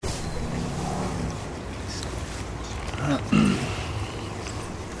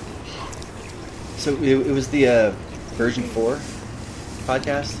So it was the version 4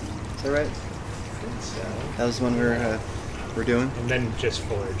 podcast. Is that right? I think so. That was the one we're doing. And then just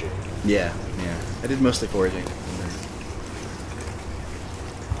foraging. Yeah. I did mostly foraging.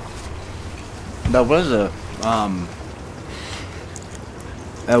 That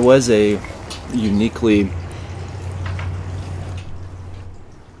was a uniquely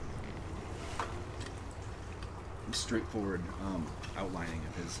straightforward outlining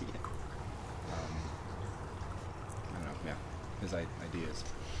of his his ideas.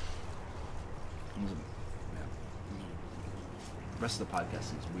 The rest of the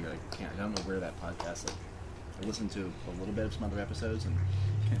podcast is weird. I don't know where that podcast. I listened to a little bit of some other episodes and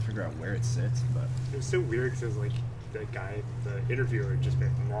can't figure out where it sits. But it was so weird because like the guy, the interviewer, just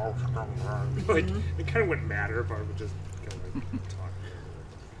been like it kind of wouldn't matter if I would just kind of talk.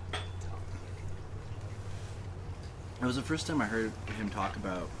 It was the first time I heard him talk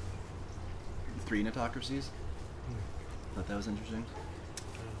about 3 netocracies. Thought that was interesting.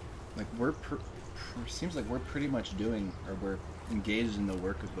 Like seems like we're pretty much doing, or we're engaged in the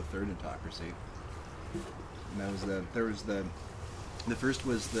work of the 3rd netocracy. And that was the first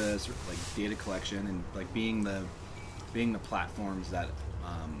was the sort of like data collection and like being the platforms that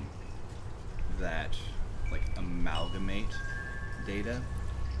like amalgamate data,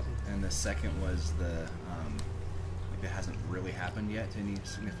 and the second was the like it hasn't really happened yet to any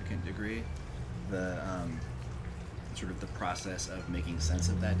significant degree, the sort of the process of making sense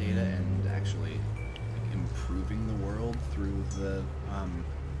of that data and actually like, improving the world through the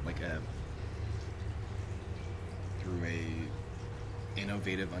through a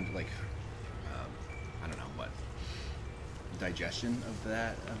innovative I don't know what digestion of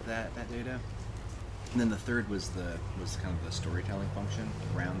that data. And then the third was kind of the storytelling function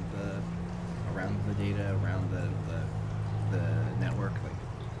around the data, around the network, like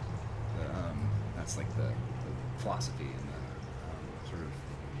that's like the philosophy and the sort of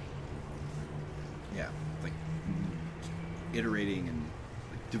like iterating and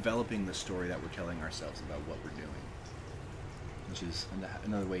like developing the story that we're telling ourselves about what we're doing, which is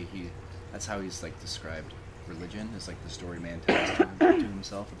another way that's how he's like described religion, is like the story man tells to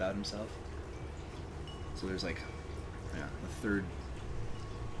himself about himself. So there's like the third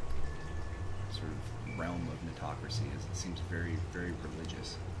sort of realm of netocracy is it seems very, very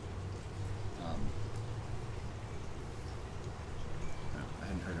religious. I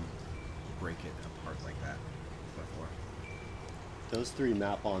hadn't heard him break it apart like that before. Those 3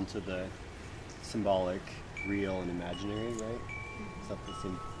 map onto the symbolic, real, and imaginary, right? Is that the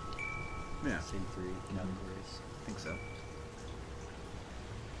same? Yeah. Same 3 categories. I think so.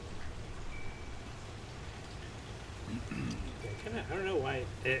 I don't know why.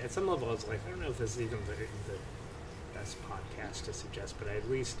 At some level, I was like, I don't know if this is even the best podcast to suggest, but I at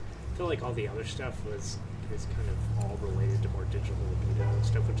least feel like all the other stuff is kind of all related to more digital libido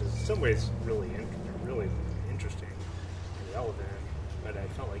stuff, which is in some ways really interesting and relevant. But I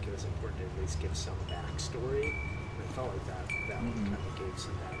felt like it was important to at least give some backstory. And I felt like that one kind of gave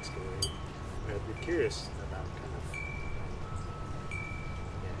some backstory. But I'd be curious about kind of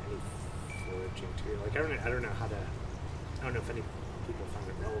any foraging too. Like I don't know how to. I don't know if any people find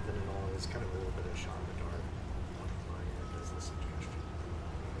it relevant at all. It's kind of a little bit of shot in the dark on my end as a suggestion.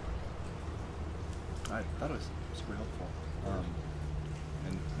 I thought it was super helpful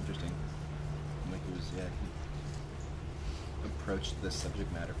and interesting. Like he approached this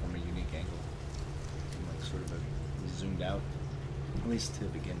subject matter from a unique angle, and like sort of a zoomed out, at least to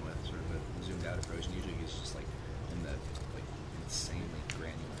begin with, sort of a zoomed out approach. And usually he's just like in the like insanely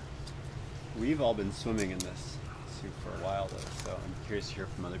granular. We've all been swimming in this for a while though, so I'm curious to hear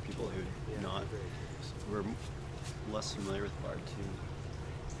from other people who were less familiar with Bard too.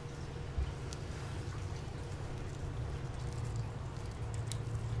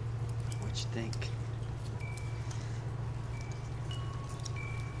 What'd you think?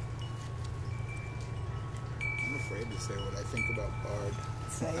 I'm afraid to say what I think about Bard.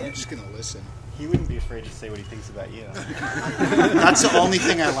 I'm just gonna listen. He wouldn't be afraid to say what he thinks about you. That's the only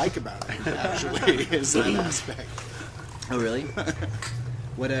thing I like about him, actually, is that aspect. Oh, really?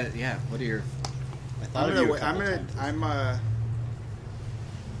 What are your... I'm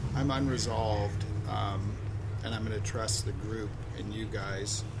unresolved, and I'm going to trust the group and you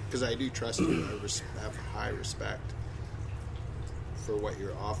guys, because I do trust you. I have high respect for what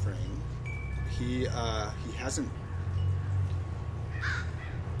you're offering. He hasn't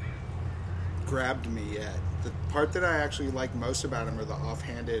grabbed me yet. The part that I actually like most about him are the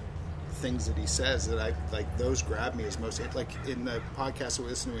offhanded things that he says that I like. Those grab me as most. Like in the podcast we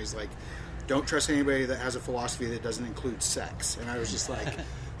listen to, he's like, don't trust anybody that has a philosophy that doesn't include sex. And I was just like,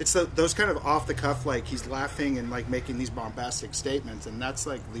 it's those kind of off the cuff, like he's laughing and like making these bombastic statements, and that's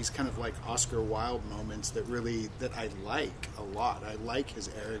like these kind of like Oscar Wilde moments that I like a lot. I like his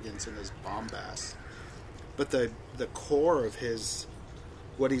arrogance and his bombast, but the core of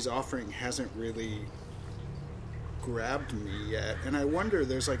what he's offering hasn't really grabbed me yet. And I wonder,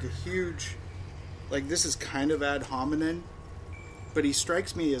 there's like a huge, like, this is kind of ad hominem, but he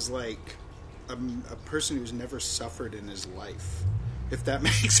strikes me as like a person who's never suffered in his life, if that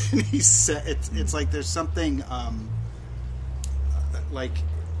makes any sense. It's like there's something like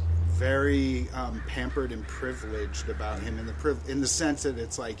very pampered and privileged about him, in the sense that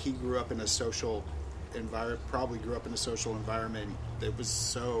it's like he grew up in a social environment that was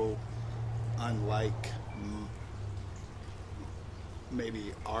so unlike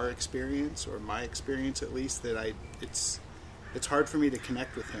maybe our experience, or my experience at least, that it's hard for me to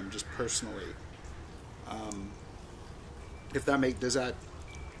connect with him just personally. Does that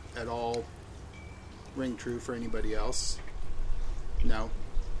at all ring true for anybody else? No.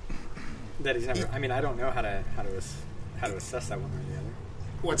 That he's never. I mean, I don't know how to assess that one or the other.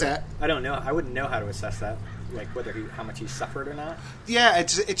 What's that? I don't know. I wouldn't know how to assess that, like how much he suffered or not. Yeah,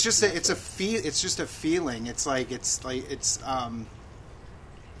 it's just a feeling.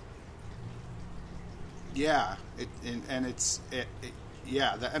 Yeah,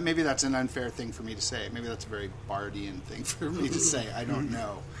 maybe that's an unfair thing for me to say. Maybe that's a very Bardian thing for me to say. I don't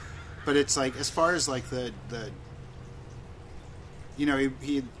know, but it's like, as far as like the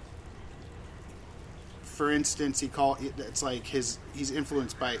he for instance, he's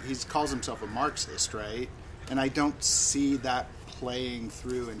influenced by, he calls himself a Marxist, right? And I don't see that playing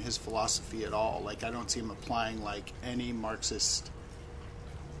through in his philosophy at all. Like, I don't see him applying like any Marxist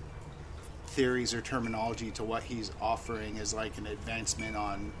theories or terminology to what he's offering as like an advancement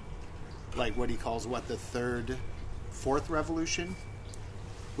on like what he calls the fourth revolution,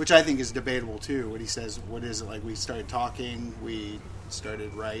 which I think is debatable too. What he says, what is it, like, we started talking, we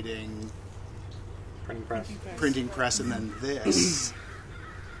started writing, printing press, and then this.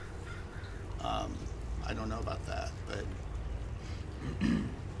 I don't know about that, but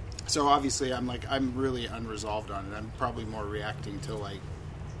so obviously I'm really unresolved on it. I'm probably more reacting to like,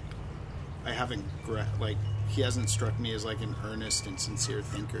 he hasn't struck me as like an earnest and sincere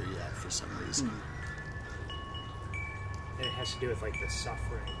thinker yet for some reason. And it has to do with like the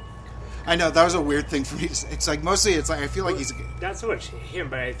suffering. I know, that was a weird thing for me to say. It's like, mostly it's like, I feel like he's not so much him,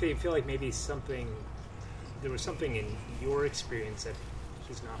 but I feel like maybe there was something in your experience that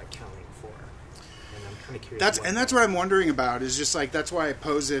he's not accounting for. And I'm kind of curious. That's what I'm wondering about, is just like, that's why I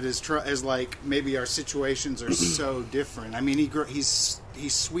pose it as like, maybe our situations are so different. I mean, he's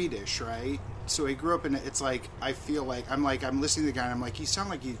Swedish, right? So he grew up in, it's like, I feel like, I'm listening to the guy and I'm like, he sounds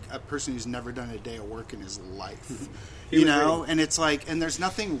like a person who's never done a day of work in his life. And it's like, and there's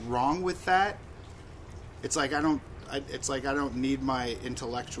nothing wrong with that. It's like, I don't need my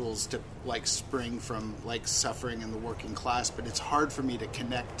intellectuals to like spring from like suffering in the working class, but it's hard for me to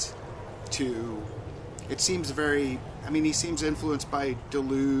connect to. It seems very, I mean, he seems influenced by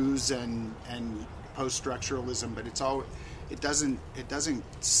Deleuze and post-structuralism, but it doesn't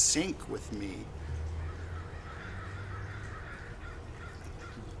sync with me.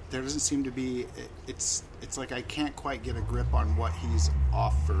 There doesn't seem to be, it's like I can't quite get a grip on what he's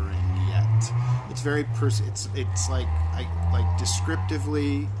offering yet. It's very it's like, I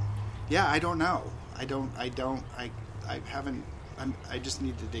descriptively, yeah, I don't know. I just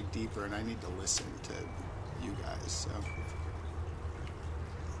need to dig deeper, and I need to listen to you guys. So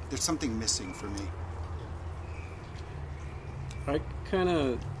there's something missing for me. I kind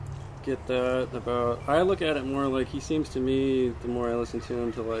of get that about. I look at it more like, he seems to me, the more I listen to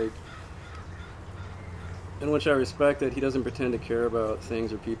him, to like, in which I respect that he doesn't pretend to care about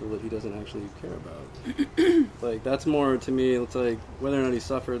things or people that he doesn't actually care about. Like, that's more to me. It's like, whether or not he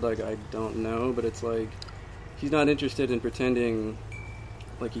suffered, like, I don't know, but it's like, he's not interested in pretending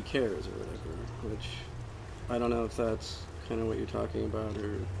like he cares or whatever, which I don't know if that's kind of what you're talking about.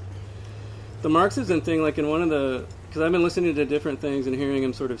 Or the Marxism thing, like in one of the, because I've been listening to different things and hearing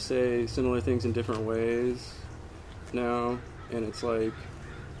him sort of say similar things in different ways now, and it's like,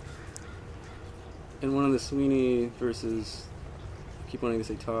 in one of the Sweeney versus, I keep wanting to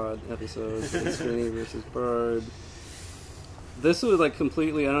say Todd episodes, Sweeney versus Bard, this was like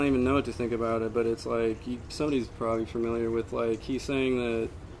completely, I don't even know what to think about it, but it's like, somebody's probably familiar with, like, he's saying that,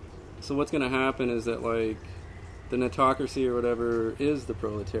 so what's going to happen is that, like, the netocracy or whatever is the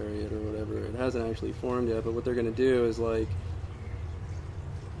proletariat or whatever. It hasn't actually formed yet, but what they're going to do is, like,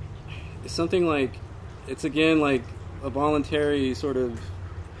 it's something like, it's again like a voluntary sort of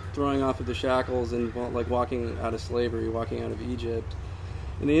throwing off of the shackles and like walking out of slavery, walking out of Egypt.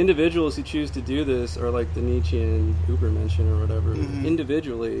 And the individuals who choose to do this are like the Nietzschean Übermenschen or whatever,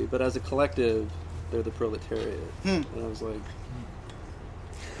 individually, but as a collective, they're the proletariat. And I was like,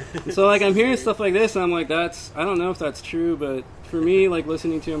 so like I'm hearing stuff like this, and I'm like, I don't know if that's true, but for me, like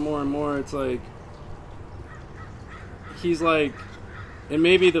listening to him more and more, it's like he's like, and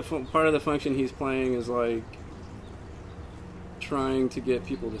maybe the part of the function he's playing is like trying to get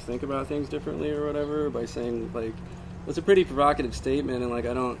people to think about things differently or whatever by saying like. It's a pretty provocative statement, and like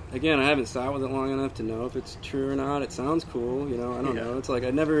I haven't sat with it long enough to know if it's true or not. It sounds cool, I don't know. It's like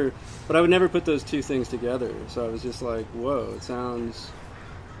I would never put those two things together. So I was just like, whoa, it sounds.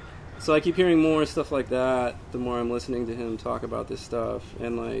 So I keep hearing more stuff like that the more I'm listening to him talk about this stuff,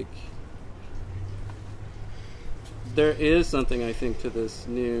 and like there is something I think to this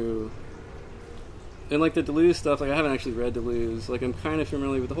new. And like the Deleuze stuff, like I haven't actually read Deleuze. Like I'm kind of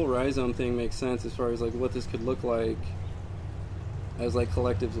familiar with the whole rhizome thing. Makes sense as far as like what this could look like as like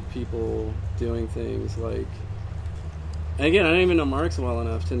collectives of people doing things. Like, and again, I don't even know Marx well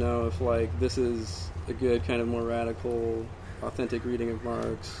enough to know if like this is a good kind of more radical, authentic reading of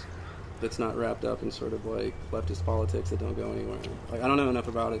Marx that's not wrapped up in sort of like leftist politics that don't go anywhere. Like I don't know enough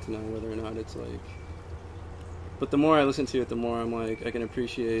about it to know whether or not it's like. But the more I listen to it, the more I'm like I can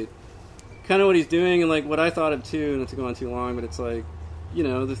appreciate. Kind of what he's doing and like what I thought of too, not to go on too long, but it's like,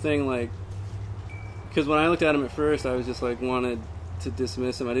 the thing like, because when I looked at him at first, I was just like wanted to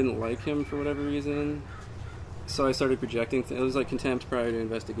dismiss him. I didn't like him for whatever reason, so I started projecting. It was like contempt prior to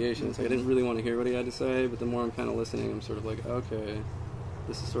investigation. It's like I didn't really want to hear what he had to say, but the more I'm kind of listening, I'm sort of like, okay,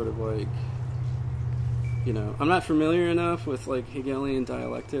 this is sort of like, I'm not familiar enough with like Hegelian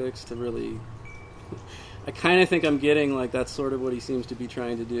dialectics to really. I kind of think I'm getting like that's sort of what he seems to be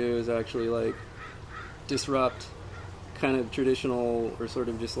trying to do is actually like disrupt kind of traditional or sort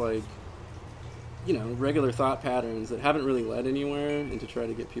of just like regular thought patterns that haven't really led anywhere, and to try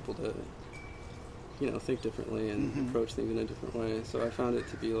to get people to think differently and approach things in a different way. So I found it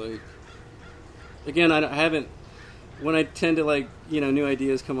to be like, again, I haven't. When I tend to like new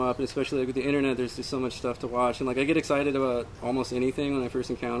ideas come up, and especially like with the internet, there's just so much stuff to watch, and like I get excited about almost anything when I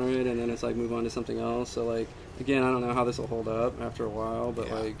first encounter it, and then it's like move on to something else. So like again, I don't know how this will hold up after a while, but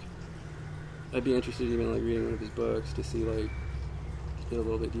like I'd be interested even like reading one of his books to see like get a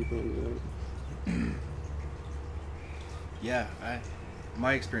little bit deeper into it. Yeah,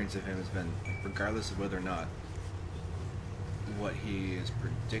 my experience of him has been regardless of whether or not what he is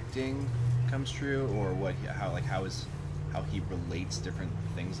predicting comes true, or how he relates different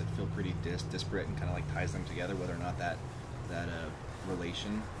things that feel pretty disparate and kind of like ties them together, whether or not that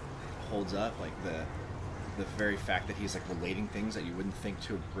relation holds up. Like the very fact that he's like relating things that you wouldn't think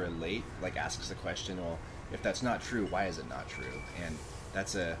to relate, like asks the question, well, if that's not true, why is it not true? And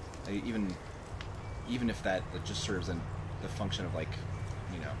that's even if that just serves the function of like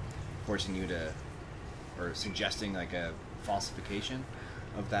forcing you to, or suggesting like a falsification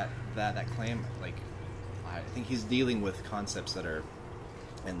of that claim, like I think he's dealing with concepts that are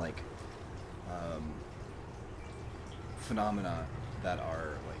and like phenomena that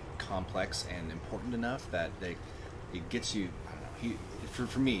are like complex and important enough that it gets you. I don't know.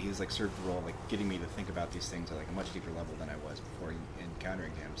 For me, he's like served the role of like getting me to think about these things at like a much deeper level than I was before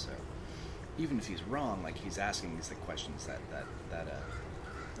encountering him. So even if he's wrong, like he's asking these like questions that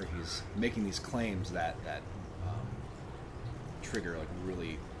or he's making these claims that trigger like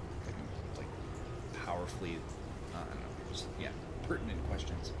really like powerfully I don't know, just pertinent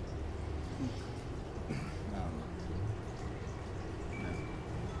questions.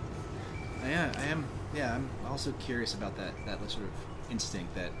 I am. Yeah, I'm also curious about that sort of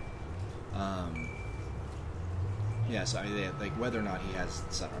instinct that. So I mean, like whether or not he has.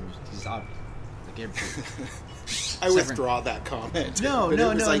 He's like I withdraw that comment. No. It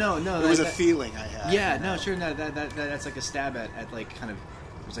was a feeling I had. Yeah, no, sure. No, that's like a stab at like kind of.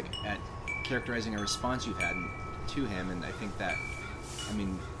 It was like at characterizing a response you've had to him, and I think that. I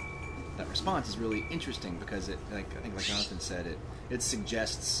mean, that response is really interesting because it, like I think, like Jonathan said, it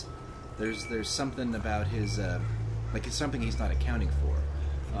suggests. There's something about his like it's something he's not accounting for,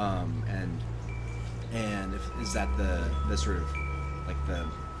 and is that the sort of like the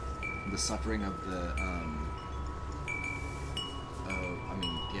suffering of the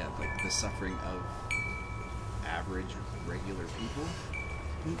like the suffering of average regular people.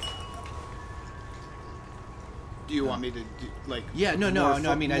 Do you want me to like? Yeah, no.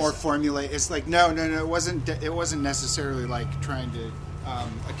 I mean, more formulate. It's like no. It wasn't necessarily like trying to.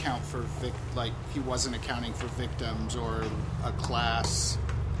 Account for like he wasn't accounting for victims or a class.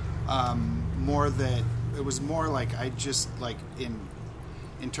 More that it was more like I just like in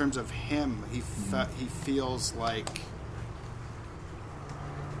in terms of him, he feels like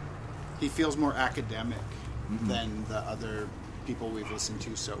he feels more academic than the other people we've listened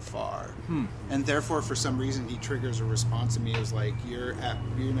to so far, and therefore, for some reason, he triggers a response in me as like, he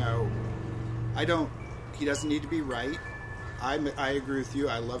doesn't need to be right. I agree with you.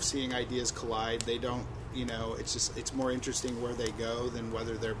 I love seeing ideas collide. They don't, it's more interesting where they go than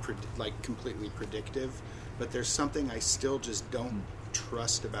whether they're completely predictive. But there's something I still just don't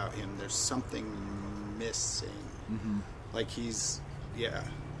trust about him. There's something missing. Like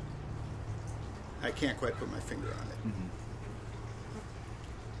I can't quite put my finger on it.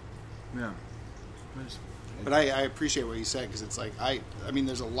 Yeah. But I appreciate what you said, because it's like, I mean,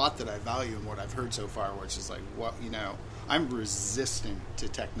 there's a lot that I value in what I've heard so far, which is like, I'm resistant to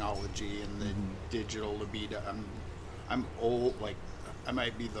technology and the digital libido. I'm old, like, I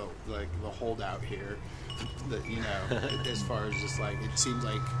might be the holdout here, as far as just like, it seems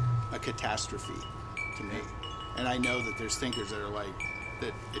like a catastrophe to me. And I know that there's thinkers that are like,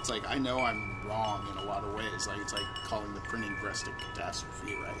 that it's like, I know I'm wrong in a lot of ways. Like, it's like calling the printing press a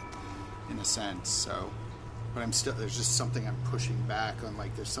catastrophe, right? In a sense, so. But there's just something I'm pushing back on,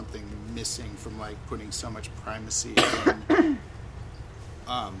 like, there's something missing from, like, putting so much primacy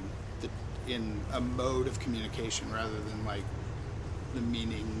in a mode of communication rather than, like, the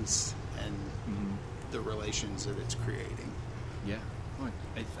meanings and the relations that it's creating. Yeah. Well,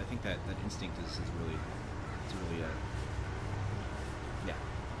 I think that instinct is really, I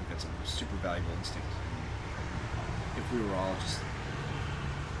think that's a super valuable instinct. And if we were all just, I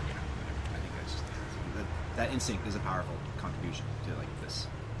think that's just, that instinct is a powerful contribution to like this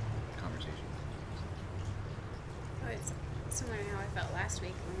conversation. Well, it's similar to how I felt last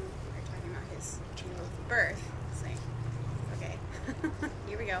week when we were talking about his birth. It's like, okay,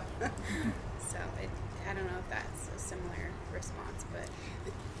 here we go. So I don't know if that's a similar response, but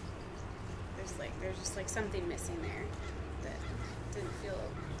there's just like something missing there that didn't feel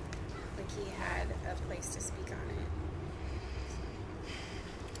like he had a place to speak on it.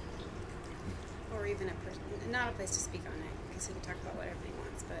 Or even not a place to speak on it, because he could talk about whatever he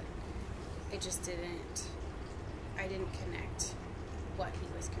wants, but it just I didn't connect what he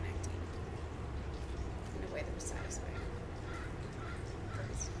was connecting in a way that was satisfying for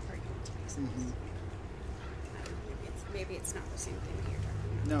his argument to make sense. I don't know, maybe it's not the same thing that you're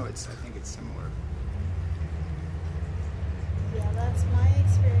talking about. No, I think it's similar. Yeah, that's my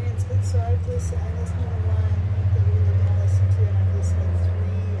experience. But so I listened to one that we were going to listen to, and I've listened to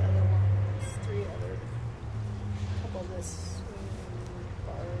three other couple this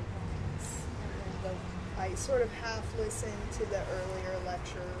bar ones, and then I sort of half listened to the earlier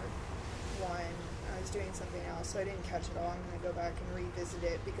lecture one. I was doing something else, so I didn't catch it all. I'm going to go back and revisit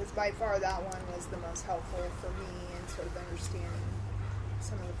it, because by far that one was the most helpful for me in sort of understanding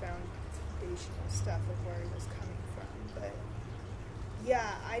some of the foundational stuff of where he was coming from. But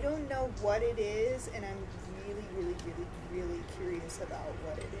yeah, I don't know what it is, and I'm really, really, really, really curious about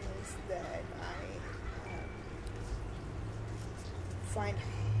what it is that I find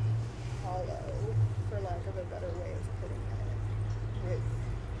hollow, for lack of a better way of putting it, with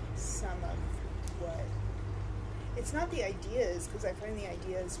some of what... It's not the ideas, because I find the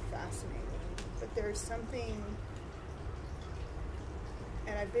ideas fascinating, but there's something...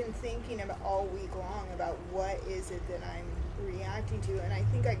 And I've been thinking about all week long about what is it that I'm reacting to, and I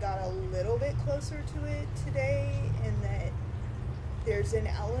think I got a little bit closer to it today, in that there's an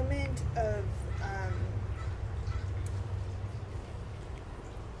element of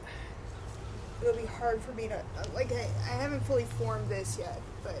it'll be hard for me to I haven't fully formed this yet,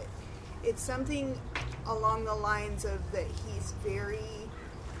 but it's something along the lines of that he's very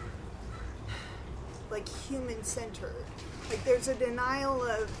like human-centered. Like there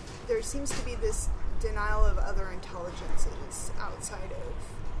seems to be this denial of other intelligences outside of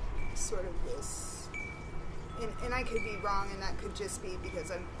sort of this, and I could be wrong, and that could just be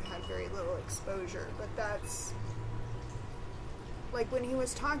because I've had very little exposure, but that's like when he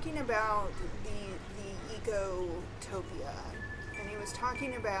was talking about the ecotopia, and he was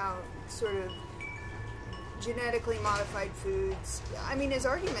talking about sort of genetically modified foods. I mean, his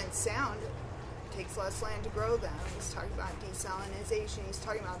arguments sound, it takes less land to grow them. He's talking about desalinization. He's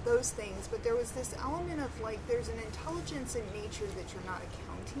talking about those things. But there was this element of like, there's an intelligence in nature that you're not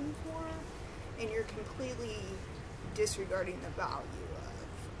accounting for, and you're completely disregarding the value of.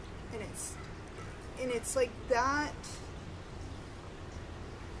 And it's like that.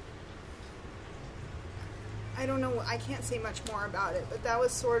 I don't know, I can't say much more about it, but that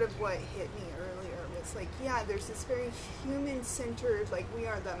was sort of what hit me earlier. It's like, yeah, there's this very human-centered, like we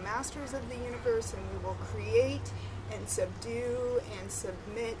are the masters of the universe and we will create and subdue and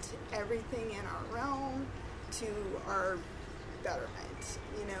submit everything in our realm to our betterment,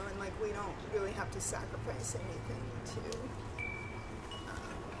 you know, and like we don't really have to sacrifice anything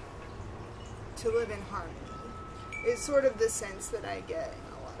to live in harmony. It's sort of the sense that I get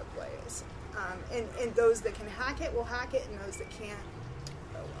in a lot of ways. And those that can hack it will hack it, and those that can't,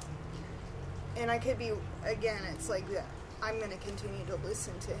 oh well. And I could be, again, it's like that. I'm going to continue to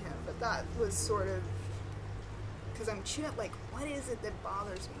listen to him, but that was sort of, because I'm chewing, like, what is it that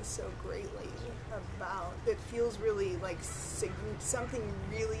bothers me so greatly about, that feels really like something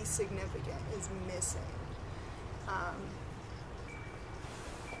really significant is missing.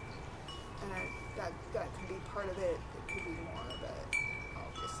 And that could be part of it. It could be more of it.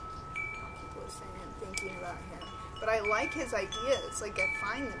 I'll keep listening and thinking about him. But I like his ideas. Like, I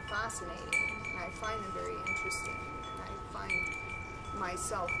find them fascinating, and I find them very interesting, and I find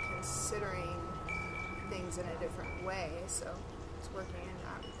myself considering things in a different way. So it's working in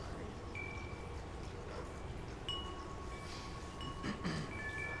that regard.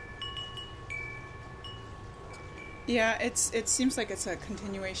 Yeah, it seems like it's a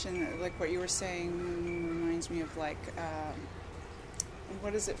continuation, like what you were saying reminds me of like,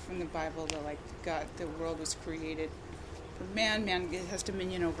 what is it from the Bible, that like God, the world was created for man has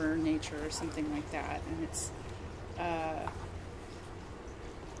dominion over nature or something like that, and it's,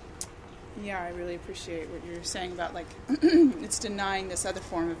 yeah, I really appreciate what you're saying about like, it's denying this other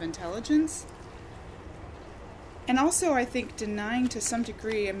form of intelligence, and also I think denying to some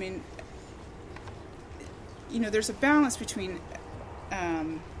degree, I mean, you know, there's a balance between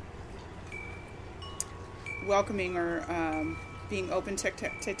welcoming or being open to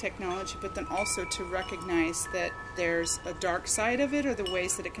technology, but then also to recognize that there's a dark side of it, or the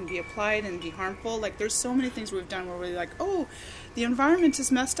ways that it can be applied and be harmful. Like, there's so many things we've done where we're like, oh, the environment is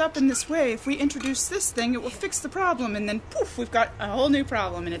messed up in this way. If we introduce this thing, it will fix the problem. And then, poof, we've got a whole new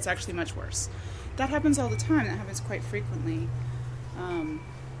problem, and it's actually much worse. That happens all the time. That happens quite frequently.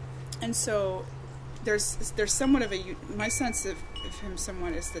 And so there's somewhat of my sense of him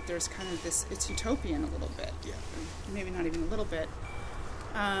somewhat is that there's kind of this, it's utopian a little bit, yeah, maybe not even a little bit,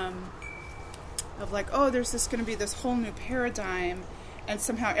 of like, oh, there's going to be this whole new paradigm, and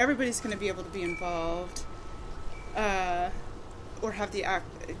somehow everybody's going to be able to be involved, or have the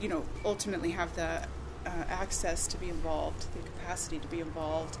ultimately have the access to be involved, the capacity to be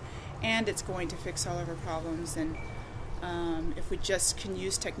involved, and it's going to fix all of our problems, and if we just can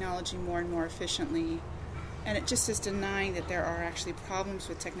use technology more and more efficiently. And it just is denying that there are actually problems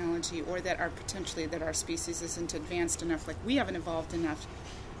with technology, or that our species isn't advanced enough, like we haven't evolved enough.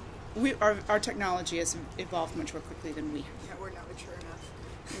 Our technology has evolved much more quickly than we have. Yeah, we're not mature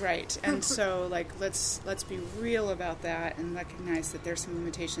enough. Right, and so like let's be real about that and recognize that there's some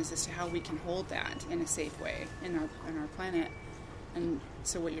limitations as to how we can hold that in a safe way in our planet. And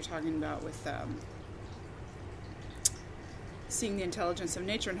so what you're talking about with seeing the intelligence of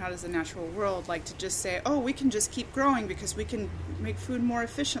nature and how does the natural world, like to just say, oh, we can just keep growing because we can make food more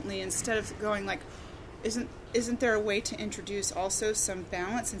efficiently, instead of going like, isn't there a way to introduce also some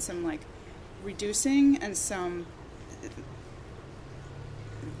balance and some like reducing and some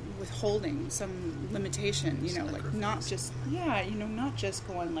withholding, some limitation, you know, like not just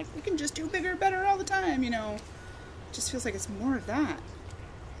going like we can just do bigger, better all the time, you know. It just feels like it's more of that,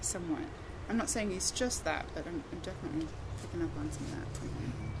 somewhat. I'm not saying he's just that, but I'm definitely picking up on some of that.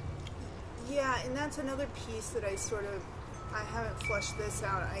 Yeah, and that's another piece that I haven't fleshed this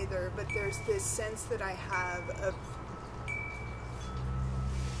out either, but there's this sense that I have of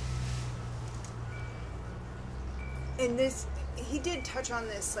and this, he did touch on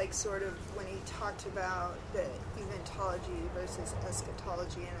this, like, sort of when he talked about the eventology versus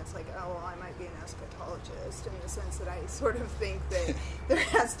eschatology, and it's like, oh, well, I might be an eschatologist in the sense that I sort of think that there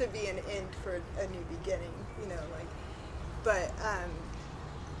has to be an end for a new beginning, you know, like, but,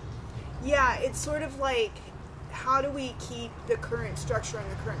 yeah, it's sort of like, how do we keep the current structure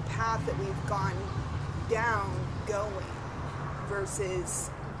and the current path that we've gone down going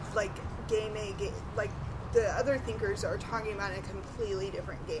versus, like, like, the other thinkers are talking about a completely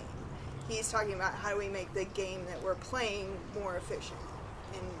different game. He's talking about how do we make the game that we're playing more efficient,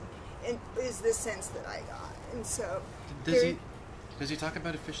 and is the sense that I got. And so, does he talk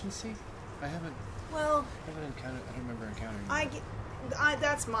about efficiency? I don't remember encountering.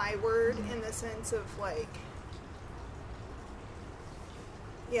 That's my word in the sense of like,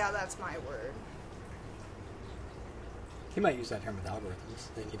 yeah, that's my word. He might use that term with algorithms.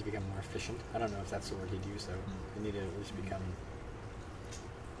 They need to become more efficient. I don't know if that's the word he'd use, though. They need to at least become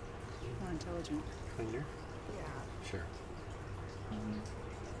more intelligent. Cleaner? Yeah. Sure.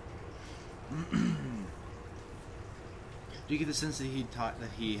 Do you get the sense that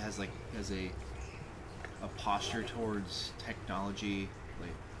he has a posture towards technology,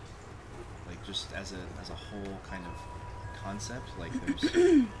 like just as a whole kind of concept? Like there's,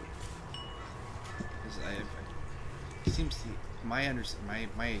 it seems to, my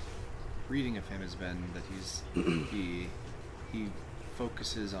reading of him has been that he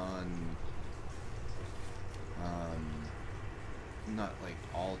focuses on not like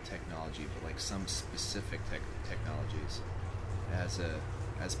all technology, but like some specific technologies as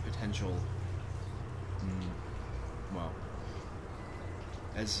potential,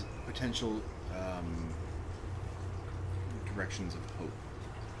 as potential directions of hope.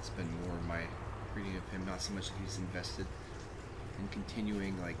 It's been more my reading of him, not so much that he's invested in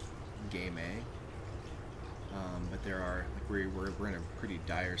continuing like Game A, but there are like we're in a pretty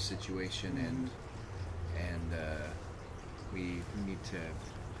dire situation, and we need to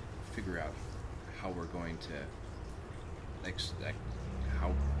figure out how we're going to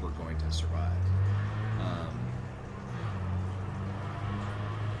survive.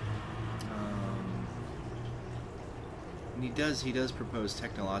 And he does propose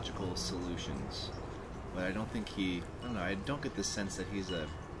technological solutions, but I don't think I don't get the sense that he's I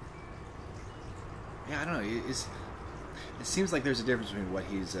don't know. It seems like there's a difference between what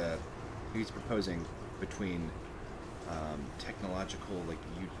he's proposing between technological like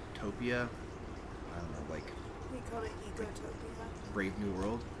utopia, I don't know, like We call it ecotopia. Brave New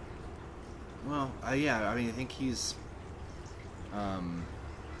World. Well, yeah, I mean, I think he's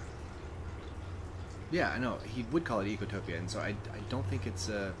yeah, I know he would call it ecotopia, and so I don't think it's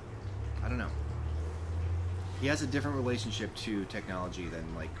I don't know. He has a different relationship to technology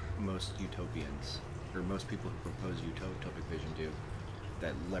than like most utopians or most people who propose utopic vision do,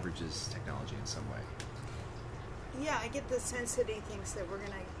 that leverages technology in some way. Yeah, I get the sense that he thinks that we're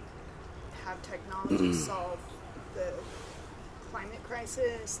going to have technology solve the climate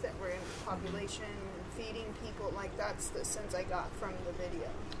crisis, that we're in population feeding people. Like, that's the sense I got from the video.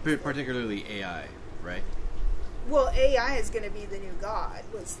 But particularly AI, right? Well, AI is going to be the new God,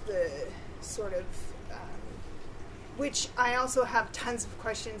 was the sort of... which I also have tons of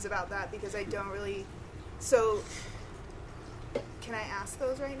questions about that, because I don't really... So, can I ask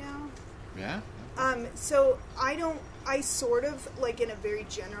those right now? Yeah. So I sort of, like in a very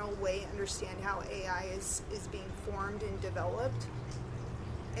general way, understand how AI is being formed and developed.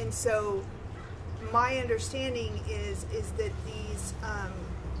 And so my understanding is that these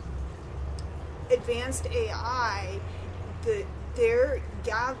advanced AI,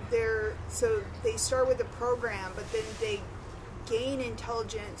 so they start with a program, but then they gain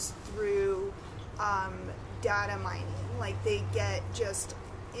intelligence through data mining. Like, they get just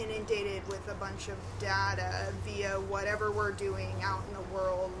inundated with a bunch of data via whatever we're doing out in the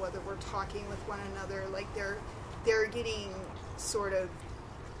world, whether we're talking with one another. Like, they're getting sort of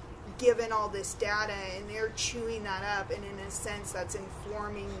given all this data, and they're chewing that up, and in a sense that's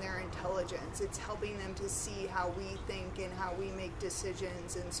informing their intelligence. It's helping them to see how we think and how we make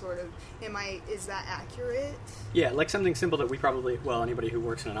decisions, and sort of, is that accurate? Yeah, like something simple that we probably, well, anybody who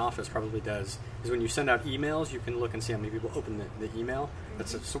works in an office probably does, is when you send out emails, you can look and see how many people open the email. Mm-hmm.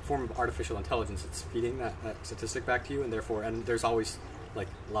 That's a form of artificial intelligence. It's feeding that statistic back to you, and therefore, and there's always like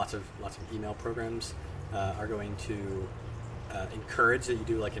lots of email programs are going to encourage that you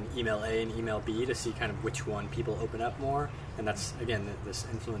do like an email A and email B to see kind of which one people open up more, and that's again this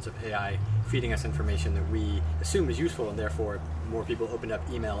influence of AI feeding us information that we assume is useful, and therefore more people opened up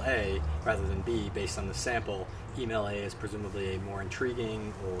email A rather than B based on the sample. Email A is presumably a more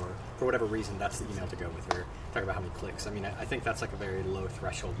intriguing, or for whatever reason that's the email to go with, or talk about how many clicks. I mean, I think that's like a very low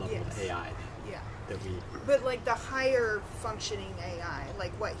threshold level of AI that we... But like the higher functioning AI,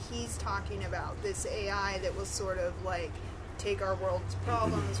 like what he's talking about, this AI that will sort of like take our world's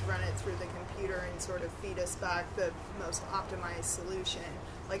problems, run it through the computer, and sort of feed us back the most optimized solution.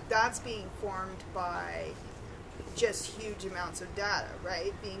 Like, that's being formed by just huge amounts of data,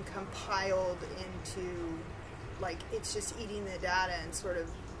 right? Being compiled into, like, it's just eating the data and sort of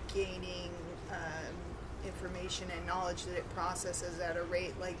gaining information and knowledge that it processes at a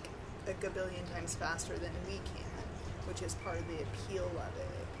rate like a gabillion times faster than we can, which is part of the appeal of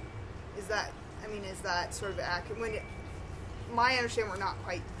it. Is that sort of accurate? My understanding, we're not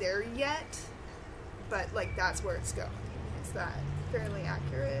quite there yet, but like that's where it's going. Is that fairly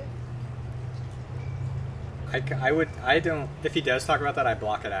accurate? I don't. If he does talk about that, I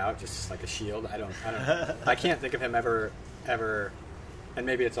block it out, just like a shield. I don't. I can't think of him ever. And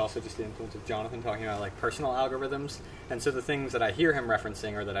maybe it's also just the influence of Jonathan talking about like personal algorithms. And so the things that I hear him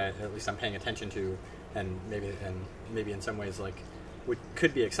referencing, or that at least I'm paying attention to, and maybe in some ways like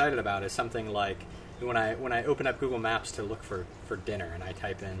could be excited about, is something like when I open up Google Maps to look for dinner and I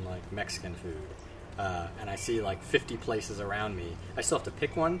type in like Mexican food, and I see like 50 places around me, I still have to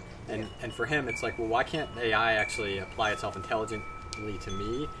pick one. And for him, it's like, well, why can't AI actually apply itself intelligently to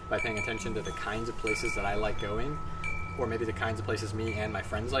me by paying attention to the kinds of places that I like going? Or maybe the kinds of places me and my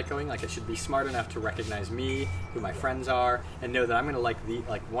friends like going. Like, it should be smart enough to recognize me, who my friends are, and know that I'm going to like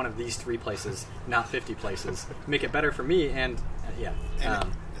one of these 3 places, not 50 places. Make it better for me, and yeah. And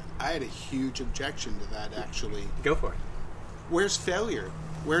I had a huge objection to that, actually. Go for it. Where's failure?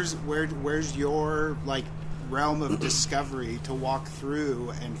 Where's your like realm of discovery to walk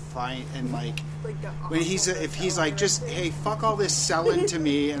through and find and like when if he's like, just, hey, fuck all this selling to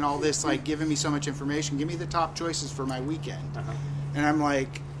me and all this like giving me so much information, give me the top choices for my weekend. And I'm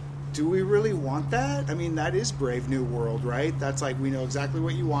like, do we really want that? I mean, that is Brave New World, right? That's like, we know exactly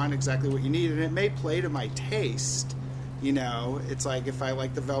what you want, exactly what you need, and it may play to my taste. You know, it's like, if I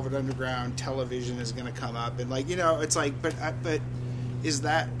like the Velvet Underground, Television is going to come up, and like, you know, it's like, but is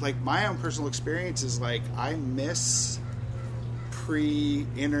that like my own personal experience is like, I miss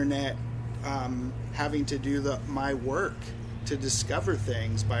pre-internet having to do my work to discover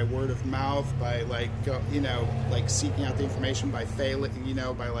things by word of mouth, by like like seeking out the information, by failing,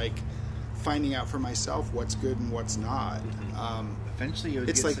 by like finding out for myself what's good and what's not. Eventually, you would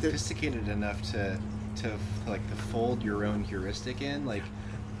get sophisticated enough to fold your own heuristic in, like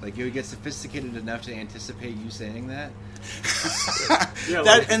you would get sophisticated enough to anticipate you saying that.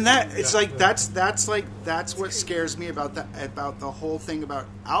 That's what scares me about the whole thing about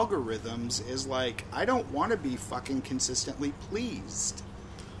algorithms is like, I don't want to be fucking consistently pleased.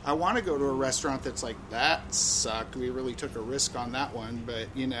 I want to go to a restaurant that's like, that sucked, we really took a risk on that one, but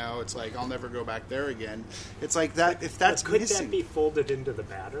it's like, I'll never go back there again. It's like that. If that's could missing, that be folded into the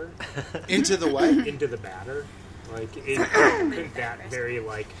batter? Into the what? Into the batter. Like, could that very,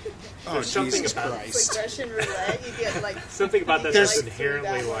 like... Oh, something Jesus about Christ. It's like Russian roulette. You get, like... Something about that that's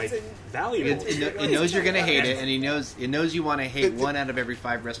inherently, like, valuable. It knows you're going to hate it, and it knows you want to hate one out of every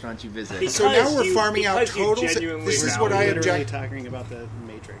 5 restaurants you visit. So now we're farming out totals. This is what I object... talking about the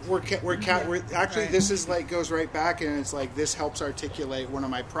Matrix. We're actually, this is like, goes right back, and it's like, this helps articulate one of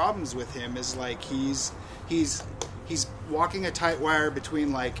my problems with him, is like, he's walking a tight wire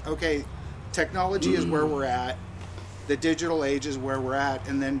between like, okay, technology is where we're at, the digital age is where we're at,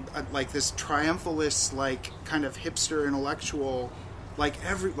 and then like this triumphalist, like kind of hipster intellectual, like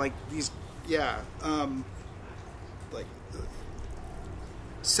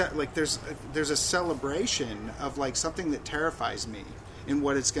there's a celebration of like something that terrifies me in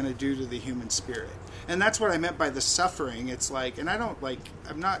what it's going to do to the human spirit, and that's what I meant by the suffering. It's like, and I don't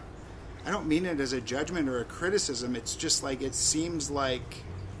mean it as a judgment or a criticism. It's just like, it seems like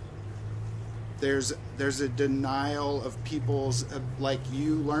there's a denial of people's, like,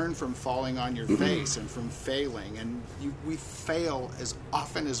 you learn from falling on your face and from failing, and we fail as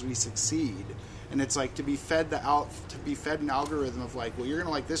often as we succeed, and it's like to be fed an algorithm of like, well, you're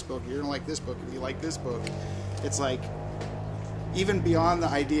gonna like this book, you're gonna like this book, if you like this book, it's like, even beyond the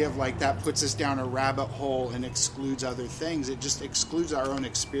idea of like that puts us down a rabbit hole and excludes other things, it just excludes our own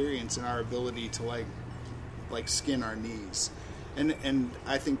experience and our ability to like skin our knees. And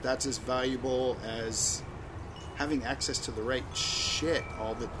I think that's as valuable as having access to the right shit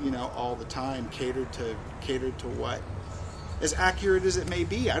all the time, catered to what, as accurate as it may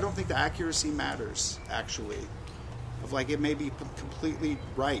be. I don't think the accuracy matters, actually. Of like, it may be completely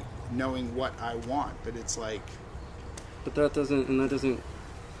right knowing what I want, but it's like. But that doesn't.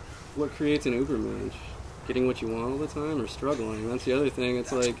 What creates an Ubermensch? Getting what you want all the time, or struggling? That's the other thing.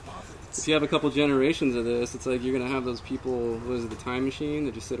 It's like, if you have a couple generations of this, it's like you're going to have those people, what is it, the time machine,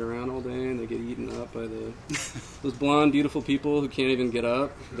 that just sit around all day and they get eaten up by those blonde, beautiful people who can't even get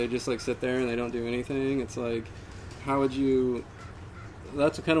up. They just like sit there and they don't do anything. It's like, how would you...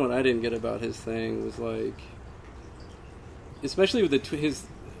 That's kind of what I didn't get about his thing, was like, especially with his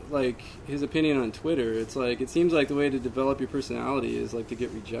opinion on Twitter. It's like, it seems like the way to develop your personality is like to get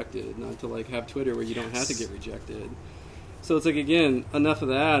rejected, not to like have Twitter where you don't have to get rejected. So it's like, again, enough of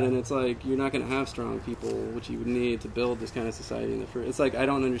that, and it's like, you're not going to have strong people, which you would need to build this kind of society in the first. It's like, I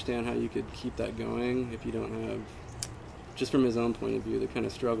don't understand how you could keep that going if you don't have, just from his own point of view, the kind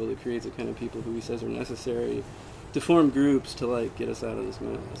of struggle that creates the kind of people who he says are necessary to form groups to like get us out of this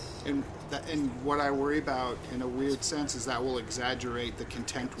mess. And what I worry about, in a weird sense, is that will exaggerate the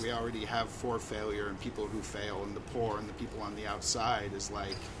contempt we already have for failure and people who fail, and the poor and the people on the outside. Is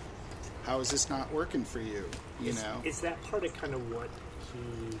like, how is this not working for you? Is that part of kind of what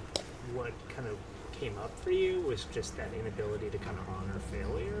kind of came up for you, was just that inability to kind of honor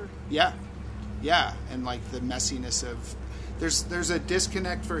failure? Yeah. yeah, and like the messiness of there's a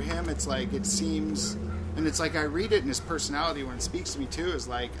disconnect for him. It's like it seems, and it's like I read it in his personality when it speaks to me too. Is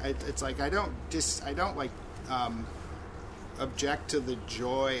like it's like I don't like object to the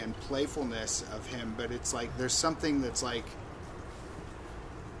joy and playfulness of him, but it's like there's something that's like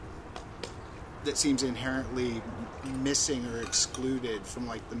that seems inherently missing or excluded from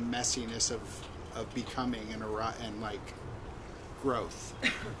like the messiness of becoming and like growth.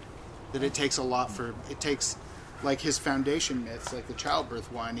 That it takes a lot it takes like his foundation myths, like the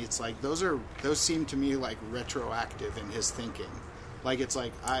childbirth one. It's like those seem to me like retroactive in his thinking. Like it's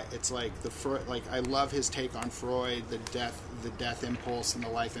like I love his take on Freud, the death impulse and the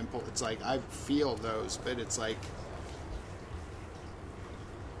life impulse. It's like I feel those, but it's like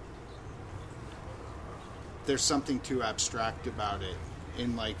there's something too abstract about it.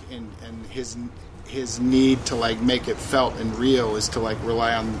 And his need to like make it felt and real is to like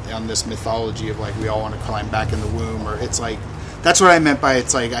rely on this mythology of like we all want to climb back in the womb, or it's like that's what I meant by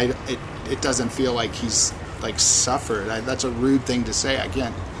it's like it doesn't feel like he's like suffered. That's a rude thing to say. I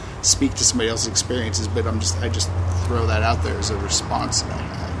can't speak to somebody else's experiences, but I just throw that out there as a response to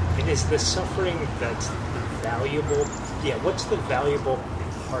that. And is the suffering that's valuable? Yeah, what's the valuable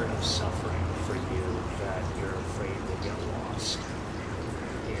part of suffering for you that you're afraid will get lost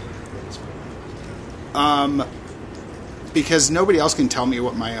in this movie? Because nobody else can tell me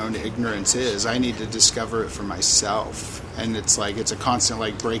what my own ignorance is. I need to discover it for myself, and it's like it's a constant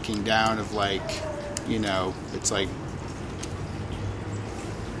like breaking down of like. You know, it's like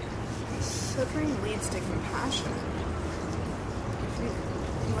suffering leads to compassion.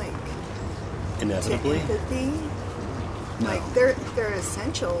 Like inevitably. to empathy. No. Like they're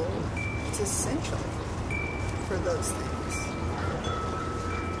essential. It's essential for those things.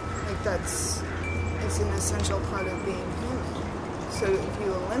 Like it's an essential part of being human. So if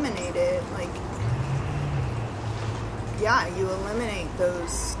you eliminate it, like you eliminate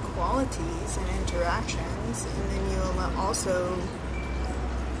those qualities and interactions, and then you also,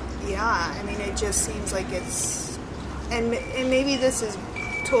 I mean, it just seems like it's, and maybe this is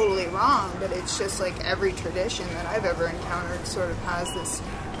totally wrong, but it's just like every tradition that I've ever encountered sort of has this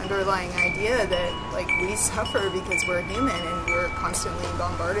underlying idea that like we suffer because we're human and we're constantly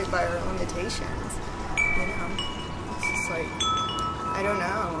bombarded by our limitations. You know, it's just like, I don't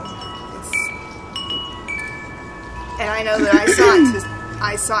know. And I know that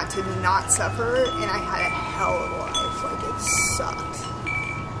I sought to not suffer, and I had a hell of a life. Like, it sucked.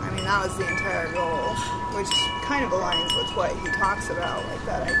 I mean, that was the entire goal, which kind of aligns with what he talks about, like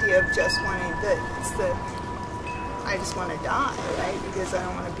that idea of just wanting I just want to die, right? Because I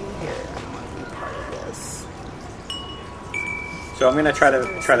don't want to be here. I don't want to be part of this. So I'm gonna try to.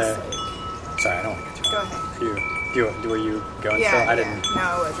 Sorry, I don't want to get you. Go ahead. Were you going? Yeah. I didn't. No,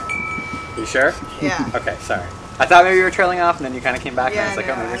 I wasn't. You sure? Yeah. Okay. Sorry. I thought maybe you were trailing off, and then you kind of came back, Yeah, and I was like,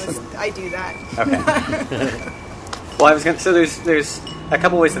 no, oh, maybe I do that. Okay. Well, I was going to... So there's a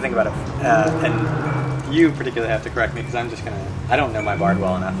couple ways to think about it. And you particularly have to correct me, because I'm just going to... I don't know my Bard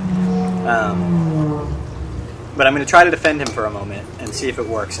well enough. But I'm going to try to defend him for a moment and see if it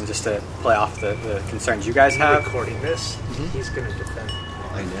works, and just to play off the concerns you guys have. Recording this, he's going to defend him.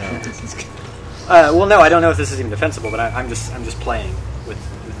 I know. Well, no, I don't know if this is even defensible, but I'm just playing with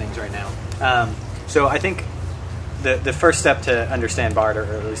things right now. So I think the first step to understand Bard, or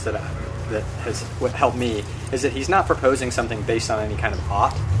at least that has helped me, is that he's not proposing something based on any kind of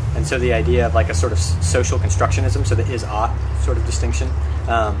ought. And so the idea of like a sort of social constructionism, so the is-ought sort of distinction,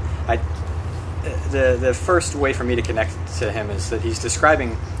 the first way for me to connect to him is that he's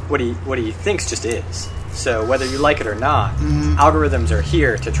describing what he thinks just is. So whether you like it or not, algorithms are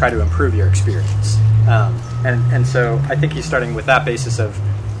here to try to improve your experience. And so I think he's starting with that basis of,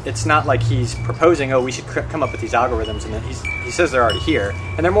 it's not like he's proposing, we should come up with these algorithms, and then he says they're already here,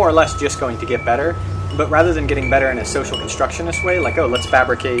 and they're more or less just going to get better. But rather than getting better in a social constructionist way, like, let's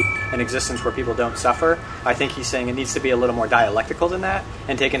fabricate an existence where people don't suffer, I think he's saying it needs to be a little more dialectical than that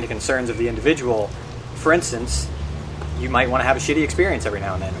and take into concerns of the individual. For instance, you might want to have a shitty experience every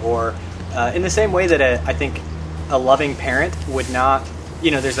now and then, or in the same way that I think a loving parent would not,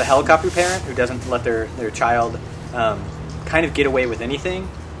 there's the helicopter parent who doesn't let their child kind of get away with anything.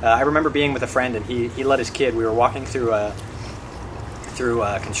 I remember being with a friend, and he let his kid. We were walking through a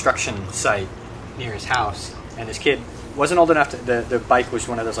construction site near his house, and his kid wasn't old enough to. The bike was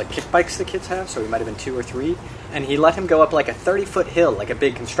one of those like kick bikes the kids have, so he might have been 2 or 3. And he let him go up like a 30-foot hill, like a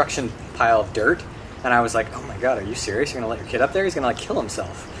big construction pile of dirt. And I was like, "Oh my God, are you serious? You're gonna let your kid up there? He's gonna like kill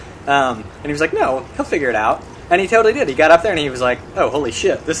himself." And he was like, "No, he'll figure it out." And he totally did. He got up there and he was like, "Oh, holy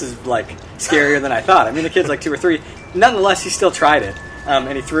shit, this is like scarier than I thought." I mean, the kid's like 2 or 3. Nonetheless, he still tried it.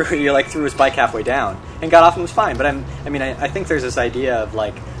 and he threw his bike halfway down and got off and was fine. But I think there's this idea of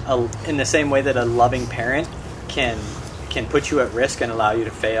like in the same way that a loving parent can put you at risk and allow you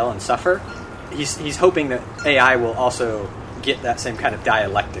to fail and suffer. He's hoping that AI will also get that same kind of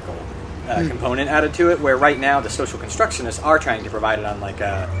dialectical component added to it. Where right now the social constructionists are trying to provide it on like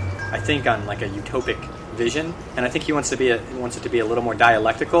a utopic vision, and I think he wants it to be a little more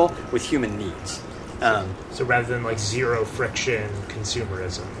dialectical with human needs. So rather than like zero friction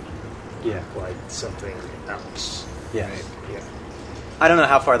consumerism, yeah, like something else. Yeah, Right. Yeah. I don't know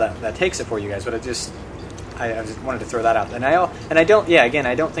how far that takes it for you guys, but I just wanted to throw that out. And I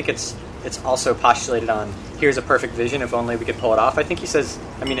don't think it's also postulated on here's a perfect vision if only we could pull it off. I think he says,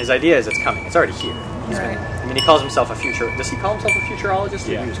 his idea is it's coming. It's already here. Right. He calls himself a future. Does he call himself a futurologist?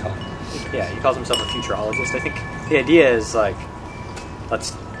 Yeah. Or you just call him? Yeah, he calls himself a futurologist. I think the idea is like,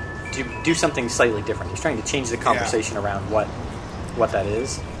 let's do something slightly different. He's trying to change the conversation around what that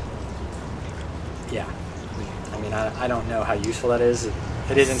is. Yeah. I don't know how useful that is.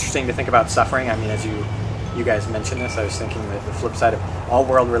 It is interesting to think about suffering. As you guys mentioned this, I was thinking that the flip side of all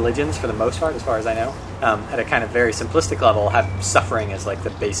world religions, for the most part, as far as I know, at a kind of very simplistic level, have suffering as like the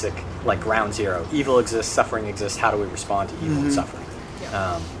basic, like ground zero. Evil exists, suffering exists. How do we respond to evil and suffering?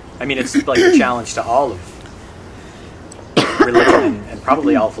 It's like a challenge to all of religion and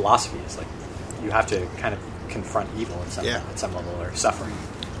probably all philosophy. Is like you have to kind of confront evil at some level, or suffering.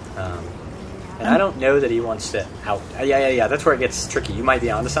 And I don't know that he wants to out. Yeah. That's where it gets tricky. You might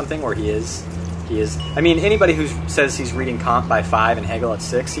be onto something where he is. Anybody who says he's reading Kant by 5 and Hegel at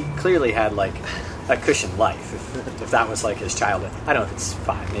 6, he clearly had like a cushioned life. If that was like his childhood, I don't know if it's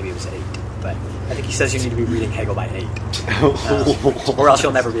 5, maybe it was 8, but I think he says you need to be reading Hegel by 8, or else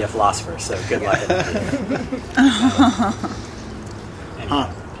you'll never be a philosopher. So good luck.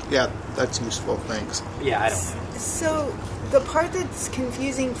 Yeah, that's useful. Thanks. Yeah, I don't know. So the part that's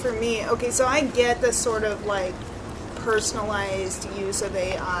confusing for me, okay, so I get the sort of like personalized use of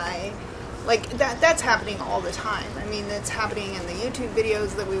AI. Like that's happening all the time. It's happening in the YouTube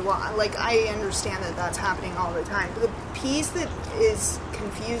videos that we watch. Like I understand that that's happening all the time. But the piece that is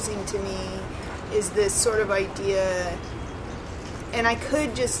confusing to me is this sort of idea, and I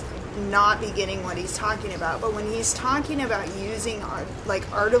could just not be getting what he's talking about, but when he's talking about using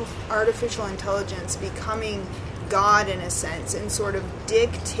artificial intelligence becoming God in a sense and sort of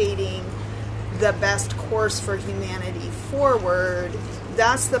dictating the best course for humanity forward,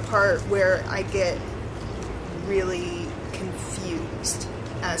 that's the part where I get really confused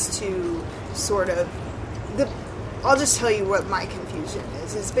as to sort of I'll just tell you what my confusion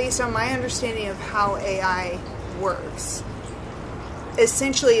is based on my understanding of how AI works.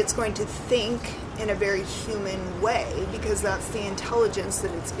 Essentially, it's going to think in a very human way because that's the intelligence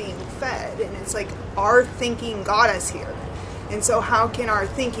that it's being fed. And it's like our thinking got us here. And so how can our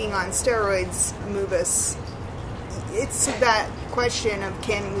thinking on steroids move us? It's that question of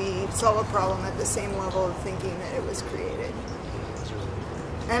can we solve a problem at the same level of thinking that it was created?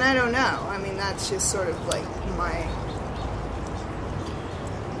 And I don't know. That's just sort of like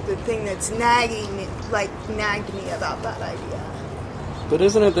the thing that's nagged me about that idea. But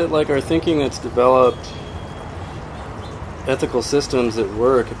isn't it that like our thinking that's developed ethical systems that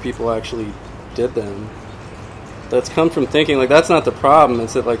work if people actually did them? That's come from thinking, like that's not the problem.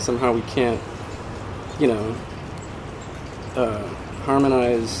 It's that like somehow we can't,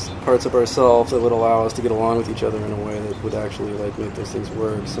 harmonize parts of ourselves that would allow us to get along with each other in a way that would actually like make those things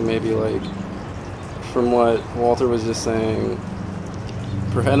work. So maybe like from what Walter was just saying,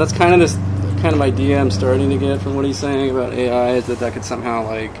 and that's kind of this kind of idea I'm starting to get from what he's saying about AI, is that could somehow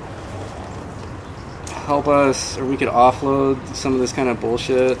like help us, or we could offload some of this kind of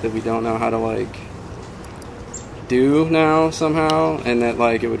bullshit that we don't know how to like do now somehow, and that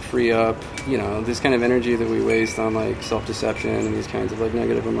like it would free up this kind of energy that we waste on like self-deception and these kinds of like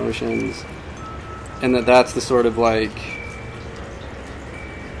negative emotions, and that's the sort of like,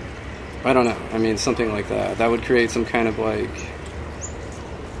 I don't know, something like that would create some kind of like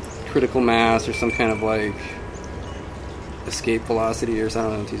critical mass or some kind of like escape velocity, or I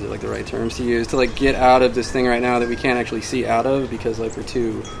don't know if these are like the right terms to use, to like get out of this thing right now that we can't actually see out of because like we're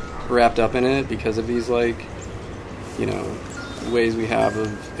too wrapped up in it because of these like ways we have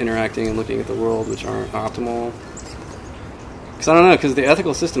of interacting and looking at the world which aren't optimal. Because I don't know, because the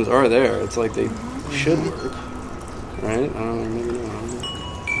ethical systems are there. It's like they should work, right? I don't know, maybe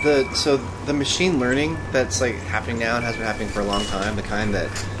not. So the machine learning that's like happening now and has been happening for a long time, the kind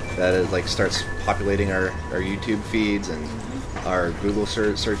that is like starts populating our YouTube feeds and our Google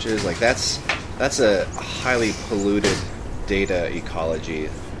searches, like that's a highly polluted data ecology.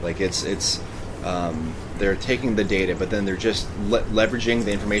 Like it's they're taking the data, but then they're just leveraging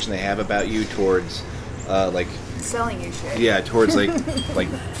the information they have about you towards like selling you shit. yeah, towards like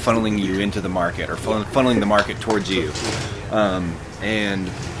funneling you into the market or funneling the market towards you, and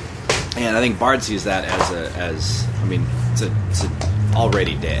I think Bard sees that as I mean it's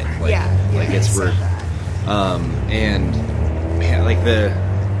already dead. Like, like it's we're and man, like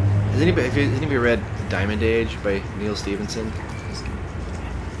has anybody read Diamond Age by Neil Stephenson?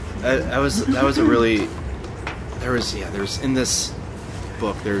 That was a really there's in this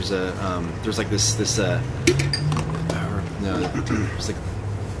book there's like this there's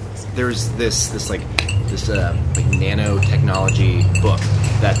like nanotechnology book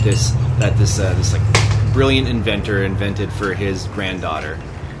that this like brilliant inventor invented for his granddaughter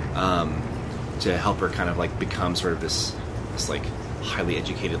to help her kind of like become sort of this like highly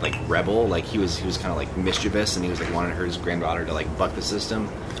educated like rebel. Like he was kind of like mischievous, and he was like wanted his granddaughter to like buck the system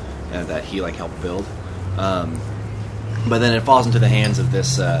that he like helped build. But then it falls into the hands of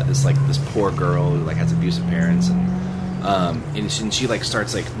this poor girl who like has abusive parents, and she like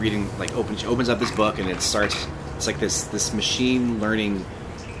starts like reading she opens up this book, and it's like this machine learning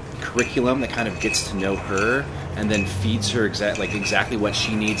curriculum that kind of gets to know her and then feeds her exactly what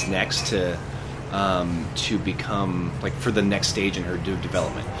she needs next to become like for the next stage in her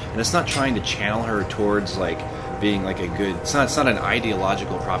development. And it's not trying to channel her towards like being like a good. It's not an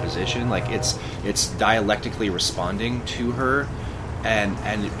ideological proposition. Like it's dialectically responding to her, and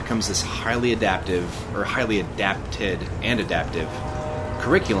it becomes this highly adapted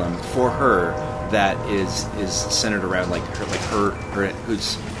curriculum for her that is centered around her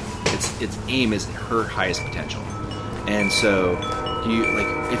whose its aim is her highest potential. And so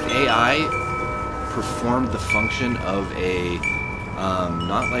if AI performed the function of a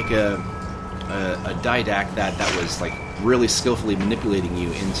not like a didact that was like really skillfully manipulating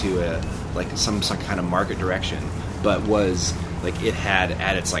you into some kind of market direction, but was like it had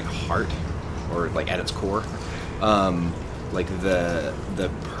at its like heart or like at its core like the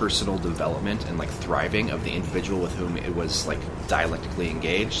personal development and like thriving of the individual with whom it was like dialectically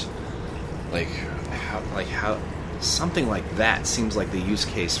engaged, how something like that seems like the use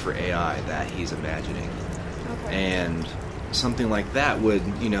case for AI that he's imagining. Okay. And something like that would,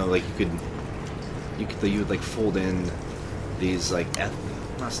 you would like fold in these like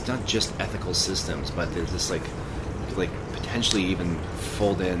not just ethical systems, but there's this like potentially even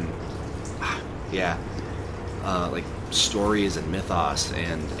fold in like stories and mythos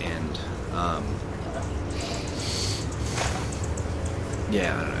and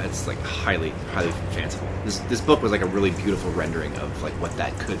yeah, I don't know, it's like highly fanciful. This book was like a really beautiful rendering of like what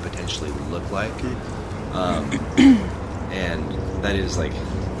that could potentially look like, and that is like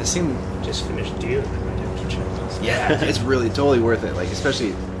it seemed just finished Dune. I might have to check this. Yeah, it's really totally worth it. Like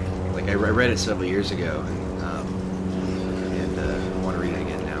especially like I read it several years ago, and I want to read it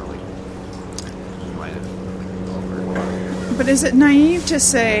again now. Like I might have over. But is it naive to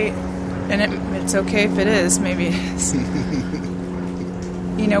say, and it's okay if it is, maybe it is.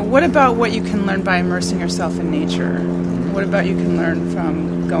 What about what you can learn by immersing yourself in nature? What about you can learn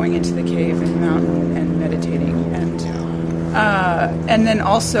from going into the cave and mountain and meditating, and then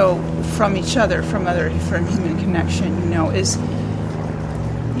also from each other, from human connection?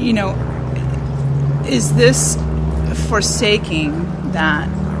 Is this forsaking that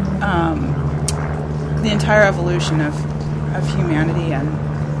the entire evolution of humanity and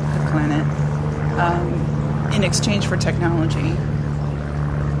the planet in exchange for technology?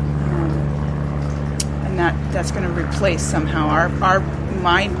 That's going to replace somehow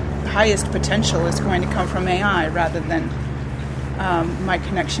my highest potential is going to come from AI rather than my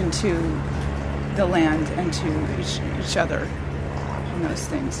connection to the land and to each other and those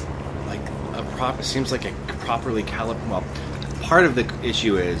things. It seems like a properly well, part of the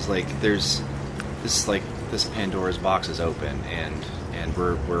issue is like there's this Pandora's box is open and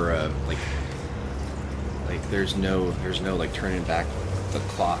we're there's no like turning back the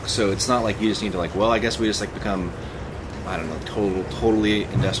clock. So it's not like you just need to I guess we just become totally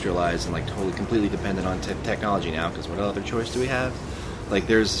industrialized and completely dependent on technology now, because what other choice do we have? I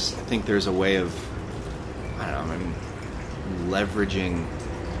think there's a way of leveraging.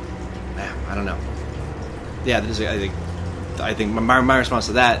 I don't know. Yeah, I think my response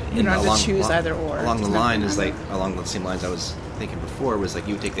to that you don't have to choose either or along the line is along the same lines I was thinking before was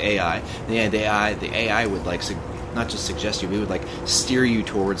you would take the AI, and the AI would not just suggest you, it would steer you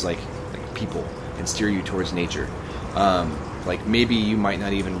towards people and steer you towards nature. Maybe you might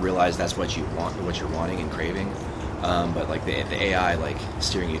not even realize that's what you want, what you're wanting and craving. But the AI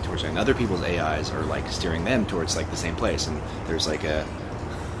steering you towards, and other people's AIs are steering them towards the same place. And there's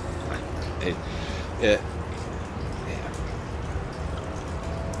yeah.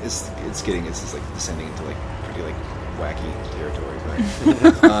 It's like descending into like pretty like wacky territory, but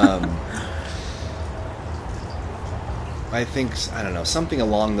I think, I don't know, something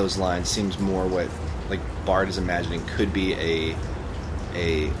along those lines seems more what like Bard is imagining could be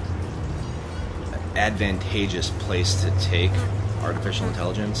a advantageous place to take artificial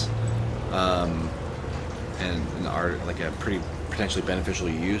intelligence, and like a pretty potentially beneficial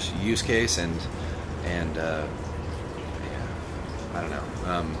use case, and yeah, I don't know.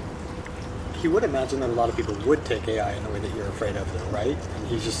 He would imagine that a lot of people would take AI in the way that you're afraid of, though, right? And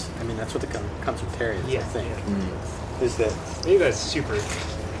he's just, I mean, that's what the conservatarians, I think, is that... Maybe that's super...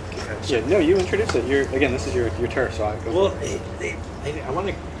 Yeah, no, you introduced it. Again, this is your turf, so I go. Well, I want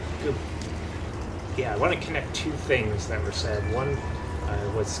to... Yeah, I want to connect two things that were said. One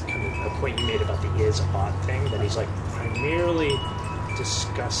was kind of a point you made about the is-ought thing, that he's like primarily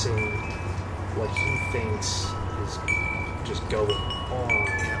discussing what he thinks is just going on,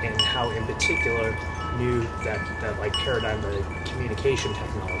 and how in particular new that like paradigm, the communication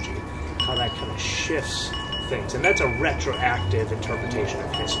technology, how that kind of shifts things, and that's a retroactive interpretation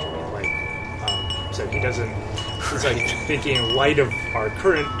of history. Like, so he doesn't. He's like thinking in light of our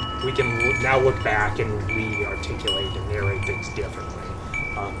current, we can now look back and re-articulate and narrate things differently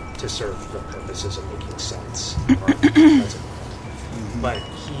to serve the purposes of making sense. But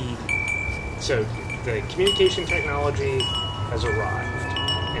so the communication technology has arrived,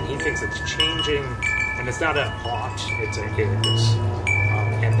 and he thinks it's changing, and it's not an ought, it's a is.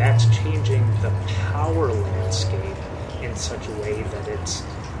 And that's changing the power landscape in such a way that it's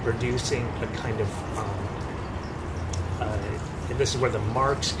producing a kind of, and this is where the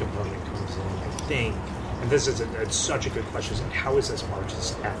Marx component comes in, I think, and this is it's such a good question, is how is this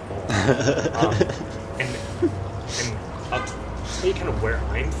Marxist at all? And I'll tell you kind of where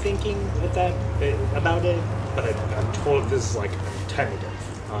I'm thinking about it, but I'm told this is like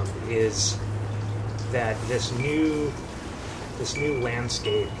tentative, is that this new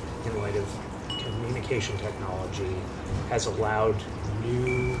landscape in light of communication technology has allowed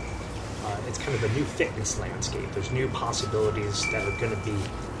new, it's kind of a new fitness landscape. There's new possibilities that are going to be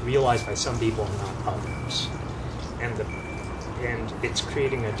realized by some people and not others. And it's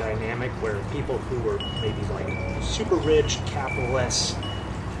creating a dynamic where people who were maybe like super rich capitalists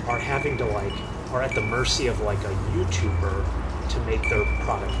are having to are at the mercy of like a YouTuber to make their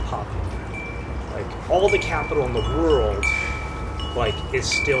product popular. Like all the capital in the world is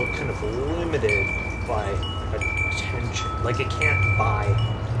still kind of limited by attention. Like it can't buy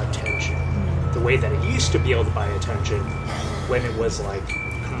attention the way that it used to be able to buy attention when it was like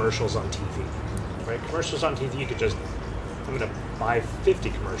commercials on TV, right? Commercials on TV, you could just, I'm going to buy 50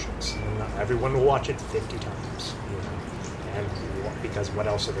 commercials, and everyone will watch it 50 times, and because what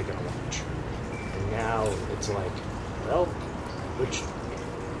else are they going to watch? And now it's like, well,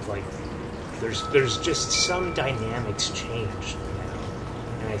 there's just some dynamics changed now,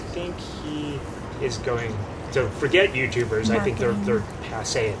 and I think he is going to forget YouTubers. I think they're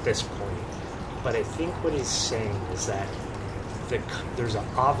passe at this point, but I think what he's saying is that there's an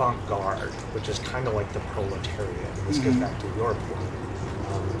avant-garde, which is kind of like the proletariat, and this goes back to your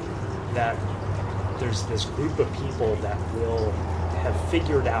point, that there's this group of people that will have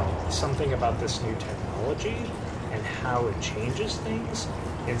figured out something about this new technology and how it changes things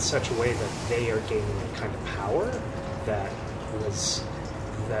in such a way that they are gaining a kind of power that's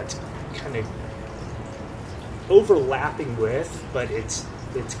kind of overlapping with, but it's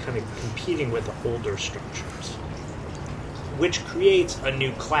kind of competing with the older structures, which creates a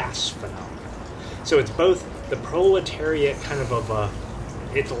new class phenomenon. So it's both the proletariat kind of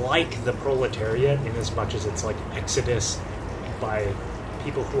it's like the proletariat in as much as it's like exodus by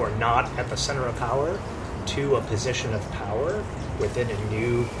people who are not at the center of power to a position of power within a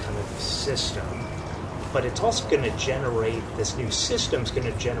new kind of system. But it's also going to generate, this new system's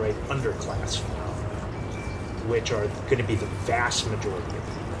going to generate underclass phenomena, which are going to be the vast majority of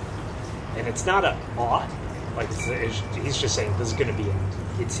people. And it's not a ought, like he's just saying this is going to be,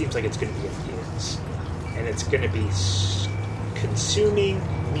 it seems like it's going to be an is. And it's going to be consuming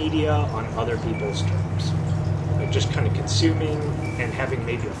media on other people's terms. Like just kind of consuming and having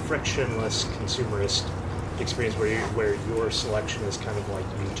maybe a frictionless consumerist experience where your selection is kind of like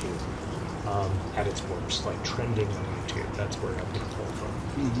YouTube at its worst, like trending on YouTube. That's where I'm going to pull from.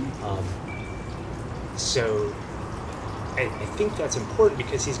 So I think that's important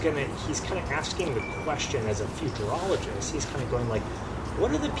because he's kind of asking the question as a futurologist. He's kind of going like,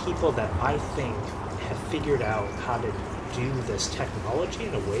 what are the people that I think have figured out how to do this technology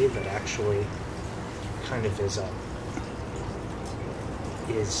in a way that actually kind of is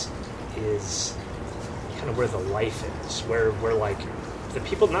is kind of where the life is, where like the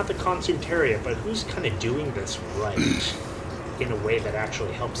people, not the consumetariat, but who's kind of doing this right in a way that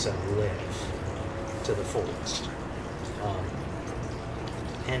actually helps them live to the fullest.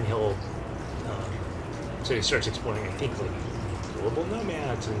 And he'll, so he starts exploring, I think, like global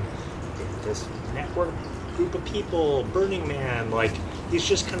nomads and this network group of people, Burning Man. Like, he's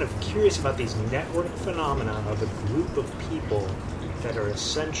just kind of curious about these network phenomena of a group of people that are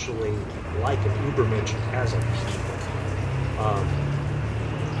essentially like an Ubermensch as a people.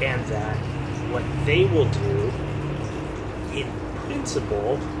 And that what they will do, in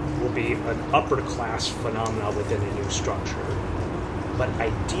principle, will be an upper class phenomena within a new structure. But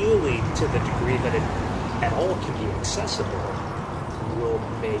ideally, to the degree that it at all can be accessible, will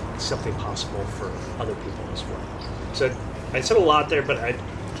make something possible for other people as well. So I said a lot there, but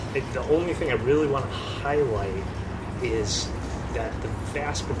the only thing I really want to highlight is that the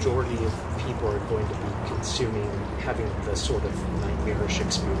vast majority of people are going to be consuming, having the sort of nightmarish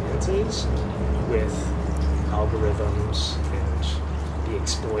experiences with algorithms and be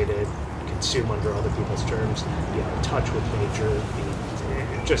exploited, consume under other people's terms, be out of touch with nature,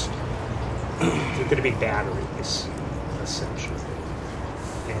 they're going to be batteries, essentially.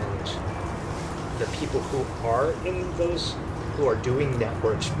 And the people who are in those, who are doing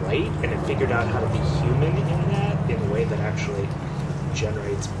networks right and have figured out how to be human in that, in a way that actually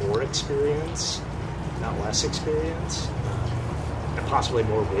generates more experience, not less experience, and possibly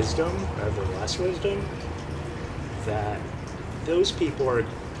more wisdom rather than less wisdom, that those people are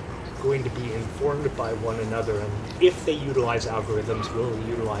going to be informed by one another, and if they utilize algorithms, will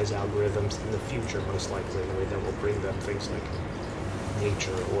utilize algorithms in the future, most likely, in a way that will bring them things like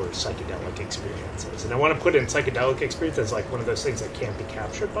nature or psychedelic experiences. And I want to put in psychedelic experience as like one of those things that can't be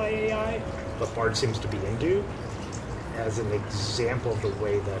captured by AI, but Bard seems to be into, as an example of the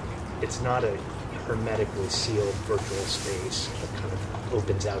way that it's not a hermetically sealed virtual space, but kind of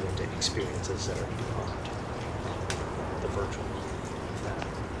opens out into experiences that are beyond the virtual.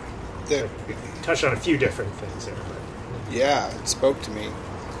 Touched on a few different things there, but yeah, it spoke to me.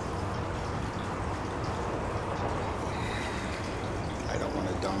 I don't want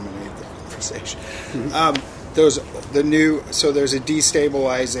to dominate the conversation. There's a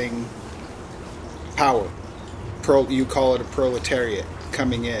destabilizing power. You call it a proletariat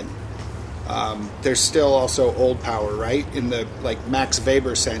coming in. There's still also old power, right? In the like Max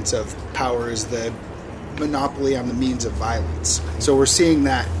Weber sense of power is the monopoly on the means of violence. So we're seeing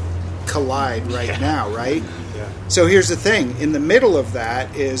that collide right now, right? Yeah. So here's the thing. In the middle of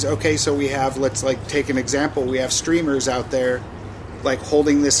that is, okay, so we have, let's like take an example. We have streamers out there like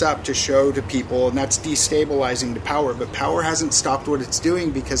holding this up to show to people, and that's destabilizing the power. But power hasn't stopped what it's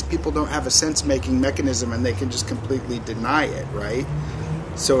doing because people don't have a sense-making mechanism and they can just completely deny it, right?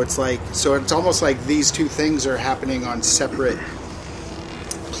 So it's almost like these two things are happening on separate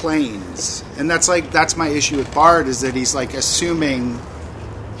planes. And that's my issue with Bard, is that he's like assuming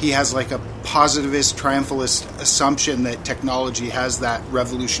he has like a positivist, triumphalist assumption that technology has that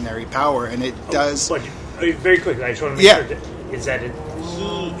revolutionary power, and it does. But very quickly, I just want to make sure is that he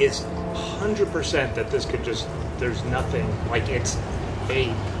is 100% that this could just, there's nothing, like it's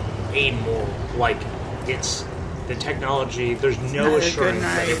amoral, like it's the technology, there's no assurance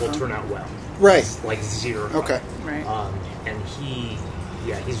that it will turn out well. Right. It's like zero. Okay. Right. And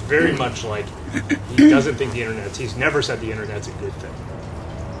he's very much like, he doesn't think the internet's, he's never said the internet's a good thing.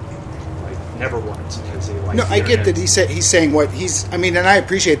 Never once. No, I get that he's saying what he's. I mean, and I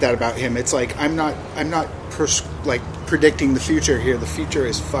appreciate that about him. It's like I'm not predicting the future here. The future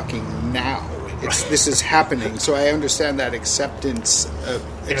is fucking now. This is happening. So I understand that acceptance.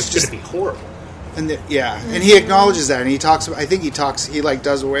 It's going to be horrible. And and he acknowledges that, and he talks. I think he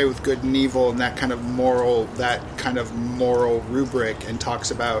does away with good and evil and that kind of moral rubric, and talks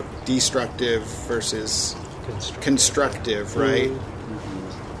about destructive versus constructive, right?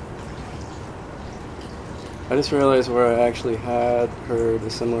 I just realized where I actually had heard a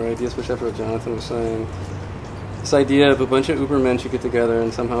similar idea, especially after what Jonathan was saying. This idea of a bunch of Ubermensch who get together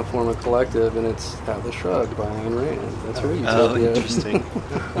and somehow form a collective, and it's Atlas Shrugged by Ayn Rand. That's her utopia. Oh, interesting.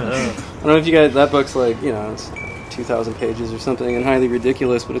 I don't know if you guys, that book's like, it's 2,000 pages or something and highly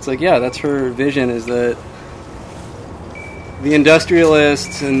ridiculous, but it's like, that's her vision, is that the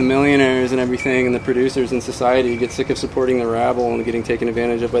industrialists and the millionaires and everything and the producers in society get sick of supporting the rabble and getting taken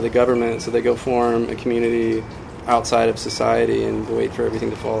advantage of by the government, so they go form a community outside of society and wait for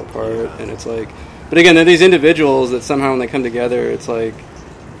everything to fall apart. And it's like, but again, they're these individuals that somehow when they come together, it's like,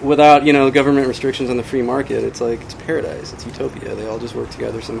 without government restrictions on the free market, it's like it's paradise, it's utopia. They all just work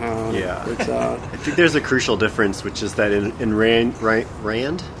together somehow, and it works out. I think there's a crucial difference, which is that in Rand,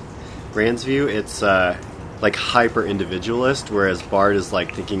 Rand's view, it's like hyper individualist, whereas Bard is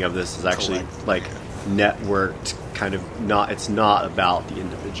like thinking of this as actually like networked, kind of not. It's not about the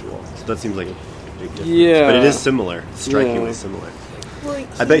individual. So that seems like a big difference. Yeah. But it is similar, strikingly Yeah. similar. Well,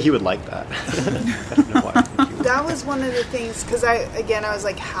 I bet he would like that. I don't know why. that was one of the things, because I was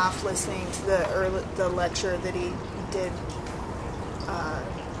like half listening to the lecture that he did,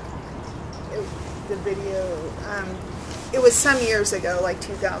 the video. It was some years ago, like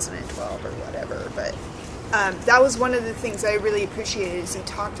 2012 or whatever, but that was one of the things I really appreciated is he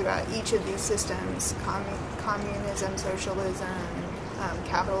talked about each of these systems, communism, socialism,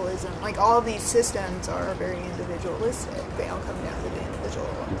 capitalism, like all of these systems are very individualistic. They all come down to the individual.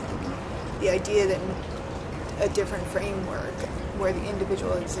 The idea that a different framework where the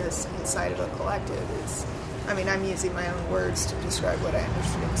individual exists inside of a collective is, I mean, I'm using my own words to describe what I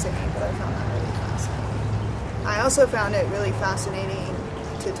understood him saying, but I found that really fascinating. I also found it really fascinating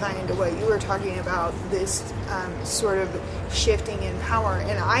to tie into what you were talking about, this sort of shifting in power.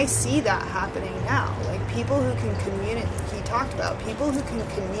 And I see that happening now. Like people who can communicate, he talked about, people who can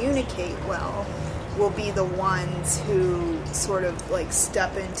communicate well will be the ones who sort of like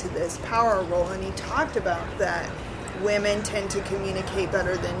step into this power role. And he talked about that women tend to communicate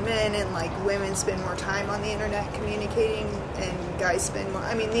better than men, and like women spend more time on the internet communicating and guys spend more,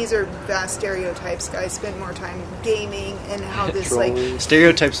 I mean, these are vast stereotypes. Guys spend more time gaming, and how this like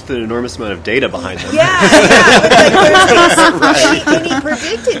stereotypes with an enormous amount of data behind them. And he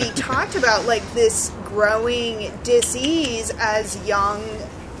predicted, he talked about like this growing dis-ease as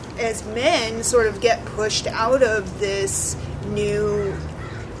men sort of get pushed out of this new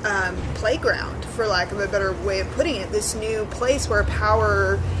playground, for lack of a better way of putting it, this new place where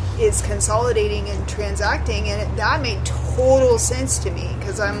power is consolidating and transacting. And that made total sense to me,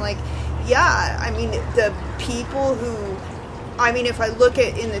 because I'm like, yeah, I mean, the people who, I mean, if I look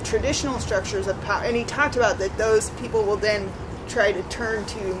at in the traditional structures of power, and he talked about that those people will then try to turn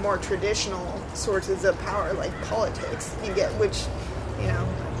to more traditional sources of power like politics, you get, which, you know,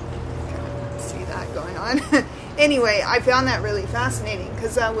 I kind of see that going on. Anyway, I found that really fascinating,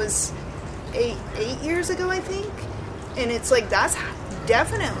 because that was eight years ago, I think, and it's like that's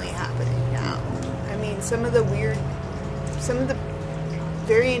definitely happening now. I mean, some of the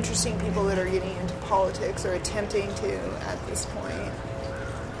very interesting people that are getting into politics are attempting to at this point.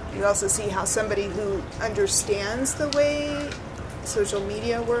 You also see how somebody who understands the way social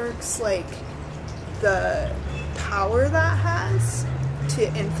media works, like the power that has to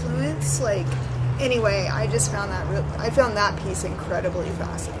influence, like, anyway, I just found that piece incredibly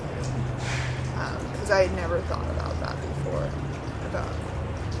fascinating, because I had never thought about that before, about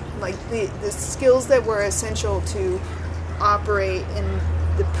like the skills that were essential to operate in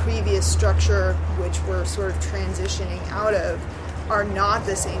the previous structure, which we're sort of transitioning out of, are not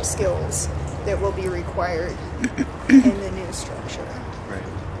the same skills that will be required in the new structure. Right.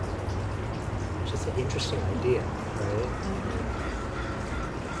 Which is an interesting idea, right?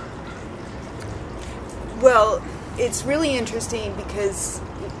 Well, it's really interesting because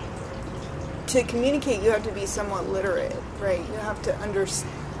to communicate, you have to be somewhat literate, right? You have to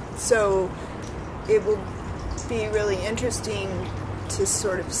understand. So it will be really interesting to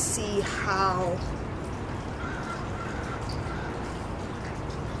sort of see how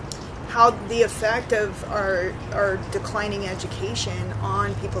the effect of our declining education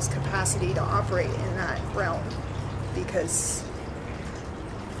on people's capacity to operate in that realm, because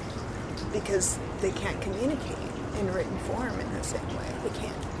they can't communicate in written form in the same way. They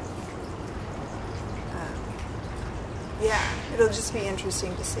can't. Yeah, it'll just be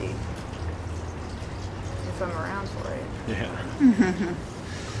interesting to see if I'm around for it. Yeah.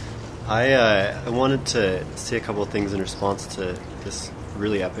 I wanted to say a couple of things in response to this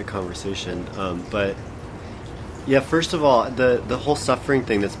really epic conversation. But yeah, first of all, the whole suffering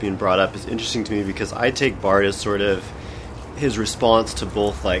thing that's being brought up is interesting to me, because I take Bard as sort of his response to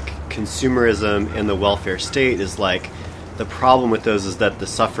both like consumerism and the welfare state is like, the problem with those is that the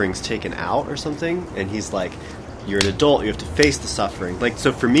suffering's taken out or something, and he's like, you're an adult, you have to face the suffering. Like,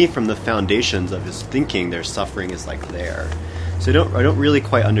 so for me, from the foundations of his thinking, their suffering is like there. So I don't really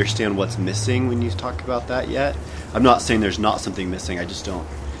quite understand what's missing when you talk about that yet. I'm not saying there's not something missing, I just don't,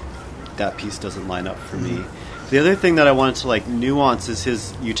 that piece doesn't line up for me. The other thing that I wanted to like nuance is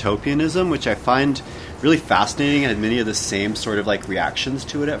his utopianism, which I find really fascinating. I had many of the same sort of like reactions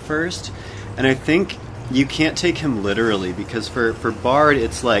to it at first. And I think you can't take him literally, because for Bard,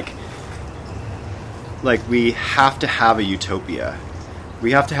 it's like we have to have a utopia.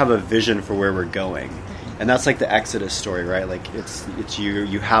 We have to have a vision for where we're going. And that's like the Exodus story, right? Like it's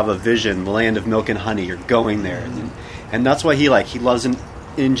you have a vision, the land of milk and honey, you're going there. And that's why he loves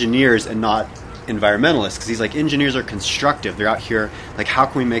engineers and not environmentalists, because he's like, engineers are constructive. They're out here like, how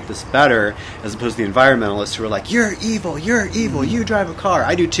can we make this better, as opposed to the environmentalists who are like, you're evil, you drive a car,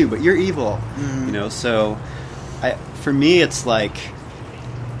 I do too, but you're evil. You know, so for me it's like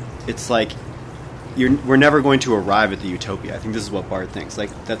we're never going to arrive at the utopia. I think this is what Bard thinks. Like,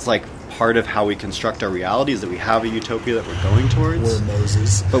 that's like part of how we construct our reality, is that we have a utopia that we're going towards. We're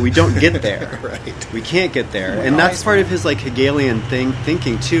Moses. But we don't get there. Right. We can't get there. And that's part of his like Hegelian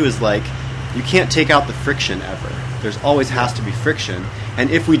thinking too, is like, you can't take out the friction ever. There's always has to be friction. And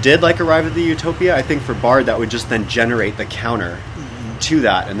if we did like arrive at the utopia, I think for Bard that would just then generate the counter to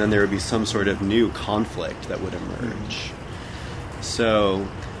that, and then there would be some sort of new conflict that would emerge. So,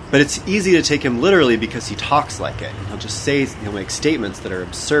 but it's easy to take him literally because he talks like it. He'll just say, he'll make statements that are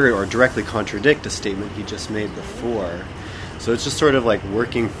absurd or directly contradict a statement he just made before. So it's just sort of like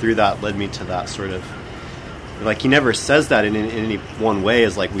working through that led me to that sort of, like, he never says that in any one way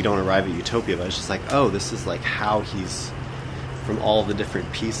as like we don't arrive at utopia, but it's just like, oh, this is like how he's, from all the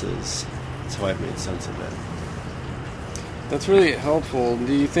different pieces, that's how I've made sense of it. That's really helpful.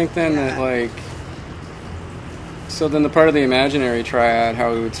 Do you think then that, like, so then the part of the imaginary triad,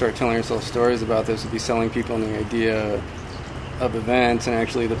 how we would start telling ourselves stories about this, would be selling people on the idea of events, and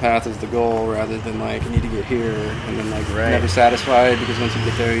actually the path is the goal, rather than like, you need to get here, and then like never satisfied, because once you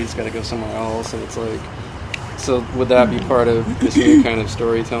get there you just got to go somewhere else. And it's like, so would that be part of this new kind of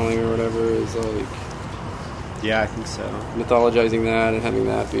storytelling or whatever, is like, yeah, I think so, mythologizing that and having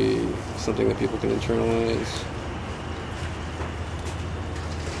that be something that people can internalize?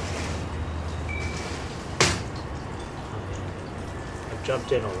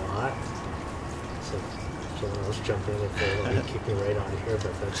 Jumped in a lot, so someone else jump in if they want to keep me right on here,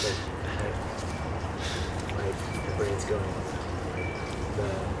 but that's like my brain's going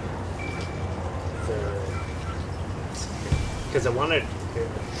because I wanted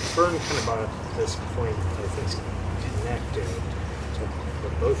Fern kind of brought up this point that I think is connected to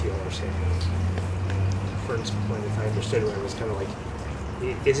what both you all are saying. Fern's point, if I understood it, was kind of like,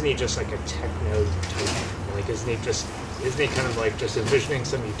 isn't he just like a techno type? Like, isn't he kind of like just envisioning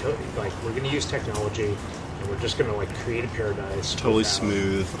some utopia? Like, we're going to use technology, and we're just going to like create a paradise. Totally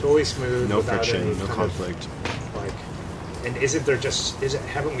smooth, no friction, no conflict. Like, and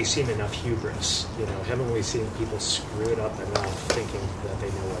haven't we seen enough hubris? You know, haven't we seen people screw it up enough, thinking that they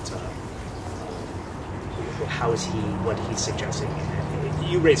know what's up? What he's suggesting?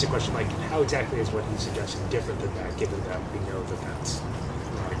 You raised a question like, how exactly is what he's suggesting different than that, given that we know that that's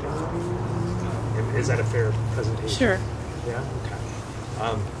not enough? Is that a fair presentation? Sure. Yeah? Okay.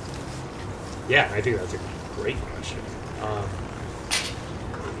 Yeah, I think that's a great question.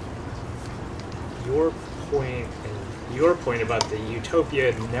 Your point about the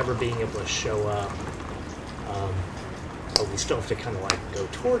utopia never being able to show up, but we still have to kind of like go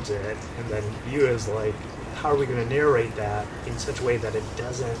towards it, and then you as like, how are we going to narrate that in such a way that it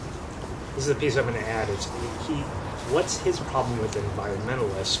doesn't? This is the piece I'm going to add. Is what's his problem with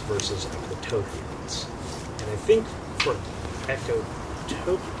environmentalists versus ecotopians? And I think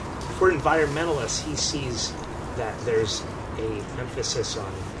for environmentalists, he sees that there's a emphasis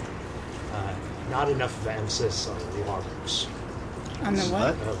on not enough of an emphasis on logos. On the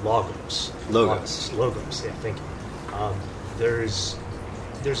what? Logos. Logos. Yeah, thank you. There's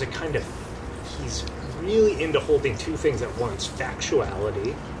a kind of, he's really into holding two things at once: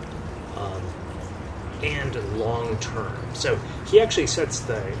 factuality and long term. So he actually sets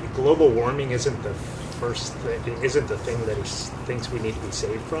the global warming isn't the thing that he thinks we need to be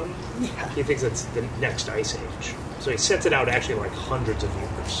saved from. Yeah. He thinks it's the next ice age. So he sets it out actually like hundreds of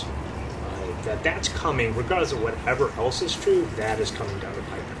years. That's coming, regardless of whatever else is true, that is coming down the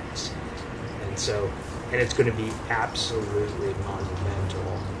pipelines. And it's going to be absolutely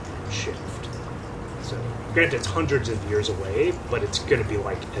monumental shift. So, granted, it's hundreds of years away, but it's going to be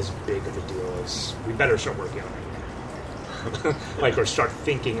like as big of a deal as we better start working on it now. Like, or start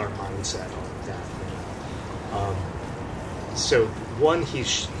thinking our mindset on that now. So, one,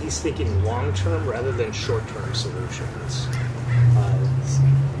 he's thinking long term rather than short term solutions.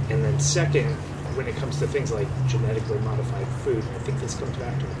 And then second, when it comes to things like genetically modified food, I think this comes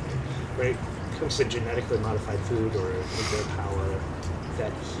back to it, when it comes to genetically modified food or nuclear power,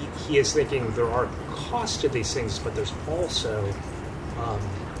 that he is thinking there are costs to these things, but there's also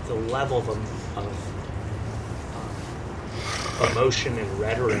the level of emotion and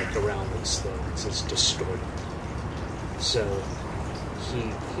rhetoric around these things is distorted. So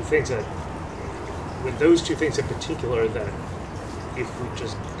he thinks that with those two things in particular, that if we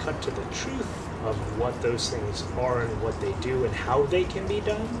just cut to the truth of what those things are and what they do and how they can be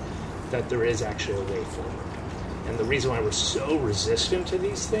done, that there is actually a way forward. And the reason why we're so resistant to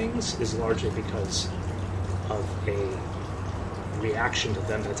these things is largely because of a reaction to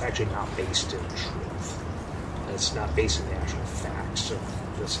them that's actually not based in truth. It's not based in the actual facts of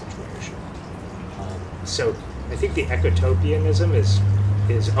the situation. So I think the ecotopianism is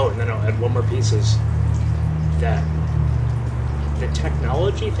oh, and then I'll add one more piece is that the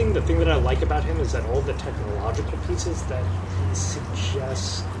technology thing, the thing that I like about him is that all the technological pieces that he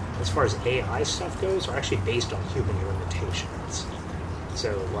suggests as far as AI stuff goes are actually based on human limitations.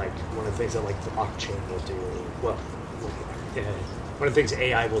 So, like, one of the things that, like, blockchain will do, well, one of the things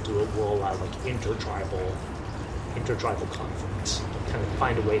AI will do, it will allow, like, intertribal conflicts, kind of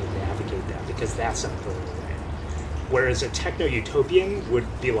find a way to navigate that, because that's not going away. Whereas a techno-utopian would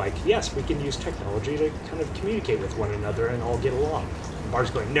be like, yes, we can use technology to kind of communicate with one another and all get along. Bar's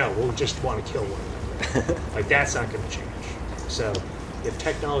going, no, we'll just want to kill one another. Like, that's not going to change. So if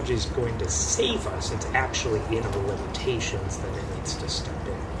technology is going to save us, it's actually in our limitations that it needs to step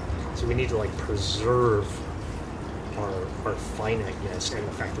in. So we need to, like, preserve our finiteness and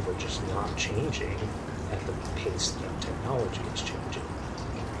the fact that we're just not changing at the pace that technology is changing.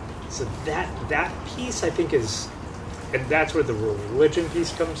 So that piece, I think, is... And that's where the religion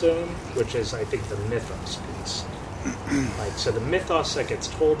piece comes in, which is, I think, the mythos piece. Like, so the mythos that gets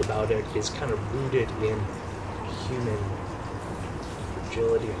told about it is kind of rooted in human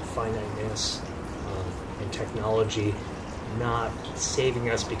fragility and finiteness, and technology not saving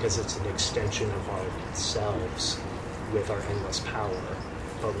us because it's an extension of ourselves with our endless power,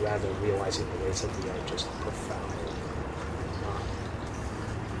 but rather realizing the ways that we are just profound,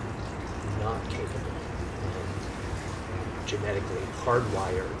 not capable. Genetically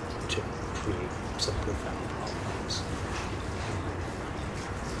hardwired to create some profound problems.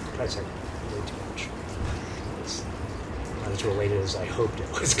 I said way too much. It's not as related as I hoped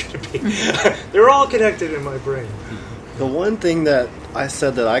it was going to be. They're all connected in my brain. The one thing that I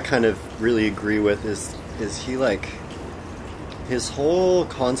said that I kind of really agree with is he, like, his whole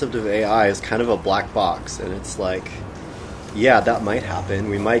concept of AI is kind of a black box, and it's like, yeah, that might happen.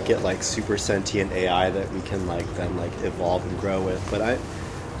 We might get, like, super sentient AI that we can, like, then, like, evolve and grow with. But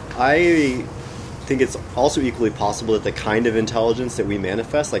I think it's also equally possible that the kind of intelligence that we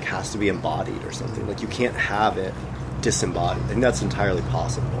manifest, like, has to be embodied or something. Like, you can't have it disembodied. I think that's entirely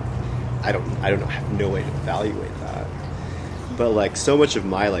possible. I don't know. I have no way to evaluate that. But, like, so much of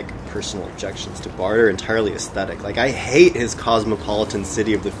my, like, personal objections to Bart are entirely aesthetic. Like, I hate his cosmopolitan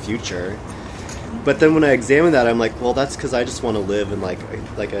city of the future. But then when I examine that, I'm like, well, that's because I just want to live in, like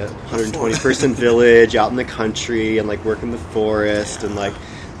a 120-person village out in the country and, like, work in the forest. And, like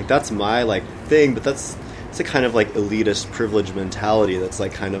that's my, like, thing. But it's a kind of, like, elitist privilege mentality that's,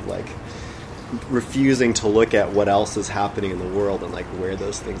 like, kind of, like, refusing to look at what else is happening in the world and, like, where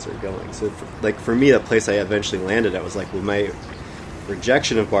those things are going. So, for me, the place I eventually landed at was, like, well, my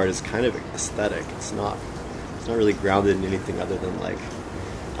rejection of Bart is kind of aesthetic. It's not really grounded in anything other than, like,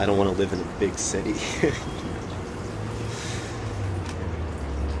 I don't want to live in a big city.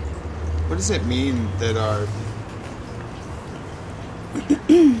 What does it mean that our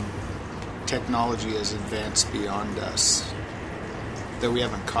technology has advanced beyond us? That we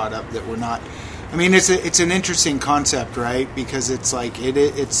haven't caught up, that we're not... I mean, it's an interesting concept, right? Because it's like,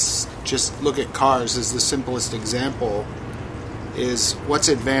 it's just, look at cars as the simplest example, is what's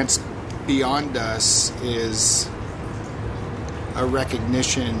advanced beyond us is a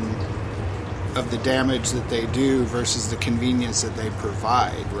recognition of the damage that they do versus the convenience that they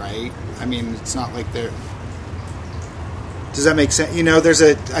provide, right? I mean, it's not like they're... Does that make sense? You know,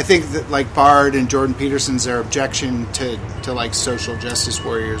 I think that, like, Bard and Jordan Peterson's, their objection to like, social justice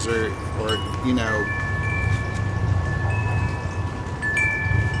warriors or you know,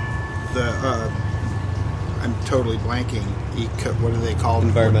 I'm totally blanking. What are they called?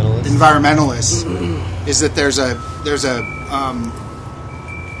 Environmentalists. Environmentalists. Is that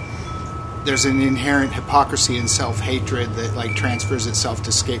there's an inherent hypocrisy and self-hatred that, like, transfers itself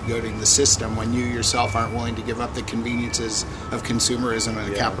to scapegoating the system when you yourself aren't willing to give up the conveniences of consumerism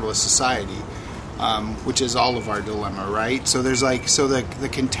in a capitalist society, which is all of our dilemma, right? So there's, like, the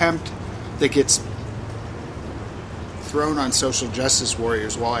contempt that gets thrown on social justice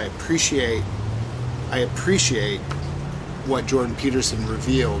warriors, while I appreciate what Jordan Peterson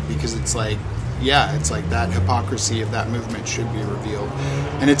revealed, because it's like, yeah, it's like that hypocrisy of that movement should be revealed.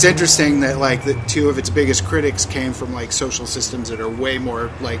 And it's interesting that, like, the two of its biggest critics came from, like, social systems that are way more,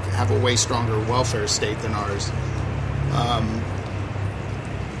 like, have a way stronger welfare state than ours.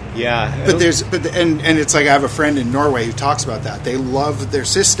 But it's like, I have a friend in Norway who talks about that. They love their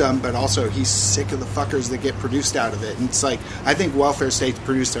system, but also he's sick of the fuckers that get produced out of it. And it's like, I think welfare states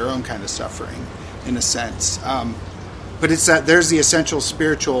produce their own kind of suffering. in a sense. But it's that there's the essential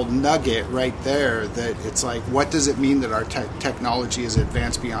spiritual nugget right there that it's like, what does it mean that our technology is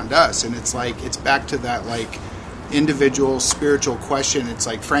advanced beyond us? And it's like, it's back to that like individual spiritual question. It's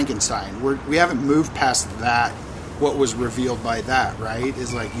like Frankenstein. We haven't moved past that, what was revealed by that, right?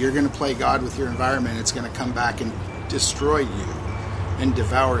 Is like, you're going to play God with your environment. It's going to come back and destroy you and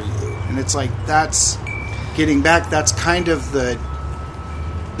devour you. And it's like, that's getting back. That's kind of the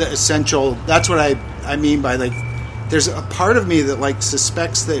essential. That's what I mean by like, there's a part of me that like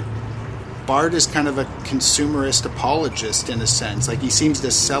suspects that Bart is kind of a consumerist apologist in a sense. Like he seems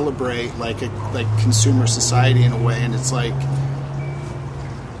to celebrate like consumer society in a way, and it's like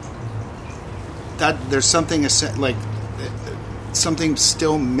that there's something like something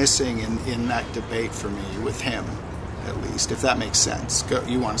still missing in that debate for me with him, at least, if that makes sense. Go,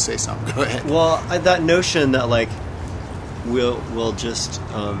 you want to say something? Go ahead. Well, that notion that like we'll just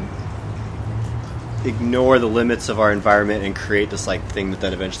ignore the limits of our environment and create this like thing that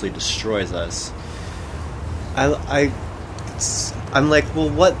then eventually destroys us. I'm like, well,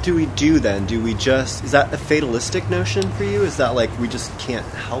 what do we do then? Do we just, is that a fatalistic notion for you? Is that like we just can't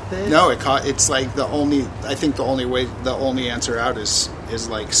help it? No, it's like the only answer out is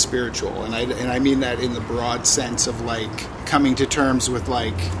like spiritual, and I mean that in the broad sense of like coming to terms with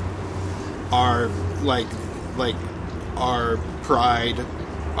like our pride,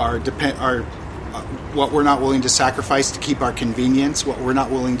 our what we're not willing to sacrifice to keep our convenience, what we're not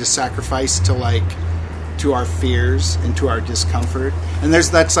willing to sacrifice to our fears and to our discomfort. And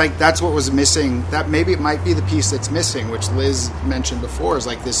that's what was missing. That maybe it might be the piece that's missing, which Liz mentioned before, is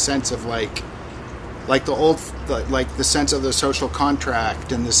like this sense of like the sense of the social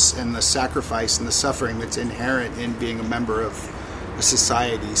contract and the sacrifice and the suffering that's inherent in being a member of a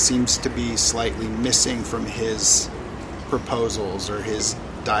society seems to be slightly missing from his proposals or his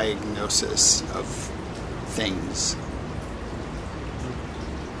diagnosis of things.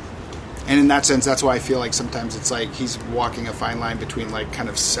 And in that sense, that's why I feel like sometimes it's like he's walking a fine line between like kind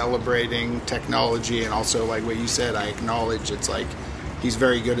of celebrating technology and also like what you said, I acknowledge it's like he's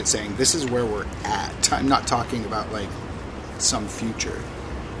very good at saying this is where we're at. I'm not talking about like some future.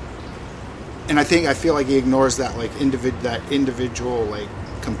 And I feel like he ignores that like individual like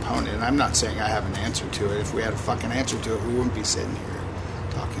component. And I'm not saying I have an answer to it. If we had a fucking answer to it, we wouldn't be sitting here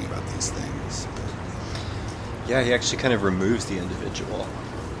talking about these things. Yeah, he actually kind of removes the individual.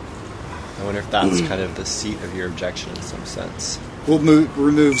 I wonder if that's kind of the seat of your objection in some sense. Well,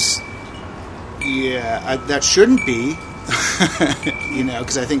 removes... Yeah, that shouldn't be.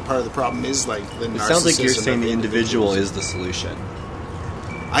 Because I think part of the problem is like the narcissism. It sounds like you're saying the individual is the solution.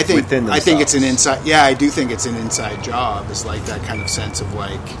 I think it's an inside... Yeah, I do think it's an inside job. It's like that kind of sense of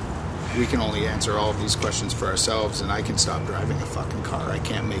like, we can only answer all of these questions for ourselves, and I can stop driving a fucking car. I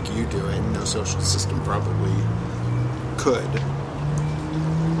can't make you do it. No social system probably could.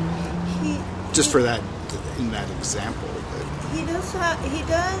 Just for that, in that example. But. He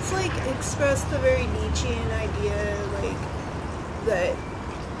does like express the very Nietzschean idea, like that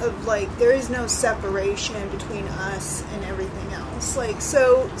of like there is no separation between us and everything else. Like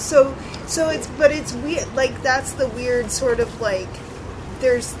so it's weird. Like that's the weird sort of like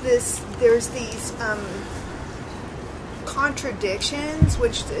there's these contradictions,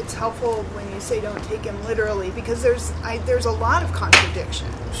 which it's helpful when you say don't take him literally, because there's a lot of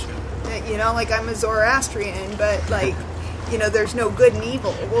contradictions. Like I'm a Zoroastrian, but like, there's no good and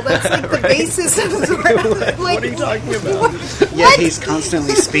evil. Well, that's like the basis of Zoroastrian. Like, what are you talking about? What? He's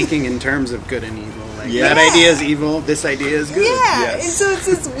constantly speaking in terms of good and evil. Like, that idea is evil, this idea is good. Yeah, yes. And so it's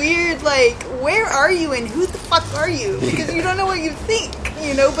this weird, like, where are you and who the fuck are you? Because you don't know what you think,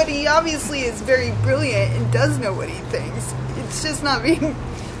 but he obviously is very brilliant and does know what he thinks. It's just not being,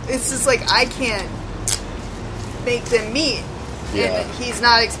 it's just like, I can't make them meet. Yeah. And he's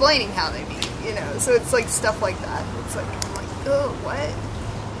not explaining how they meet, so it's like stuff like that. It's like, I'm like, oh, what?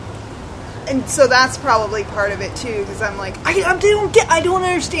 And so that's probably part of it too, because I'm like, I don't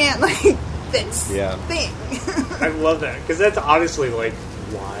understand, like, this thing. I love that, because that's obviously like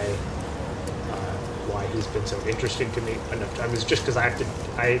why he's been so interesting to me enough times. It's just because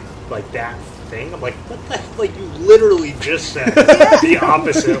I like that thing. I'm like, what the hell? Like, you literally just said the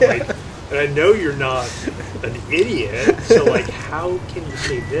opposite. Like, and I know you're not an idiot, so like, how can you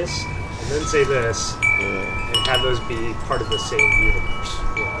say this and then say this and have those be part of the same universe?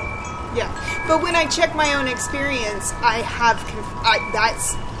 Yeah, but when I check my own experience, I have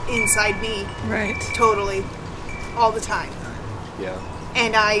that's inside me, right? Totally, all the time. Yeah,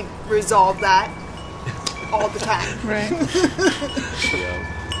 and I resolve that all the time, right? Yeah.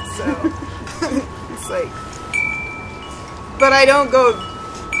 So it's like, but I don't go.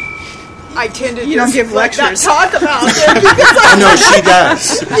 I tend to You don't just, give like, not lectures. talk about it because Oh no, she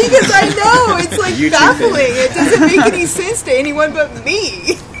does. because I know it's like YouTube baffling. thing. It doesn't make any sense to anyone but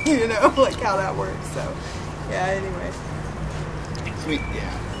me. You know, like how that works. So, yeah. Anyway, Sweet.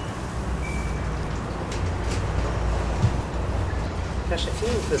 Yeah. Gosh, I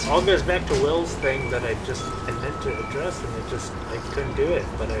think this all goes back to Will's thing that I meant to address, and I couldn't do it.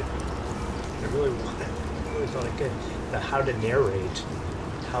 But I really thought I could. The how to narrate,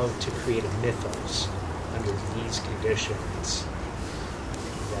 how to create a mythos under these conditions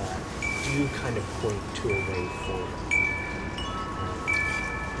that do kind of point to a way forward.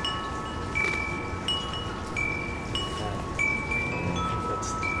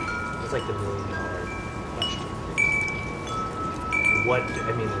 That's like the $1 million question. What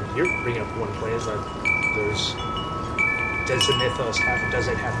I mean, you're bringing up one point is like does the mythos have? Does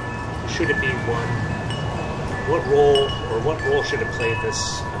it have? Should it be one? What role should it play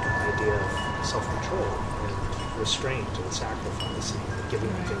this idea of self-control and restraint and sacrifice and giving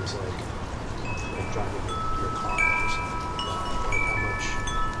things like driving your car or something like that? Like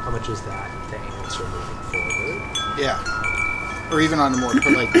how much is that the answer moving forward? Yeah. Or even on a more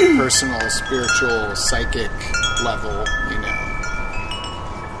like personal, spiritual, psychic level, you know.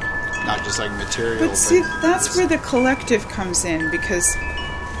 Not just like material. But see, that's where the collective comes in, because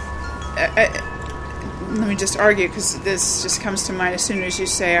let me just argue, because this just comes to mind as soon as you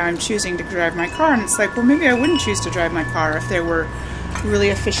say I'm choosing to drive my car, and it's like, well, maybe I wouldn't choose to drive my car if there were really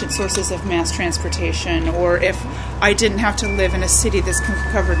efficient sources of mass transportation, or if I didn't have to live in a city that's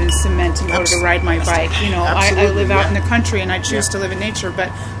covered in cement in order to ride my bike. You know, I live out in the country and I choose to live in nature,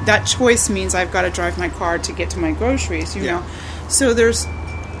 but that choice means I've got to drive my car to get to my groceries, you know. So there's,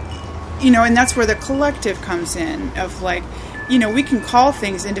 you know, and that's where the collective comes in, of like, you know, we can call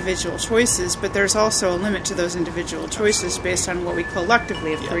things individual choices, but there's also a limit to those individual choices based on what we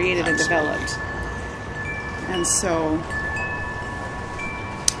collectively have created and developed. And so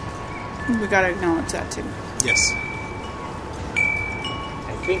we got to acknowledge that too. Yes.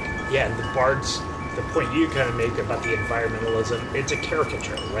 I think, the point you kind of make about the environmentalism, it's a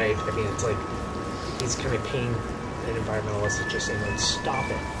caricature, right? I mean, it's like he's kind of painting an environmentalist as just saying, like, stop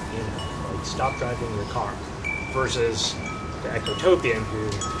it, you know, like, stop driving your car, versus the ecotopian, who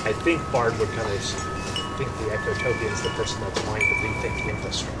I think Bard would kind of think the ecotopian is the person that's wanting to rethink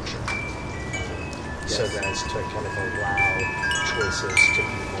infrastructure, so as to kind of allow choices to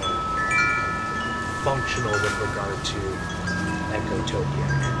be more functional with regard to ecotopia.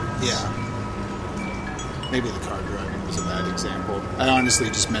 Yeah. Maybe the car driving was a bad example. I honestly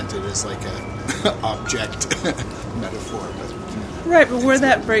just meant it as like a object metaphor. But, Right, but where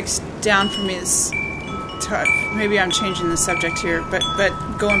that breaks down for me is, maybe I'm changing the subject here, but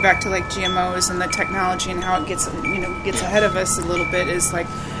going back to like GMOs and the technology and how it gets ahead of us a little bit, is like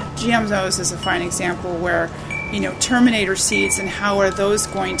GMOs is a fine example where, you know, Terminator seeds and how are those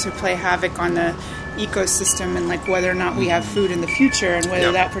going to play havoc on the ecosystem, and like whether or not we have food in the future, and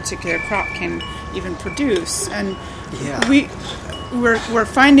whether that particular crop can even produce. And we're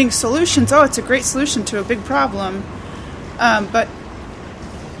finding solutions. Oh, it's a great solution to a big problem, but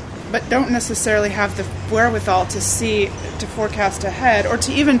don't necessarily have the wherewithal to forecast ahead, or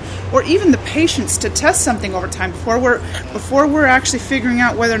even the patience to test something over time before we're actually figuring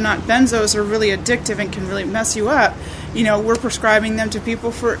out whether or not benzos are really addictive and can really mess you up. You know, we're prescribing them to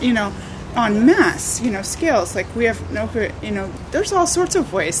people for, you know, on mass, you know, scales. Like, we have no, you know, there's all sorts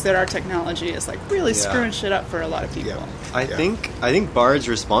of ways that our technology is like really screwing shit up for a lot of people. I think Bard's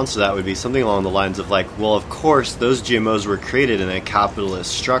response to that would be something along the lines of like, well, of course those GMOs were created in a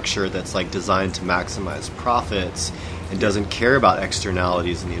capitalist structure that's like designed to maximize profits and doesn't care about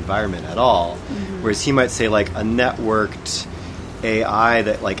externalities in the environment at all. Mm-hmm. Whereas he might say like a networked AI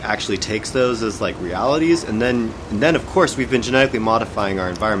that like actually takes those as like realities, and then of course we've been genetically modifying our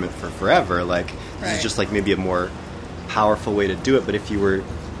environment for forever. Like, this is just like maybe a more powerful way to do it. But if you were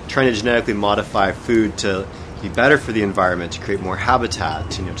trying to genetically modify food to be better for the environment, to create more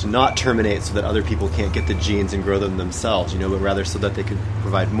habitat, you know, to not terminate so that other people can't get the genes and grow them themselves, you know, but rather so that they could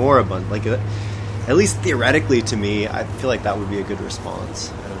provide more abundant, like at least theoretically to me, I feel like that would be a good response.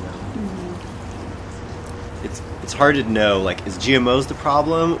 I don't know. It's hard to know, like, is GMOs the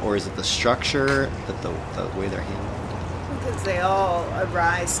problem, or is it the structure, that the way they're handled? because they all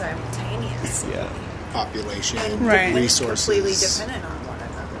arise simultaneously. Yeah. Population, And resources. completely dependent on one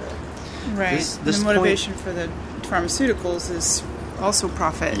another. Right. This the motivation for the pharmaceuticals is also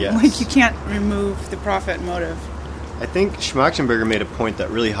profit. Yes. Like, you can't remove the profit motive. I think Schmachtenberger made a point that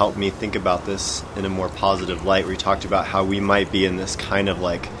really helped me think about this in a more positive light, where he talked about how we might be in this kind of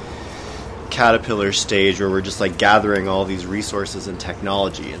like caterpillar stage where we're just like gathering all these resources and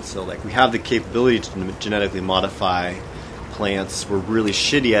technology, and so like we have the capability to genetically modify plants. We're really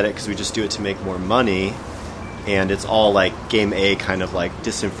shitty at it because we just do it to make more money, and it's all like game A kind of like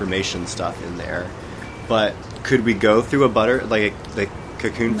disinformation stuff in there. But could we go through the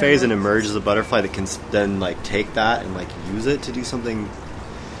cocoon phase and emerge as a butterfly that can then like take that and like use it to do something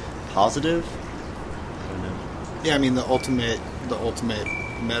positive? I don't know. Yeah, I mean the ultimate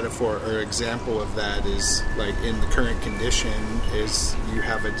metaphor or example of that is like in the current condition is you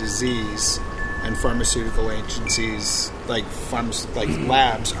have a disease and pharmaceutical agencies like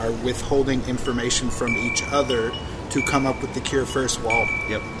labs are withholding information from each other to come up with the cure first while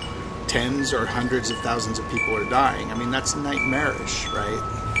tens or hundreds of thousands of people are dying. I mean, that's nightmarish, right?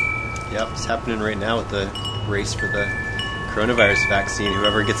 Yep, it's happening right now with the race for the coronavirus vaccine.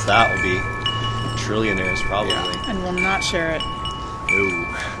 Whoever gets that will be trillionaires probably. Yeah. And will not share it. Ooh.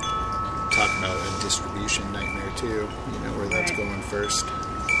 Talk about a distribution nightmare too, you know, where that's going first.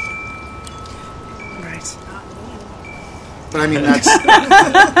 Right. But I mean, that's...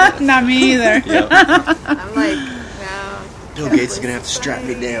 Not me either. Yep. I'm like, wow. Bill Gates is going to have to strap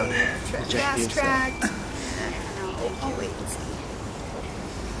me down. Fast tracked. I'll wait and see.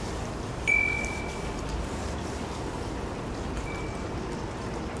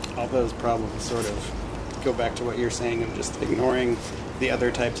 All those problems sort of go back to what you're saying of just ignoring the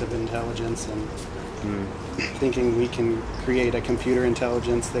other types of intelligence and thinking we can create a computer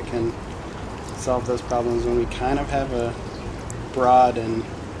intelligence that can solve those problems when we kind of have a broad and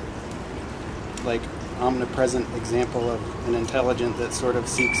like omnipresent example of an intelligence that sort of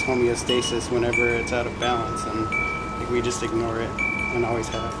seeks homeostasis whenever it's out of balance, and like, we just ignore it and always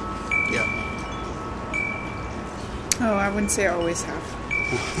have. Yeah. Oh, I wouldn't say I always have.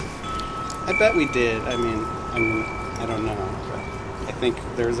 I bet we did. I mean, I don't know. But I think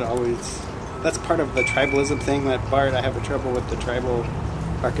there's always... That's part of the tribalism thing that Bart, I have a trouble with the tribal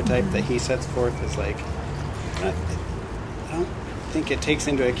archetype that he sets forth is like... I don't think it takes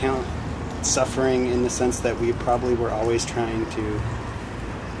into account suffering in the sense that we probably were always trying to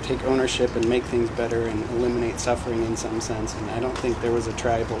take ownership and make things better and eliminate suffering in some sense. And I don't think there was a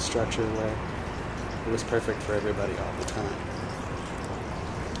tribal structure where it was perfect for everybody all the time.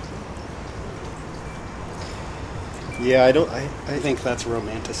 Yeah, I think that's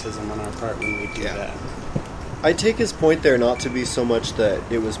romanticism on our part when we do that. I take his point there not to be so much that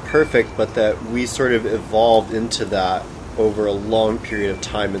it was perfect, but that we sort of evolved into that over a long period of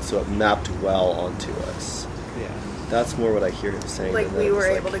time, and so it mapped well onto us. Yeah. That's more what I hear him saying. Like we were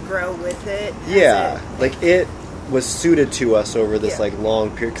able to grow with it. Yeah, like it was suited to us over this like long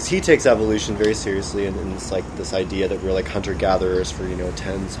period, because he takes evolution very seriously, and it's like this idea that we're like hunter-gatherers for, you know,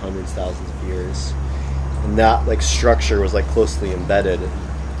 tens, hundreds, thousands of years. And that like structure was like closely embedded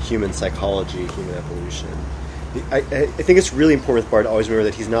human psychology, human evolution. I think it's really important with Bart to always remember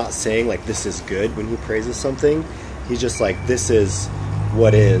that he's not saying like this is good when he praises something. He's just like, this is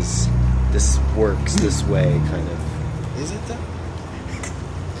what is. This works this way, kind of. Is it though?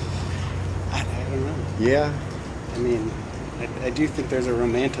 I don't know. Yeah. I mean, I do think there's a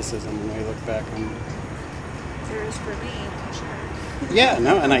romanticism when we look back on. There is for me, for sure. Yeah,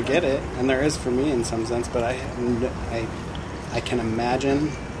 no, and I get it, and there is for me in some sense, but I can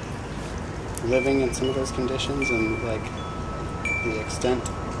imagine living in some of those conditions and like the extent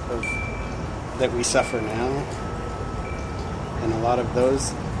of that we suffer now, and a lot of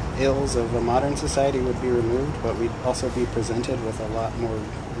those ills of a modern society would be removed, but we'd also be presented with a lot more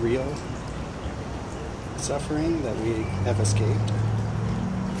real suffering that we have escaped.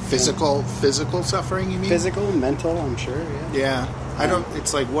 Physical suffering, you mean? Physical, mental, I'm sure, Yeah.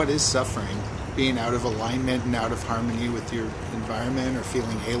 It's like, what is suffering? Being out of alignment and out of harmony with your environment, or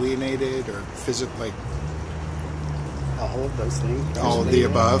feeling alienated, or physical, like... All of those things. All of the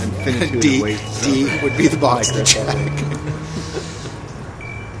above. D would be the box to check.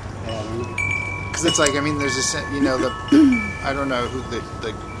 Because it's like, I mean, there's a, you know, I don't know who the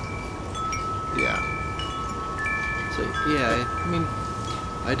yeah. So, yeah, I mean,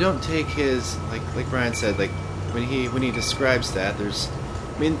 I don't take his, like Brian said, like, when he describes that,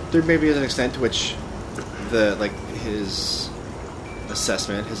 there maybe is an extent to which his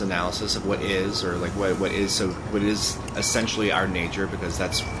assessment, his analysis of what is, or like what is essentially our nature, because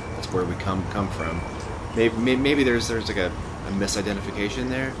that's where we come from. Maybe there's like a misidentification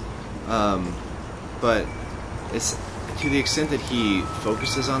there, but it's to the extent that he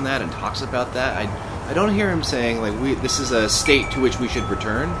focuses on that and talks about that. I don't hear him saying like this is a state to which we should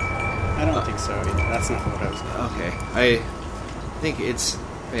return. I don't think so either. That's not what I was going to Okay. I think it's...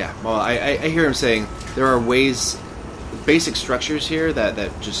 Yeah, well, I hear him saying there are ways basic structures here that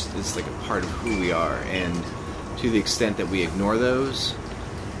just is like a part of who we are, and to the extent that we ignore those,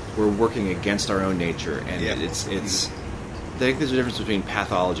 we're working against our own nature, and it's. I think there's a difference between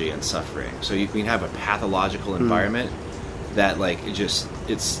pathology and suffering. So you can have a pathological environment that like it's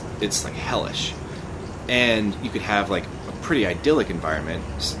like hellish, and you could have like a pretty idyllic environment,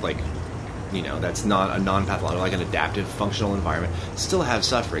 like, you know, that's not a non-pathological, like an adaptive, functional environment. Still have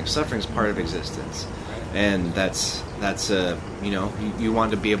suffering. Suffering is part of existence, and that's you know, you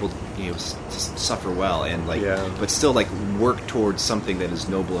want to be able to, you know, suffer well and like, but still like work towards something that is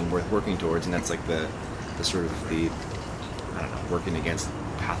noble and worth working towards, and that's like the sort of the, I don't know, working against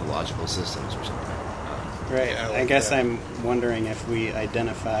pathological systems or something. Right. I guess I'm wondering if we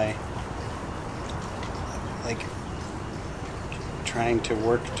identify, like, trying to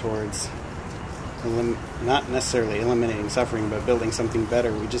work towards not necessarily eliminating suffering, but building something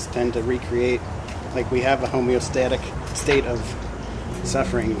better. We just tend to recreate, like, we have a homeostatic state of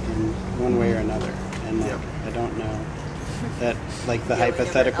suffering in one way or another. And like, I don't know that, like, the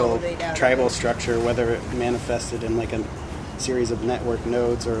hypothetical tribal structure, whether it manifested in like a series of network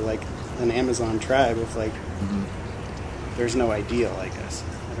nodes or like an Amazon tribe, if like there's no ideal, I guess.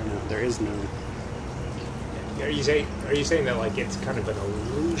 I don't know. There is no. Are you saying that like it's kind of an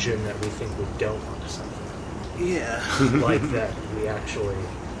illusion that we think we don't want to suffer? Yeah. Like that we actually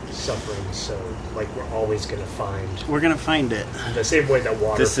suffering, so like we're always going to find. We're going to find it. The same way that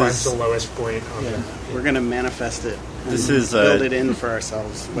water finds the lowest point on the. We're going to manifest it. This is build it in for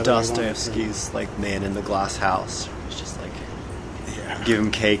ourselves. Dostoevsky's like Man in the Glass House. It's just like, give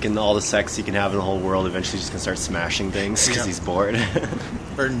him cake and all the sex he can have in the whole world. Eventually, he's just gonna start smashing things because he's bored.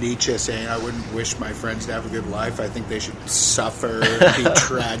 Or Nietzsche saying, "I wouldn't wish my friends to have a good life. I think they should suffer, be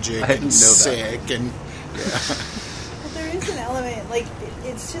tragic and sick." And well, there is an element like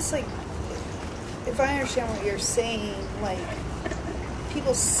it's just like, if I understand what you're saying, like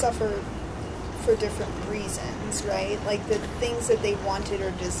people suffer for different reasons, right? Like the things that they wanted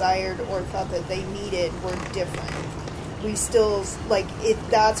or desired or thought that they needed were different. We still, like,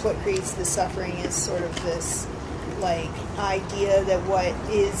 that's what creates the suffering, is sort of this, like, idea that what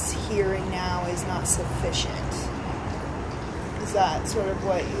is here and now is not sufficient. Is that sort of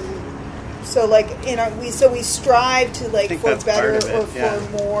what you... So, like, we strive to, like, for better or for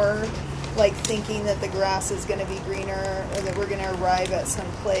more, like, thinking that the grass is going to be greener or that we're going to arrive at some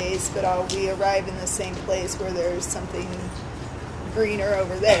place, but we arrive in the same place where there's something greener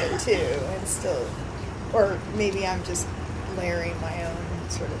over there, too, and still... Or maybe I'm just layering my own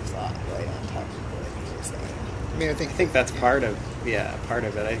sort of thought right on top of what you were saying. I mean, I think that's part of it.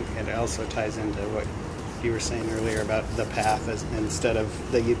 I think it also ties into what you were saying earlier about the path as, instead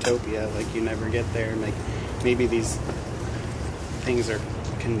of the utopia. Like, you never get there. And like, maybe these things are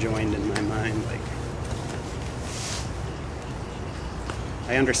conjoined in my mind. Like,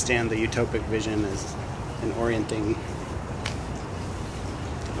 I understand the utopic vision as an orienting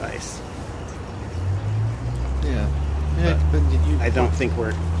device. But I don't think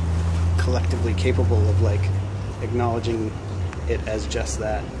we're collectively capable of like acknowledging it as just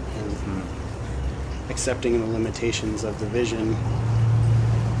that and accepting the limitations of the vision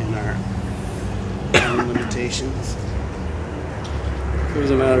and our own limitations. It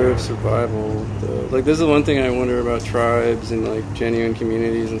was a matter of survival. Like, this is one thing I wonder about tribes and like genuine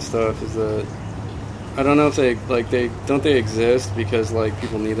communities and stuff, is that I don't know if they exist because like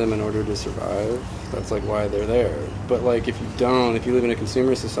people need them in order to survive. That's like why they're there. But like if you live in a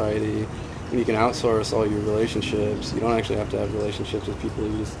consumer society and you can outsource all your relationships, you don't actually have to have relationships with people.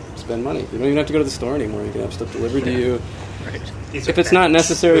 You just spend money. You don't even have to go to the store anymore. You can have stuff delivered to you. Right. If it's not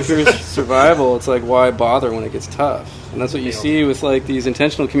necessary for your survival, it's like, why bother when it gets tough? And that's what you see with like these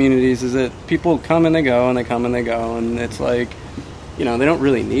intentional communities, is that people come and they go and they come and they go, and it's like, you know, they don't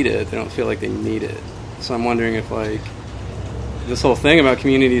really need it. They don't feel like they need it. So I'm wondering if like this whole thing about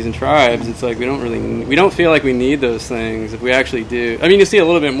communities and tribes, it's like we don't feel like we need those things if we actually do. I mean, you see a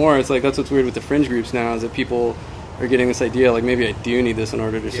little bit more. It's like that's what's weird with the fringe groups now, is that people are getting this idea like maybe I do need this in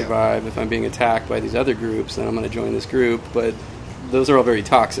order to survive. If I'm being attacked by these other groups, then I'm going to join this group. But those are all very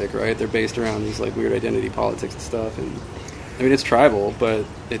toxic, right? They're based around these like weird identity politics and stuff. And I mean, it's tribal, but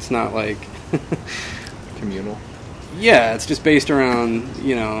it's not like communal. Yeah, it's just based around,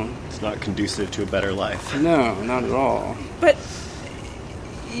 you know. It's not conducive to a better life. No, not at all. But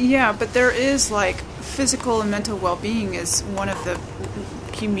there is like physical and mental well-being is one of the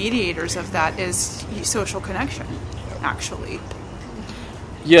key mediators of that, is social connection, actually.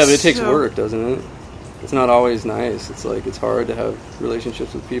 Yeah, but it takes work, doesn't it? It's not always nice. It's like it's hard to have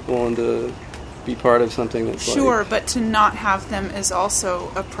relationships with people and to be part of something that's but to not have them is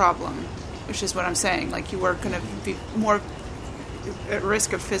also a problem. which is what I'm saying. Like, you were going to be more at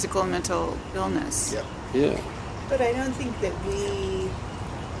risk of physical and mental illness. Yep. Yeah. But I don't think that we.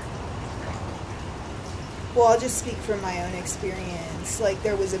 Well, I'll just speak from my own experience. Like,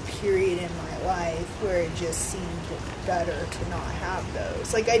 there was a period in my life where it just seemed better to not have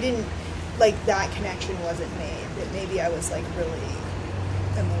those. Like, I didn't, like, that connection wasn't made. That maybe I was, like, really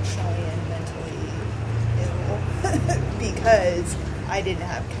emotionally and mentally ill because I didn't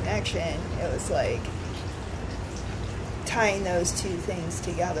have connection. It was like tying those two things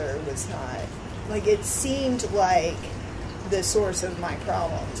together was not, like, it seemed like the source of my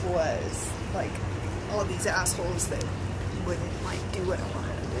problems was, like, all these assholes that wouldn't, like, do what I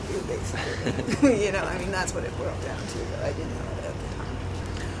wanted them to do, basically. You know, I mean, that's what it boiled down to, but I didn't know it at the time.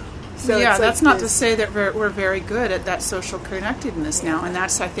 So yeah, it's that's like not to this- say that we're very good at that social connectedness now, and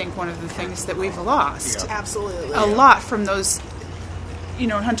that's, I think, one of the things that we've lost Absolutely. a lot from those, you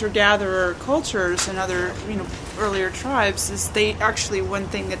know, hunter-gatherer cultures and other, you know, earlier tribes. Is they actually, one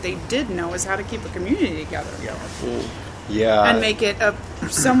thing that they did know is how to keep a community together Yeah. and make it a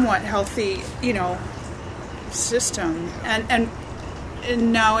somewhat healthy, you know, system. And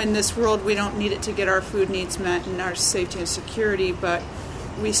now in this world, we don't need it to get our food needs met and our safety and security, but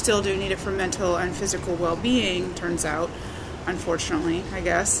we still do need it for mental and physical well-being, turns out, unfortunately, I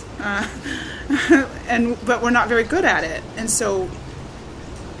guess. But we're not very good at it. And so,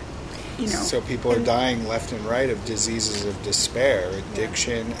 you know. So people are dying left and right of diseases of despair,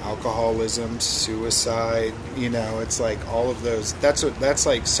 addiction, alcoholism, suicide. You know, it's like all of those. That's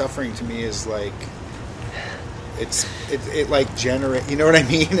like suffering to me is like. It like generate. You know what I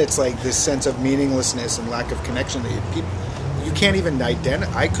mean? It's like this sense of meaninglessness and lack of connection that you can't even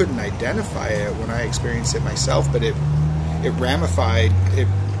identify. I couldn't identify it when I experienced it myself, but it ramified.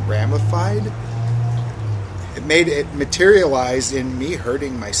 It made it materialize in me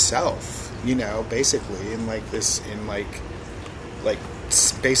hurting myself, you know, basically in like this, in like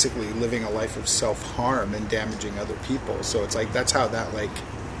basically living a life of self-harm and damaging other people. So it's like, that's how that like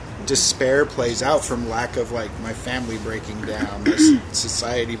despair plays out from lack of like my family breaking down, this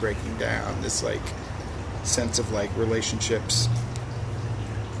society breaking down, this like sense of like relationships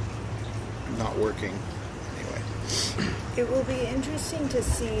not working. Anyway. It will be interesting to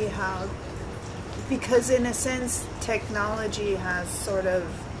see how, because in a sense, technology has sort of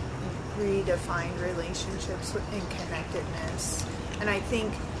redefined relationships and connectedness. And I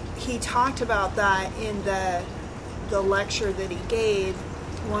think he talked about that in the lecture that he gave.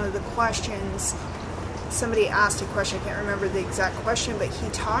 One of the questions, somebody asked a question, I can't remember the exact question, but he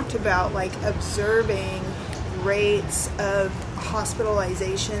talked about like observing rates of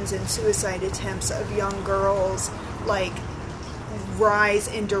hospitalizations and suicide attempts of young girls like rise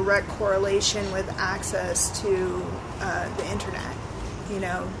in direct correlation with access to the internet, you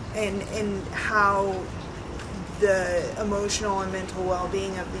know, and how the emotional and mental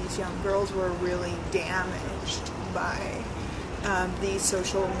well-being of these young girls were really damaged by these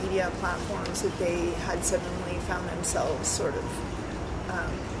social media platforms that they had suddenly found themselves sort of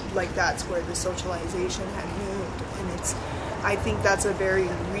like that's where the socialization had moved. And it's, I think that's a very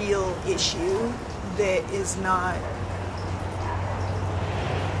real issue that is not,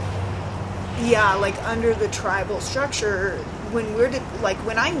 like under the tribal structure, when we're like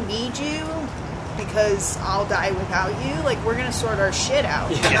when I need you because I'll die without you, like we're gonna sort our shit out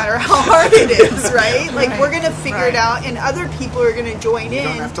no matter how hard it is, right? Like we're gonna figure it out, and other people are gonna join in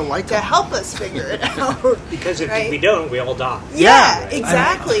don't have to like to them. help us figure it out. Because if right? we don't, we all die. Yeah,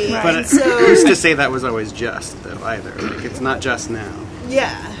 exactly. But And so, who's to say that was always just, though, either? Like, it's not just now.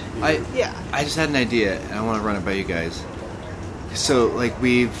 yeah. I just had an idea, and I want to run it by you guys. So, like,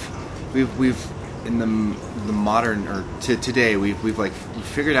 we've in the modern, or today, we've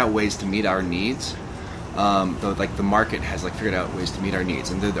figured out ways to meet our needs. The market has like figured out ways to meet our needs,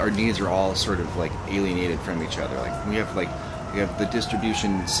 and our needs are all sort of like alienated from each other. Like we have the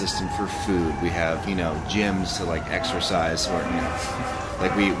distribution system for food. We have gyms to like exercise, or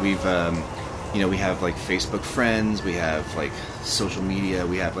like we have like Facebook friends. We have like social media.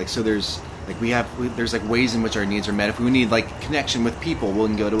 We have like there's like ways in which our needs are met. If we need like connection with people, we'll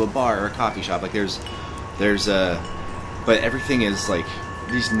go to a bar or a coffee shop. Like but everything is like,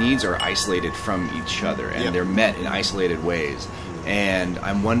 these needs are isolated from each other, and they're met in isolated ways. And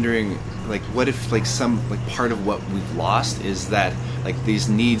I'm wondering, like, what if like some like part of what we've lost is that like these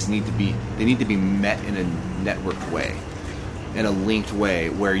needs need to be met in a networked way, in a linked way,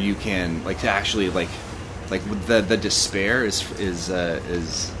 where you can like to actually like the despair is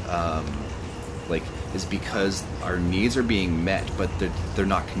because our needs are being met, but they're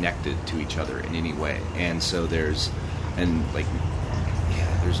not connected to each other in any way, and so there's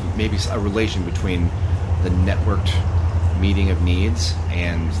maybe a relation between the networked meeting of needs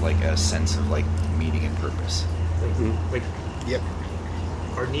and like a sense of like meaning and purpose. Like Yep.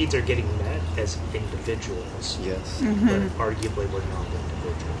 our needs are getting met as individuals, Yes. but arguably we're not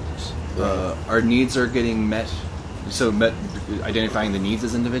individuals. Our needs are getting met. So identifying the needs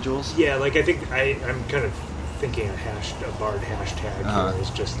as individuals. Yeah, like I think I'm kind of thinking a Bard hashtag here is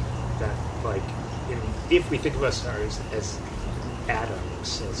just that, like, if we think of us as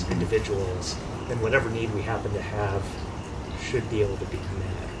atoms, as individuals, then whatever need we happen to have should be able to be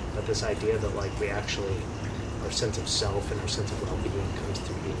met. But this idea that, like, we actually, our sense of self and our sense of well-being comes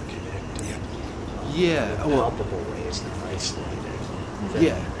through being connected. Yeah. In Well, palpable ways, not isolated. That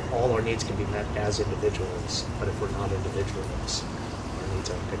yeah. all our needs can be met as individuals, but if we're not individuals, our needs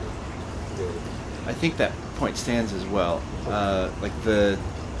aren't going to really. I think that point stands as well. Like the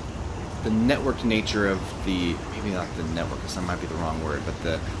networked nature of maybe not the network, because that might be the wrong word,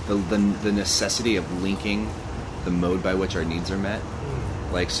 but the necessity of linking the mode by which our needs are met.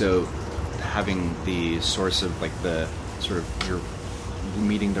 Like, so having the source of like the sort of you're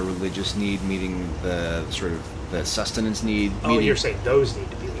meeting the religious need, meeting the sort of the sustenance need. Oh, you're saying those need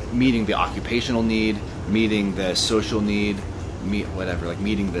to be met. Meeting the occupational need, meeting the social need,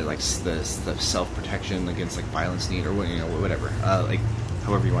 meeting the like the self-protection against like violence need, or whatever, like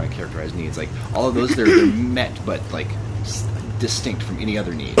however you want to characterize needs. Like all of those, they're met, but like distinct from any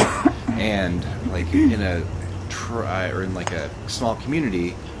other need. And like in a or in like a small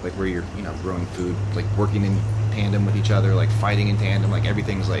community, like where you're growing food, like working in tandem with each other, like fighting in tandem, like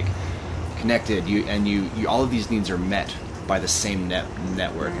everything's like connected. You all of these needs are met by the same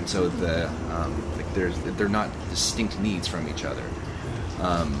network, and so they're not distinct needs from each other.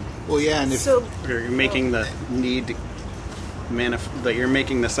 Well, yeah, and if So You're making the need that you're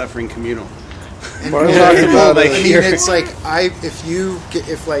making the suffering communal. And Part of yeah, it- well, like, I mean, you're- it's like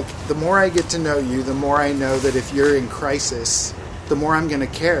if like the more I get to know you, the more I know that if you're in crisis, the more I'm going to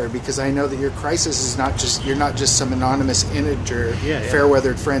care, because I know that your crisis is you're not just some anonymous integer,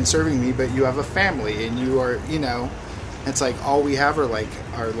 fair-weathered friend serving me, but you have a family, and you are, it's like all we have are like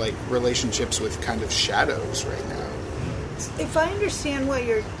relationships with kind of shadows right now. if I understand what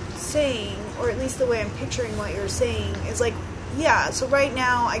you're saying, or at least the way I'm picturing what you're saying, is like, yeah, so right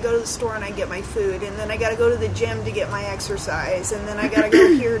now I go to the store and I get my food, and then I got to go to the gym to get my exercise, and then I got to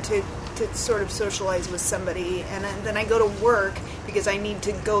go here to sort of socialize with somebody, and then I go to work because I need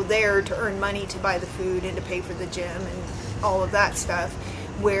to go there to earn money to buy the food and to pay for the gym and all of that stuff.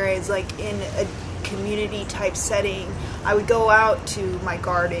 Whereas like in a community type setting, I would go out to my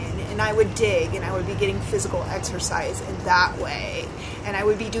garden and I would dig and I would be getting physical exercise in that way, and I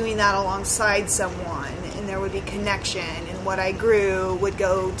would be doing that alongside someone, and there would be connection, and what I grew would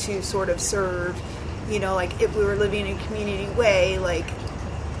go to sort of serve, like if we were living in a community way, like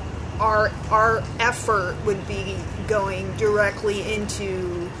our effort would be going directly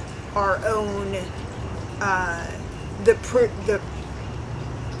into our own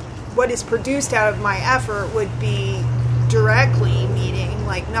what is produced out of my effort would be directly meeting,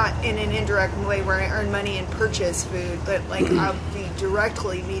 like not in an indirect way where I earn money and purchase food, but like I'll be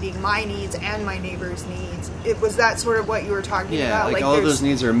directly meeting my needs and my neighbor's needs. Was that sort of what you were talking about? Yeah, like all of those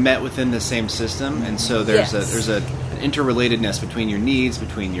needs are met within the same system, and so there's Yes. an interrelatedness between your needs,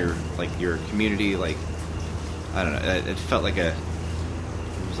 between your community. Like, I don't know, it felt like an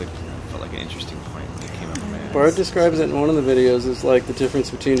interesting point when it came up in my head. Bart describes it in one of the videos as like the difference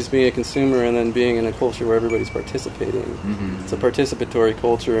between just being a consumer and then being in a culture where everybody's participating. Mm-hmm. It's a participatory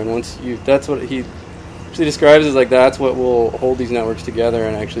culture, and that's what he actually describes as like that's what will hold these networks together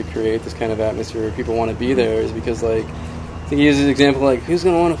and actually create this kind of atmosphere where people want to be there, is because like I think he uses an example like who's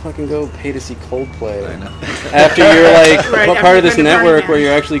gonna want to fucking go pay to see Coldplay I know. after you're like Right, part of this after you've been to Burning network Man. where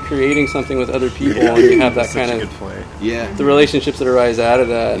you're actually creating something with other people and you have that Such kind a of good point. Yeah. the relationships that arise out of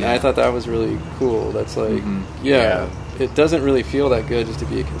that, and Yeah. I thought that was really cool. That's like, it doesn't really feel that good just to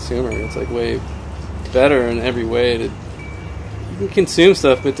be a consumer. It's like way better in every way to you can consume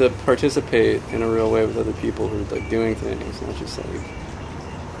stuff, but to participate in a real way with other people who are like doing things, not just like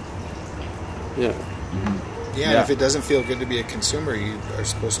Yeah, Yeah. and if it doesn't feel good to be a consumer, you are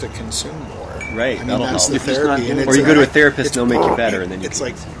supposed to consume more. Right, I mean, that'll that's help. the If you're not therapy. And doing- it's or you go to a like- therapist, it's- they'll make you better, and then you it's can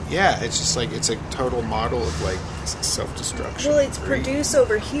like, yeah, it's just like, it's a total model of like self-destruction. Well, it's Greed. produce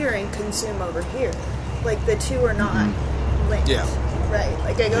over here and consume over here. Like the two are not linked. Yeah. Right.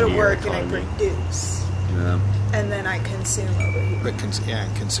 Like I go to Linear work and I economy. produce, Yeah. and then I consume over here. But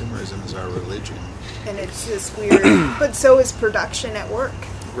and consumerism is our religion. And it's this weird. But so is production at work,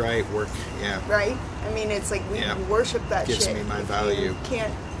 Right, work, yeah. right? I mean, it's like we Yeah. worship that Gives shit. me my If value.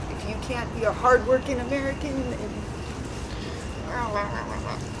 If you can't be a hardworking American, and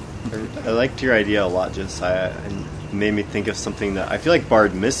I liked your idea a lot, Josiah, and it made me think of something that I feel like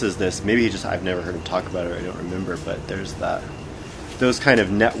Bard misses this. Maybe I've never heard him talk about it, or I don't remember, but there's those kind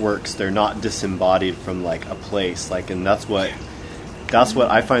of networks, they're not disembodied from like a place, like, and that's what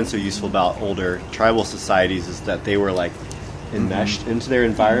I find so useful about older tribal societies, is that they were like enmeshed into their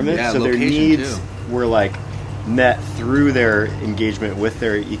environment, Yeah, so their location, needs too. were like met through their engagement with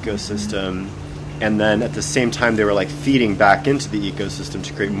their ecosystem, and then at the same time they were like feeding back into the ecosystem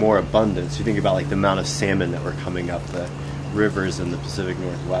to create more abundance. You think about like the amount of salmon that were coming up the rivers in the Pacific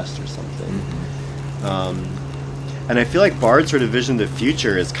Northwest or something. And I feel like Bard's sort of vision of the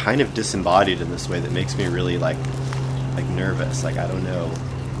future is kind of disembodied in this way that makes me really like nervous. Like, I don't know,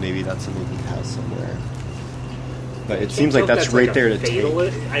 maybe that's something he has somewhere, but it seems like that's right there to take.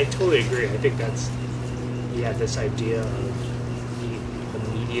 I totally agree. I think that's this idea of the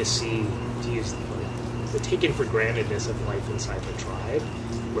immediacy, to use the taken for grantedness of life inside the tribe,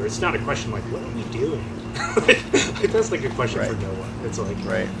 where it's not a question like, what are we doing? Like, that's like a question for no one. It's like,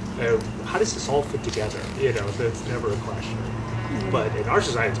 how does this all fit together? That's never a question. But in our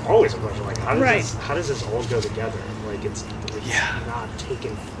society, it's always a question like, how does this all go together? Like, it's not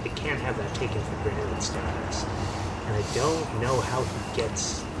taken. It can't have that taken for granted status. And I don't know how he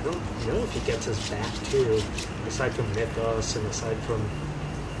gets. I don't know if he gets us back to, aside from mythos and aside from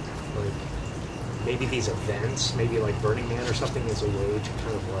like maybe these events, maybe like Burning Man or something, as a way to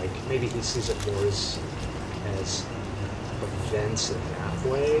kind of like, maybe he sees it more as events in that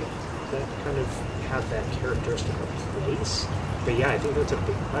way that kind of have that characteristic of place. But yeah, I think that's a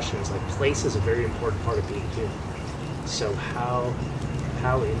big question. It's like, place is a very important part of being human. So how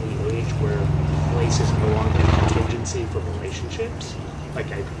in the age where place is no longer a contingency for relationships,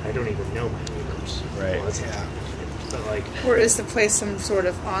 like I don't even know my neighbors. Right. Well, that's not, but like, Or is the place some sort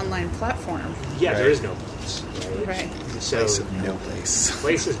of online platform? yeah, there is no place. Right. So Place of no place.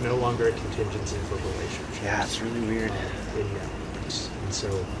 place is no longer a contingency for relationships. Yeah, it's really weird. In networks. And so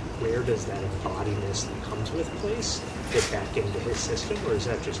where does that embodiness that comes with place get back into his system, or is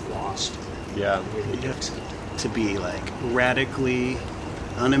that just lost? Yeah. You have to be like radically,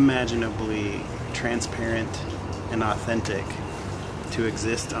 unimaginably transparent and authentic to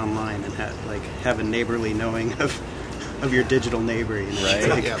exist online and have a neighborly knowing of your digital neighbor, right?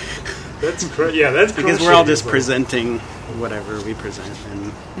 Like, That's correct. Yeah, that's because we're all just presenting whatever we present,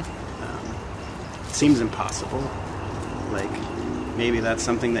 and it seems impossible. Like, maybe that's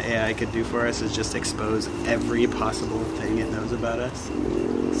something that AI could do for us, is just expose every possible thing it knows about us,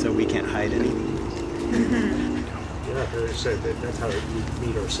 so we can't hide anything. Yeah, I've heard said that that's how we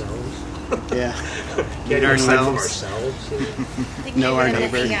meet ourselves. Yeah, Get meet ourselves from ourselves. ourselves. I think Know our maybe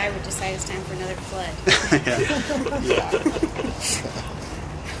neighbor. the AI would decide it's time for another flood.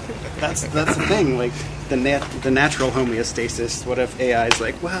 That's the thing. Like the natural homeostasis. What if AI is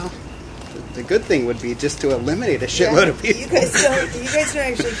like, well, the good thing would be just to eliminate a shitload of people. You guys don't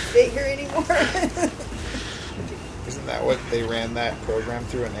actually fit here anymore. Isn't that what they ran that program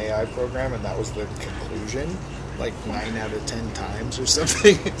through, an AI program, and that was the conclusion? Like 9 out of 10 times or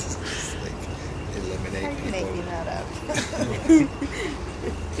something. It's like, eliminate How are you people. making that up?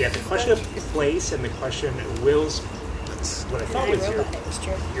 Yeah, the question of place and the question of Will's. What I thought was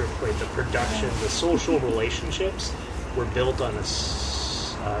your point. The production, the social relationships were built on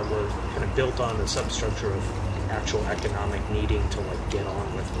were kind of built on the substructure of actual economic needing to like get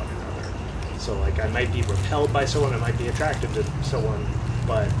on with one another. So like, I might be repelled by someone, I might be attracted to someone,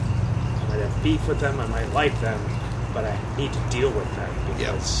 but I might have beef with them, I might like them, but I need to deal with them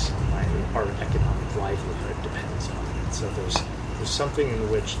because our economic livelihood depends on it. So there's something in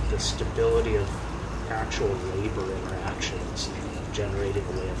which the stability of actual labor interactions generating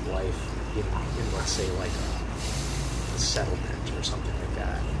a way of life in let's say like a settlement or something like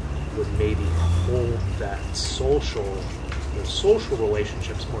that would maybe hold that those social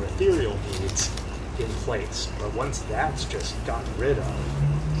relationships, more ethereal needs in place. But once that's just gotten rid of,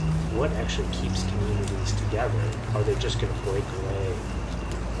 what actually keeps communities together? Are they just going to break away?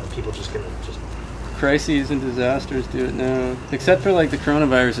 Are people just going to just... Crises and disasters do it now. Except for, like, the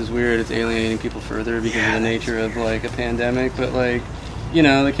coronavirus is weird. It's alienating people further because of the nature of, like, a pandemic. But, like, you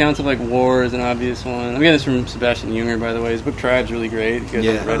know, the counts of, like, war is an obvious one. I'm getting this from Sebastian Junger, by the way. His book Tribe's really great. If you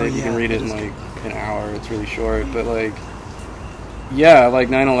guys haven't read it, you can read it in, like, an hour. It's really short. But, like, yeah, like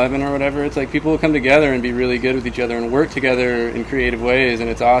 9/11 or whatever, it's like people will come together and be really good with each other and work together in creative ways, and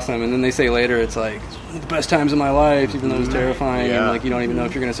it's awesome. And then they say later, it's like, it's one of the best times of my life, even though it's terrifying, and like you don't even know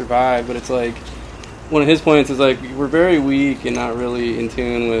if you're going to survive. But it's like, one of his points is like, we're very weak and not really in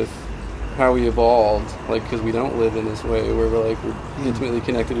tune with how we evolved, like, because we don't live in this way where we're intimately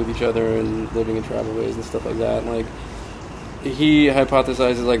connected with each other and living in tribal ways and stuff like that. And like, he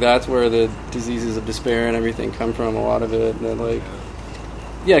hypothesizes like that's where the diseases of despair and everything come from, a lot of it. And then like,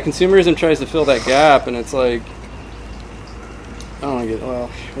 yeah, consumerism tries to fill that gap, and it's like, I don't get, well,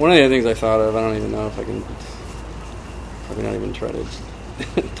 one of the other things I thought of, I don't even know if I can, probably not even try to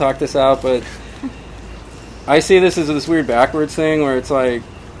talk this out, but I see this as this weird backwards thing where it's like,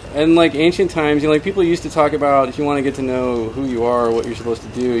 in like ancient times, you know, like people used to talk about if you want to get to know who you are or what you're supposed to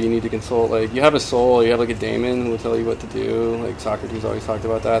do, you need to consult, like, you have a soul, you have like a daemon who will tell you what to do. Like Socrates always talked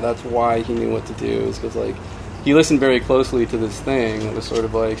about that. That's why he knew what to do, is because like he listened very closely to this thing that was sort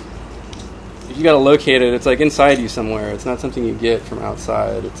of like, if you got to locate it, it's like inside you somewhere. It's not something you get from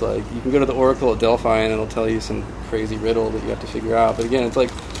outside. It's like you can go to the Oracle at Delphi and it'll tell you some crazy riddle that you have to figure out. But again, it's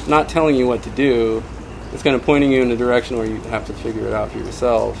like not telling you what to do. It's kind of pointing you in a direction where you have to figure it out for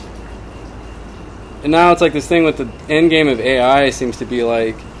yourself. And now it's like this thing with the end game of AI seems to be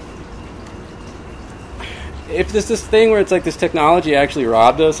like, if there's this thing where it's like this technology actually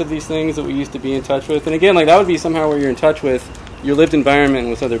robbed us of these things that we used to be in touch with. And again, like that would be somehow where you're in touch with your lived environment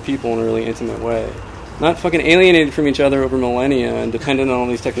with other people in a really intimate way. Not fucking alienated from each other over millennia and dependent on all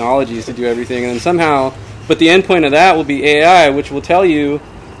these technologies to do everything. And then somehow, but the end point of that will be AI, which will tell you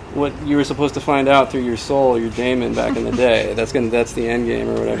what you were supposed to find out through your soul, your daemon back in the day. That's the end game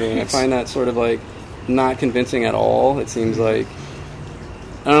or whatever. And I find that sort of like not convincing at all. It seems like,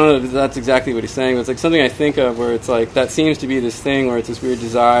 I don't know if that's exactly what he's saying, but it's like something I think of where it's like that seems to be this thing where it's this weird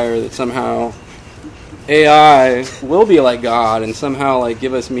desire that somehow AI will be like God and somehow like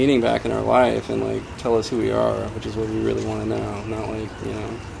give us meaning back in our life and like tell us who we are, which is what we really want to know. Not like, you know,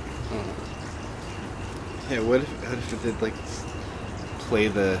 I don't know. Yeah, what if it did like play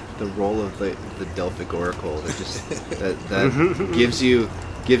the role of the Delphic Oracle that just that gives you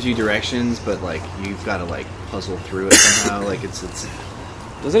directions, but like you've got to like puzzle through it somehow. Like it's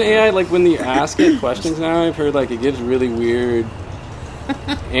doesn't AI, like when you ask it questions now, I've heard like it gives really weird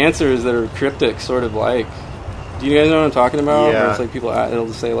answers that are cryptic, sort of like, do you guys know what I'm talking about? Yeah. Where it's like people, it'll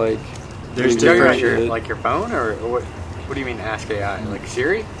just say like, There's Do you different on your, shit. like your phone, or what do you mean ask AI? Like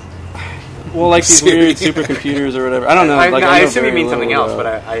Siri? Well, like these weird supercomputers or whatever. I don't know. I Like, no, I I know assume you very mean something little else,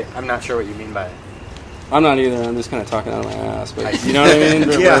 about- but I'm not sure what you mean by it. I'm not either. I'm just kind of talking out of my ass. But you know what I mean?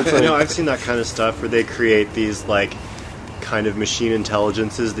 Where Yeah, it's like- no, I've seen that kind of stuff where they create these like kind of machine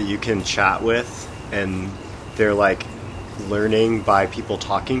intelligences that you can chat with, and they're like learning by people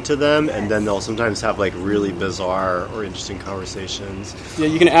talking to them, and then they'll sometimes have like really bizarre or interesting conversations. Yeah,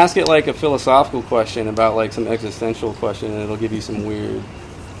 you can ask it like a philosophical question about like some existential question, and it'll give you some weird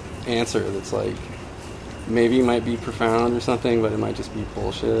answer that's like maybe might be profound or something, but it might just be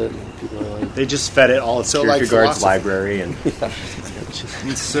bullshit. And people are like, They just fed it all of So, like, Kierkegaard's philosophy. library, and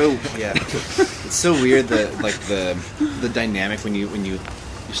it's so it's so weird that like the dynamic when you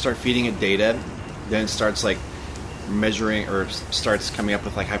start feeding it data, then it starts like measuring or starts coming up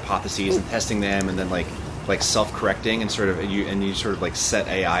with like hypotheses and testing them, and then like self-correcting and sort of you sort of like set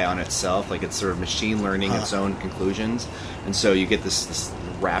AI on itself, like it's sort of machine learning its own conclusions, and so you get this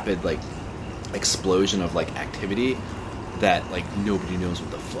rapid like explosion of like activity that like nobody knows what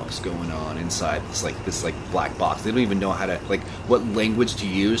the fuck's going on inside this black box. They don't even know how to like what language to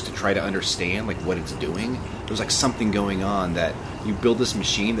use to try to understand like what it's doing. There's like something going on that you build this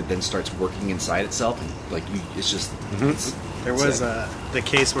machine that then starts working inside itself, and like it's just it's, There was the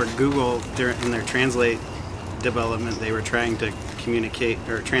case where Google, in their Translate development, they were trying to communicate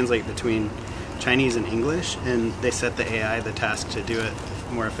or translate between Chinese and English, and they set the AI the task to do it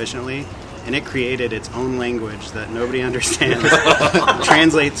more efficiently, and it created its own language that nobody understands,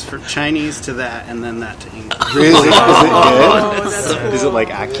 translates from Chinese to that, and then that to English. really, is it Oh, good? that's Is it cool. like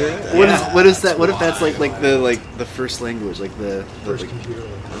accurate? what is that? What if that's like the first language, like the like,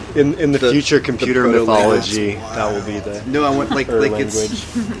 In the future computer proto-language. mythology, that will be the no, I want like Or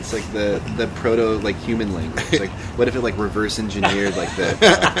it's like the proto like human language. Like what if it like reverse engineered like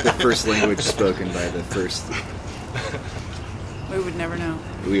the first language spoken by the first? We would never know.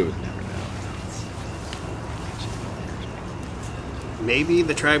 We would never know. Maybe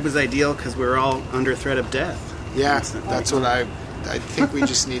the tribe was ideal because we were all under threat of death. Yeah, that's what I think. We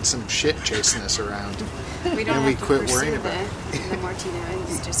just need some shit chasing us around. We don't And we have to quit pursue worrying the about Martino, and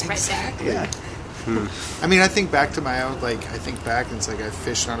it's just right back. Yeah. I mean, I think back to my own, like, I think back and it's like I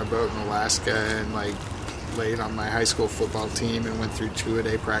fished on a boat in Alaska and, like, played on my high school football team and went through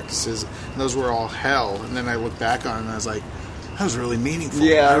 2-a-day practices. And those were all hell. And then I look back on it and I was like, that was really meaningful.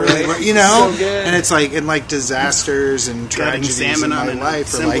 Yeah, I really, right. you know? So good. And it's like, and like disasters and Gutting tragedies salmon in my on an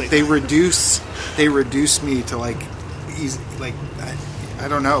life are assembly like, they reduce me to like, like, I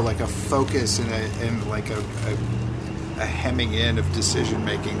don't know, like a focus and like a hemming in of decision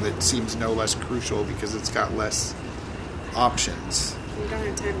making that seems no less crucial because it's got less options. You don't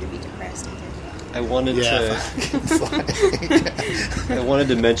have time to be depressed either. I wanted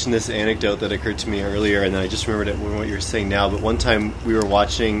to mention this anecdote that occurred to me earlier, and then I just remembered it when what you're saying now. But one time we were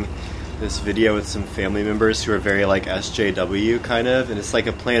watching this video with some family members who are very like SJW kind of, and it's like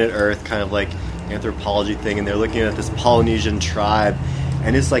a Planet Earth kind of like anthropology thing, and they're looking at this Polynesian tribe,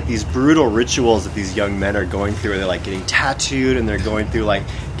 and it's like these brutal rituals that these young men are going through. They're like getting tattooed, and they're going through like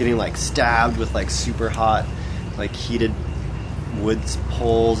getting like stabbed with like super hot, like heated wood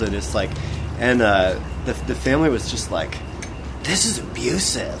poles, and it's like. And the family was just like, this is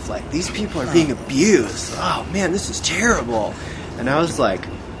abusive. Like, these people are being abused. Oh, man, this is terrible. And I was like,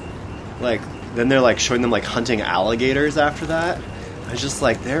 then they're, like, showing them, like, hunting alligators after that. I was just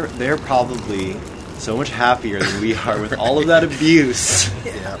like, they're probably so much happier than we are with all of that abuse.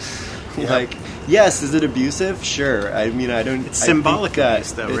 Yeah. Like, yes, is it abusive? Sure. I mean, I don't... It's symbolic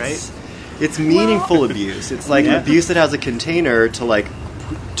abuse, though, right? It's meaningful abuse. It's like an abuse that has a container to, like...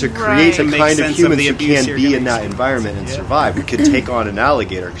 to create the kind of humans who can be in that environment and survive. You could take on an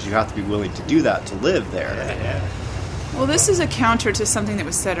alligator because you have to be willing to do that to live there. Well, this is a counter to something that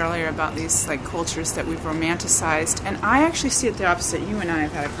was said earlier about these like cultures that we've romanticized, and I actually see it the opposite. You and I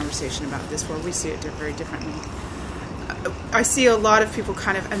have had a conversation about this where we see it very differently. I see a lot of people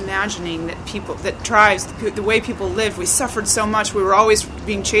kind of imagining that tribes, the way people lived, we suffered so much. We were always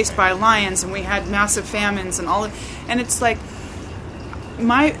being chased by lions, and we had massive famines and all. And it's like.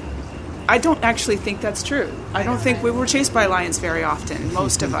 I don't actually think that's true. I don't think we were chased by lions very often,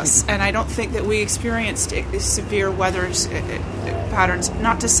 most of us, and I don't think that we experienced severe weather patterns.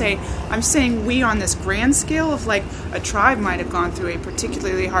 Not to say, I'm saying we on this grand scale of like a tribe might have gone through a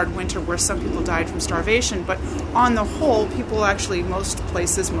particularly hard winter where some people died from starvation, but on the whole, people actually, most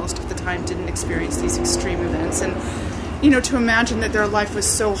places, most of the time, didn't experience these extreme events. And you know, to imagine that their life was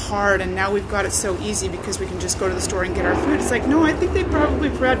so hard and now we've got it so easy because we can just go to the store and get our food. It's like, no, I think they probably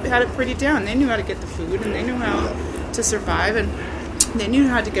had it pretty down. They knew how to get the food and they knew how to survive and they knew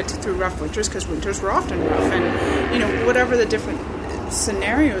how to get through rough winters because winters were often rough. And, you know, whatever the different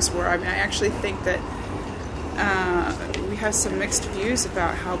scenarios were, I mean, I actually think that we have some mixed views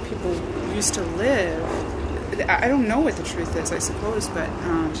about how people used to live. I don't know what the truth is, I suppose, but...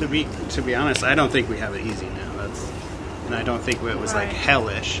 To be honest, I don't think we have it easy now. And I don't think it was like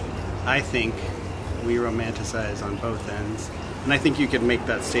hellish. I think we romanticize on both ends. And I think you could make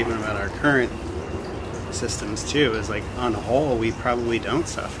that statement about our current systems too, is like on the whole we probably don't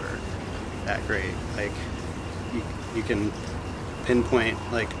suffer that great. Like you can pinpoint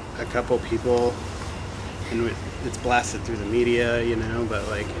like a couple people and it's blasted through the media, you know, but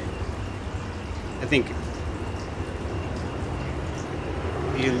like I think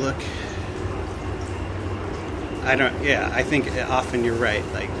you look I think often you're right.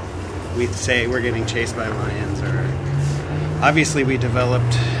 Like, we say we're getting chased by lions, or obviously we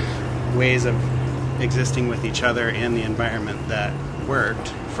developed ways of existing with each other and the environment that worked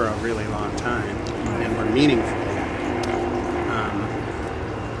for a really long time and were meaningful.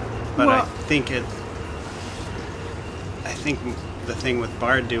 But I think the thing with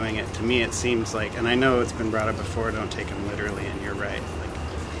Bard doing it, to me, it seems like, and I know it's been brought up before, don't take him literally, and you're right.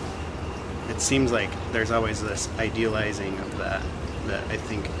 It seems like there's always this idealizing of that I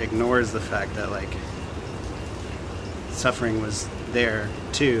think ignores the fact that like suffering was there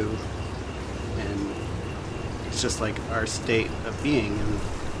too, and it's just like our state of being, and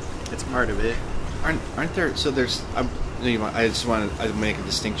it's part of it. Aren't there? So there's. I just want to make a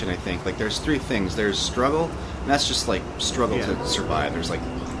distinction. I think like there's three things. There's struggle, and that's just like struggle to survive. There's like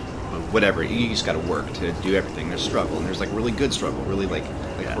whatever, you just got to work to do everything. There's struggle, and there's like really good struggle, really like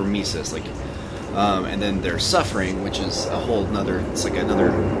hormesis, like, and then there's suffering, which is a whole another. It's like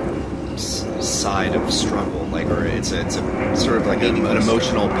another side of struggle, like, or it's a sort of like an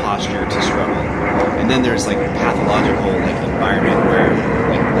emotional posture to struggle. And then there's like pathological like environment where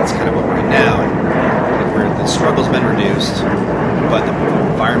like that's kind of what we're in now, and like where the struggle's been reduced, but the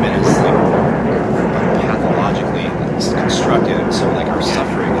environment is like pathologically constructed. So like our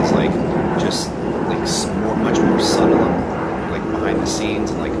suffering is like just like much more subtle, and, like behind the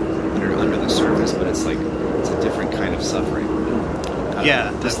scenes and like under the surface, but it's like it's a different kind of suffering.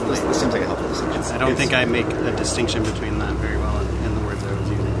 This seems like a helpful distinction. I don't think I make a distinction between that very well in the words I was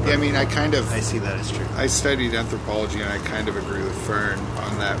using. Yeah, I mean, I see that as true. I studied anthropology, and I kind of agree with Fern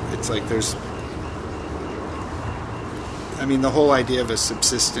on that. It's like the whole idea of a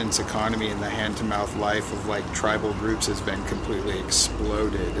subsistence economy and the hand-to-mouth life of like tribal groups has been completely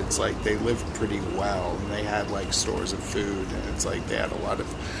exploded. It's like they lived pretty well, and they had like stores of food, and it's like they had a lot of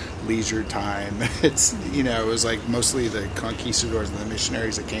leisure time. It's, it was like mostly the conquistadors and the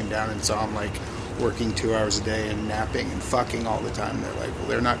missionaries that came down and saw them like working 2 hours a day and napping and fucking all the time. They're like, well,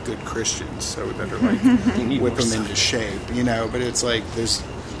 they're not good Christians, so we better like whip them into shape, you know. But it's like there's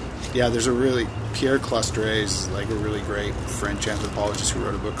a really Pierre Clustres is like a really great French anthropologist who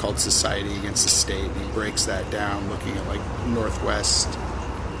wrote a book called Society Against the State, and he breaks that down, looking at like Northwest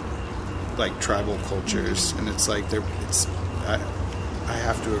like tribal cultures, and it's like I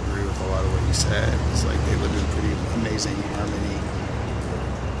have to agree with a lot of what you said. It's like they live in pretty amazing harmony.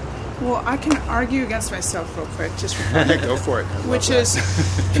 Well, I can argue against myself real quick, just for fun. Go for it. I love Which that.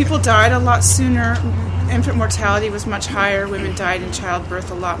 is, people died a lot sooner. Infant mortality was much higher. Women died in childbirth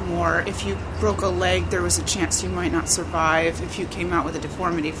a lot more. If you broke a leg, there was a chance you might not survive. If you came out with a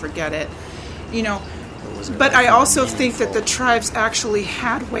deformity, forget it. You know, but I also think that the tribes actually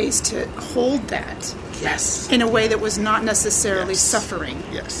had ways to hold that. Yes. In a way that was not necessarily suffering.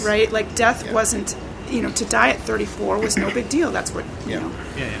 Yes. Right? Like death wasn't, you know, to die at 34 was no big deal. That's what, you know.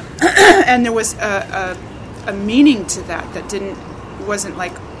 Yeah. And there was a meaning to that wasn't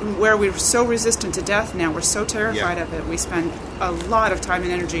like where we're so resistant to death now, we're so terrified of it, we spend a lot of time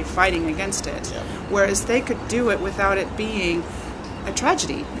and energy fighting against it. Yeah. Whereas they could do it without it being a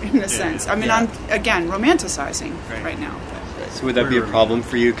tragedy, in a sense. I mean, I'm, again, romanticizing right now. So would that be a problem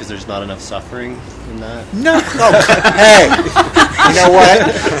for you because there's not enough suffering in that? No. Hey, you know what?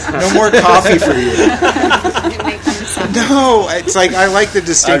 No more coffee for you. No, it's like I like the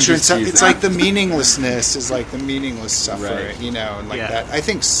distinction. It's like the meaninglessness is like the meaningless suffering, you know, and like that. I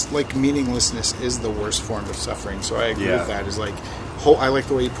think like meaninglessness is the worst form of suffering. So I agree with that. Is like, I like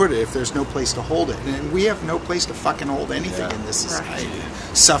the way you put it. If there's no place to hold it, and we have no place to fucking hold anything in this society.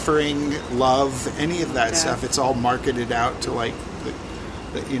 Suffering, love, any of that stuff. It's all marketed out to like,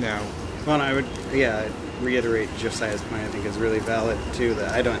 you know. Well, and I would, reiterate Josiah's point. I think is really valid too.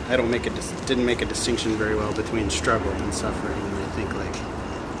 That I don't didn't make a distinction very well between struggle and suffering. And I think like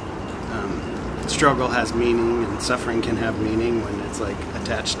struggle has meaning and suffering can have meaning when it's like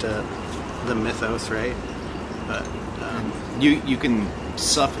attached to the mythos, right? But you can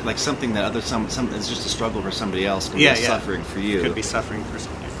suffer like something that something is just a struggle for somebody else can be suffering for you. Could be suffering for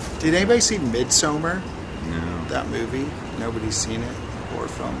somebody. Did anybody see Midsommar? No. That movie? Nobody's seen it. Horror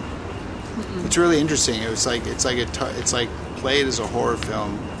film. Mm-mm. It's really interesting. It's like played as a horror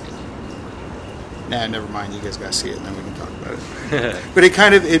film. Nah, never mind. You guys gotta see it, and then we can talk about it. But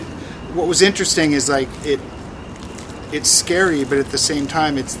what was interesting is like it's scary, but at the same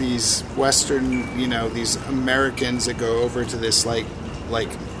time, it's these Western, you know, these Americans that go over to this like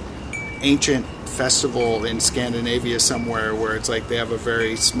ancient festival in Scandinavia somewhere, where it's like they have a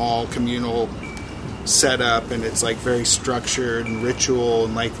very small communal setup, and it's like very structured and ritual,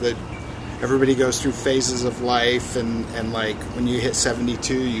 and like everybody goes through phases of life, and like when you hit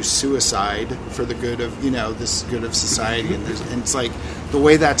 72, you suicide for the good of, you know, this good of society, and it's like the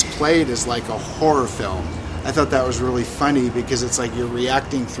way that's played is like a horror film. I thought that was really funny because it's like you're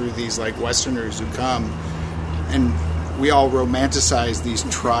reacting through these like Westerners who come, and we all romanticize these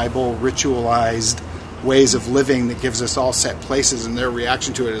tribal, ritualized ways of living that gives us all set places, and their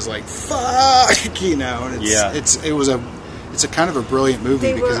reaction to it is like fuck, you know. And it's a kind of a brilliant movie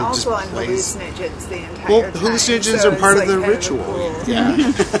they because were it just also on plays. hallucinogens the entire Well, time. hallucinogens so are part it's of the like kind ritual. a cool-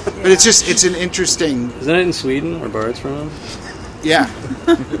 Yeah, but it's an interesting. Isn't it in Sweden where Bart's from? Yeah,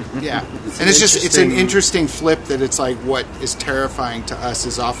 yeah, and it's an interesting flip that it's like what is terrifying to us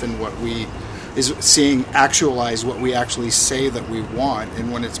is often what we is seeing actualize what we actually say that we want,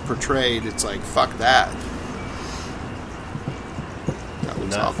 and when it's portrayed, it's like fuck that. That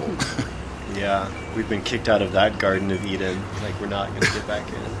looks awful. Yeah, we've been kicked out of that Garden of Eden. Like we're not going to get back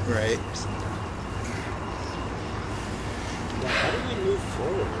in. Right. Yeah, how do we move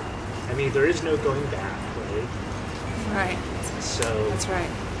forward? I mean, there is no going back, right? Right. So that's right.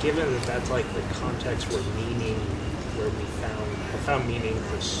 Given that that's like the context where we found meaning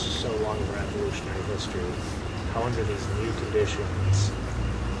for so long of our evolutionary history, how under these new conditions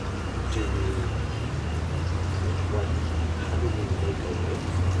how do we make a way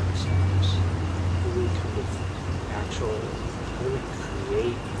for ourselves? How do we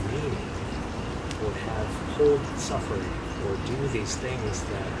create meaning or hold suffering or do these things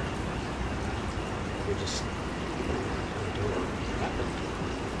that we just don't happen?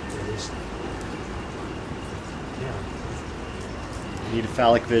 At least, You need a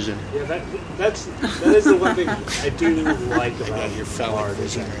phallic vision. Yeah, that is the one thing I do like about your phallic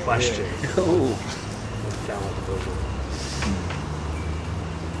vision question. Oh. Phallic vision.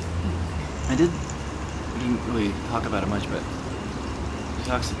 We didn't really talk about it much, but he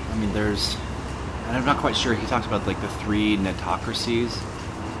talks, I mean, and I'm not quite sure, he talks about like the three netocracies,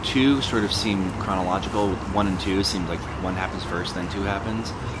 2 sort of seem chronological. 1 and 2 seemed like 1 happens first, then 2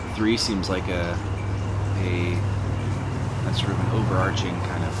 happens. 3 seems like a sort of an overarching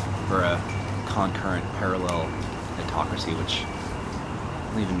kind of, or a concurrent parallel autocracy, which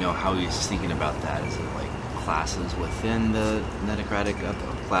I don't even know how he's thinking about that. Is it like classes within the netocratic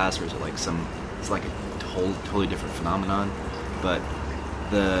class, or is it like it's like a totally different phenomenon? But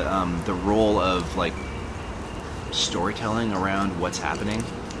the role of like storytelling around what's happening,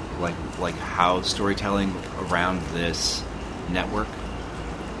 like how storytelling around this network,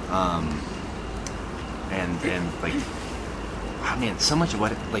 and like, oh man, so much of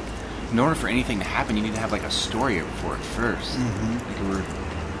what like, in order for anything to happen, you need to have like a story for it first. Like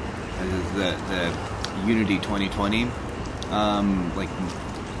the Unity 2020 like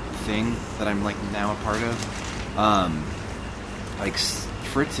thing that I'm like now a part of, like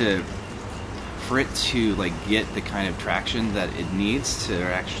for it to like get the kind of traction that it needs to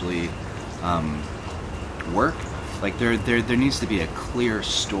actually work, like there needs to be a clear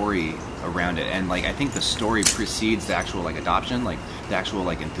story around it, and like I think the story precedes the actual like adoption, like the actual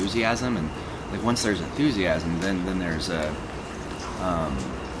like enthusiasm, and like once there's enthusiasm, then there's a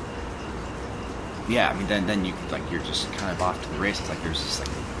yeah, I mean then you like you're just kind of off to the races. Like there's just like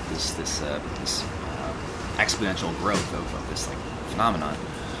this exponential growth of this like phenomenon,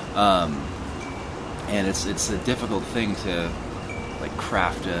 and it's a difficult thing to like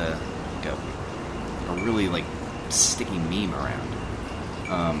craft a really like sticky meme around.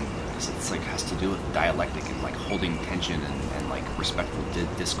 It's like has to do with dialectic and like holding tension and like respectful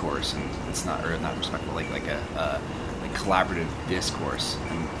discourse, and it's not respectful, like a collaborative discourse,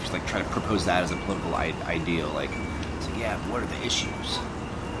 and just like try to propose that as a political ideal. Like it's like, yeah, what are the issues?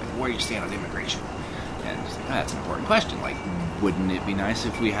 Like where do you stand on immigration? And it's like, that's an important question. Like, wouldn't it be nice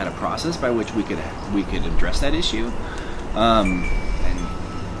if we had a process by which we could address that issue? And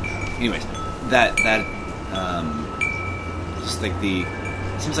anyways, that just like it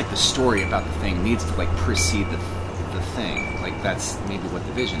seems like the story about the thing needs to like precede the thing. Like that's maybe what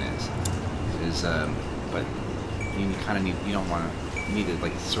the vision is, but you kind of need to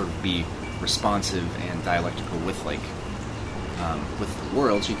like sort of be responsive and dialectical with like with the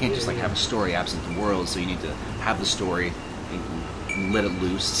world. So you can't just like have a story absent the world. So you need to have the story, and let it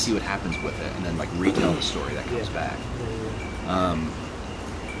loose, see what happens with it, and then like retell the story that comes back.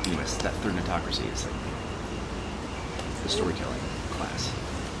 Anyways, that third autocracy is like the storytelling class.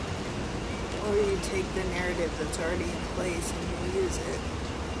 Or you take the narrative that's already in place and you use it,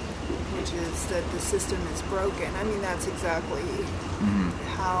 which is that the system is broken. I mean, that's exactly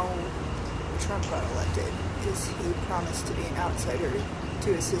how Trump got elected, is he promised to be an outsider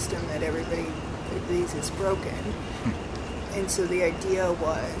to a system that everybody agrees is broken. And so the idea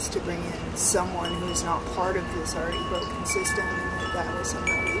was to bring in someone who's not part of this already broken system, and that was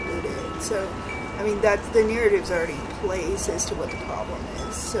somebody who did. So, I mean, the narrative's already in place as to what the problem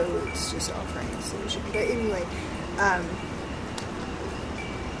is, so it's just offering a solution. But anyway,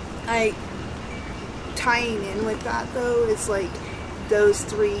 tying in with that, though, is like those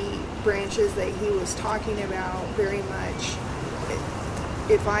 3 branches that he was talking about very much,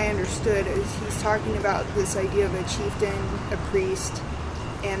 if I understood, is he's talking about this idea of a chieftain, a priest,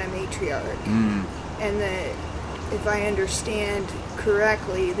 and a matriarch. And that, if I understand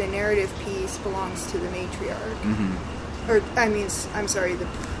correctly, the narrative piece belongs to the matriarch. Or, I mean, I'm sorry, the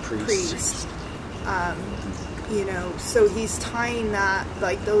priest. You know, so he's tying that,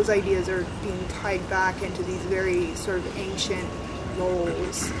 like those ideas are being tied back into these very sort of ancient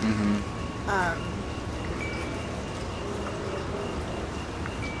roles.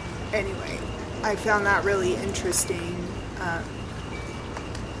 Anyway, I found that really interesting.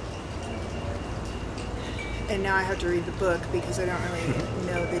 And now I have to read the book because I don't really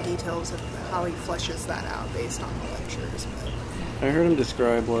know the details of how he fleshes that out based on the lectures. But I heard him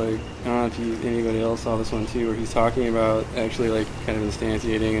describe, like, I don't know if anybody else saw this one too, where he's talking about actually like kind of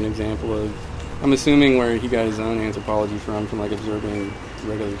instantiating an example of, I'm assuming where he got his own anthropology from like observing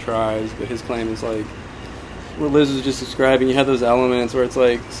regular tribes, but his claim is like what Liz was just describing. You have those elements where it's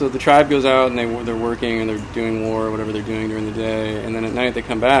like, so the tribe goes out and they're working and they're doing war or whatever they're doing during the day, and then at night they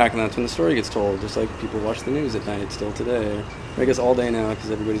come back, and that's when the story gets told, just like people watch the news at night still today. Or I guess all day now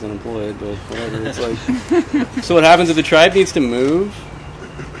because everybody's unemployed, but whatever. It's like, so what happens if the tribe needs to move?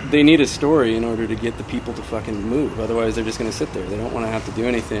 They need a story in order to get the people to fucking move. Otherwise, they're just going to sit there. They don't want to have to do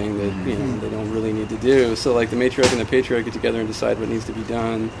anything that they don't really need to do. So like the matriarch and the patriarch get together and decide what needs to be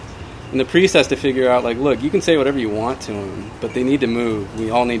done. And the priest has to figure out, like, look, you can say whatever you want to them, but they need to move. We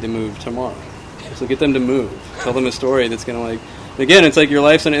all need to move tomorrow. So get them to move. Tell them a story that's going to, like, again, it's like your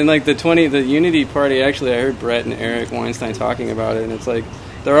life's, and like the Unity Party, actually, I heard Brett and Eric Weinstein talking about it, and it's like,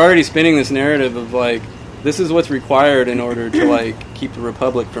 they're already spinning this narrative of like, this is what's required in order to like keep the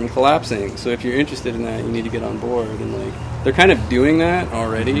republic from collapsing. So if you're interested in that, you need to get on board. And like, they're kind of doing that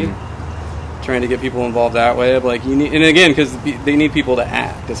already, trying to get people involved that way. Of like, you need, and again, because they need people to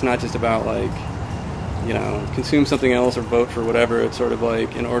act. It's not just about like, you know, consume something else or vote for whatever. It's sort of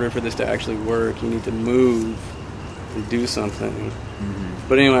like, in order for this to actually work, you need to move and do something.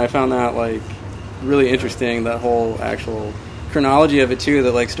 But anyway, I found that like really interesting, that whole actual chronology of it too,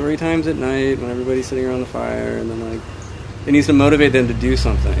 that like story times at night when everybody's sitting around the fire, and then like it needs to motivate them to do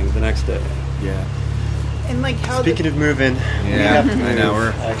something the next day. Yeah. And like how Speaking of moving, we Yeah, have to I know,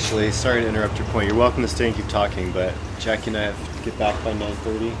 move. we're- Actually, sorry to interrupt your point. You're welcome to stay and keep talking, but Jackie and I have to get back by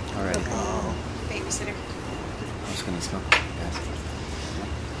 9:30. Alrighty. Babysitter. I'm just gonna smoke. Guys.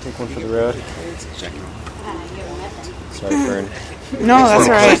 Take one for the road. Check it. You have nothing. Sorry, Fern. No, that's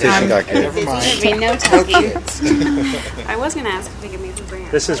all right. PlayStation got good. Never mind. There'd be no talking. I was going to ask if they could maybe bring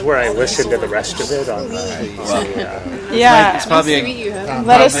up. This is where I listen to the rest of it on the. Yeah. It's probably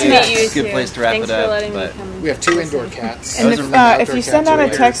Let us probably know. a good place to wrap Thanks it for up. letting me But come. We have 2 indoor cats. And Those if, are if you send out a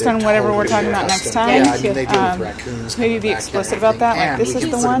text on whatever we're talking about next time, Yeah, I mean, they deal with raccoons. maybe be explicit about that. Like, this is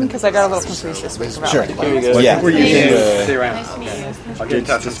the one, because I got a little confused this week about Sure. it. Yeah, we're using Stay around. Nice to meet you. I'll get in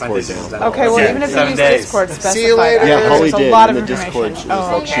touch once my Discord thesis is down. done. Okay, well, Yeah, even if you 7 use days. Discord, specify See you later. that. Yeah, Holly There's did a lot in of the Discord. information.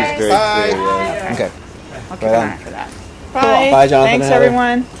 Oh, okay. She's very Bye. clear. Yeah. okay. I'll keep an eye for that. Bye. Bye. Bye, Jonathan Thanks, and Heather.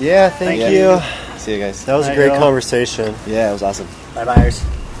 everyone. Yeah, thank Yeah. you. See you guys. That was a Bye, great y'all. conversation. Yeah, it was awesome. Bye, buyers.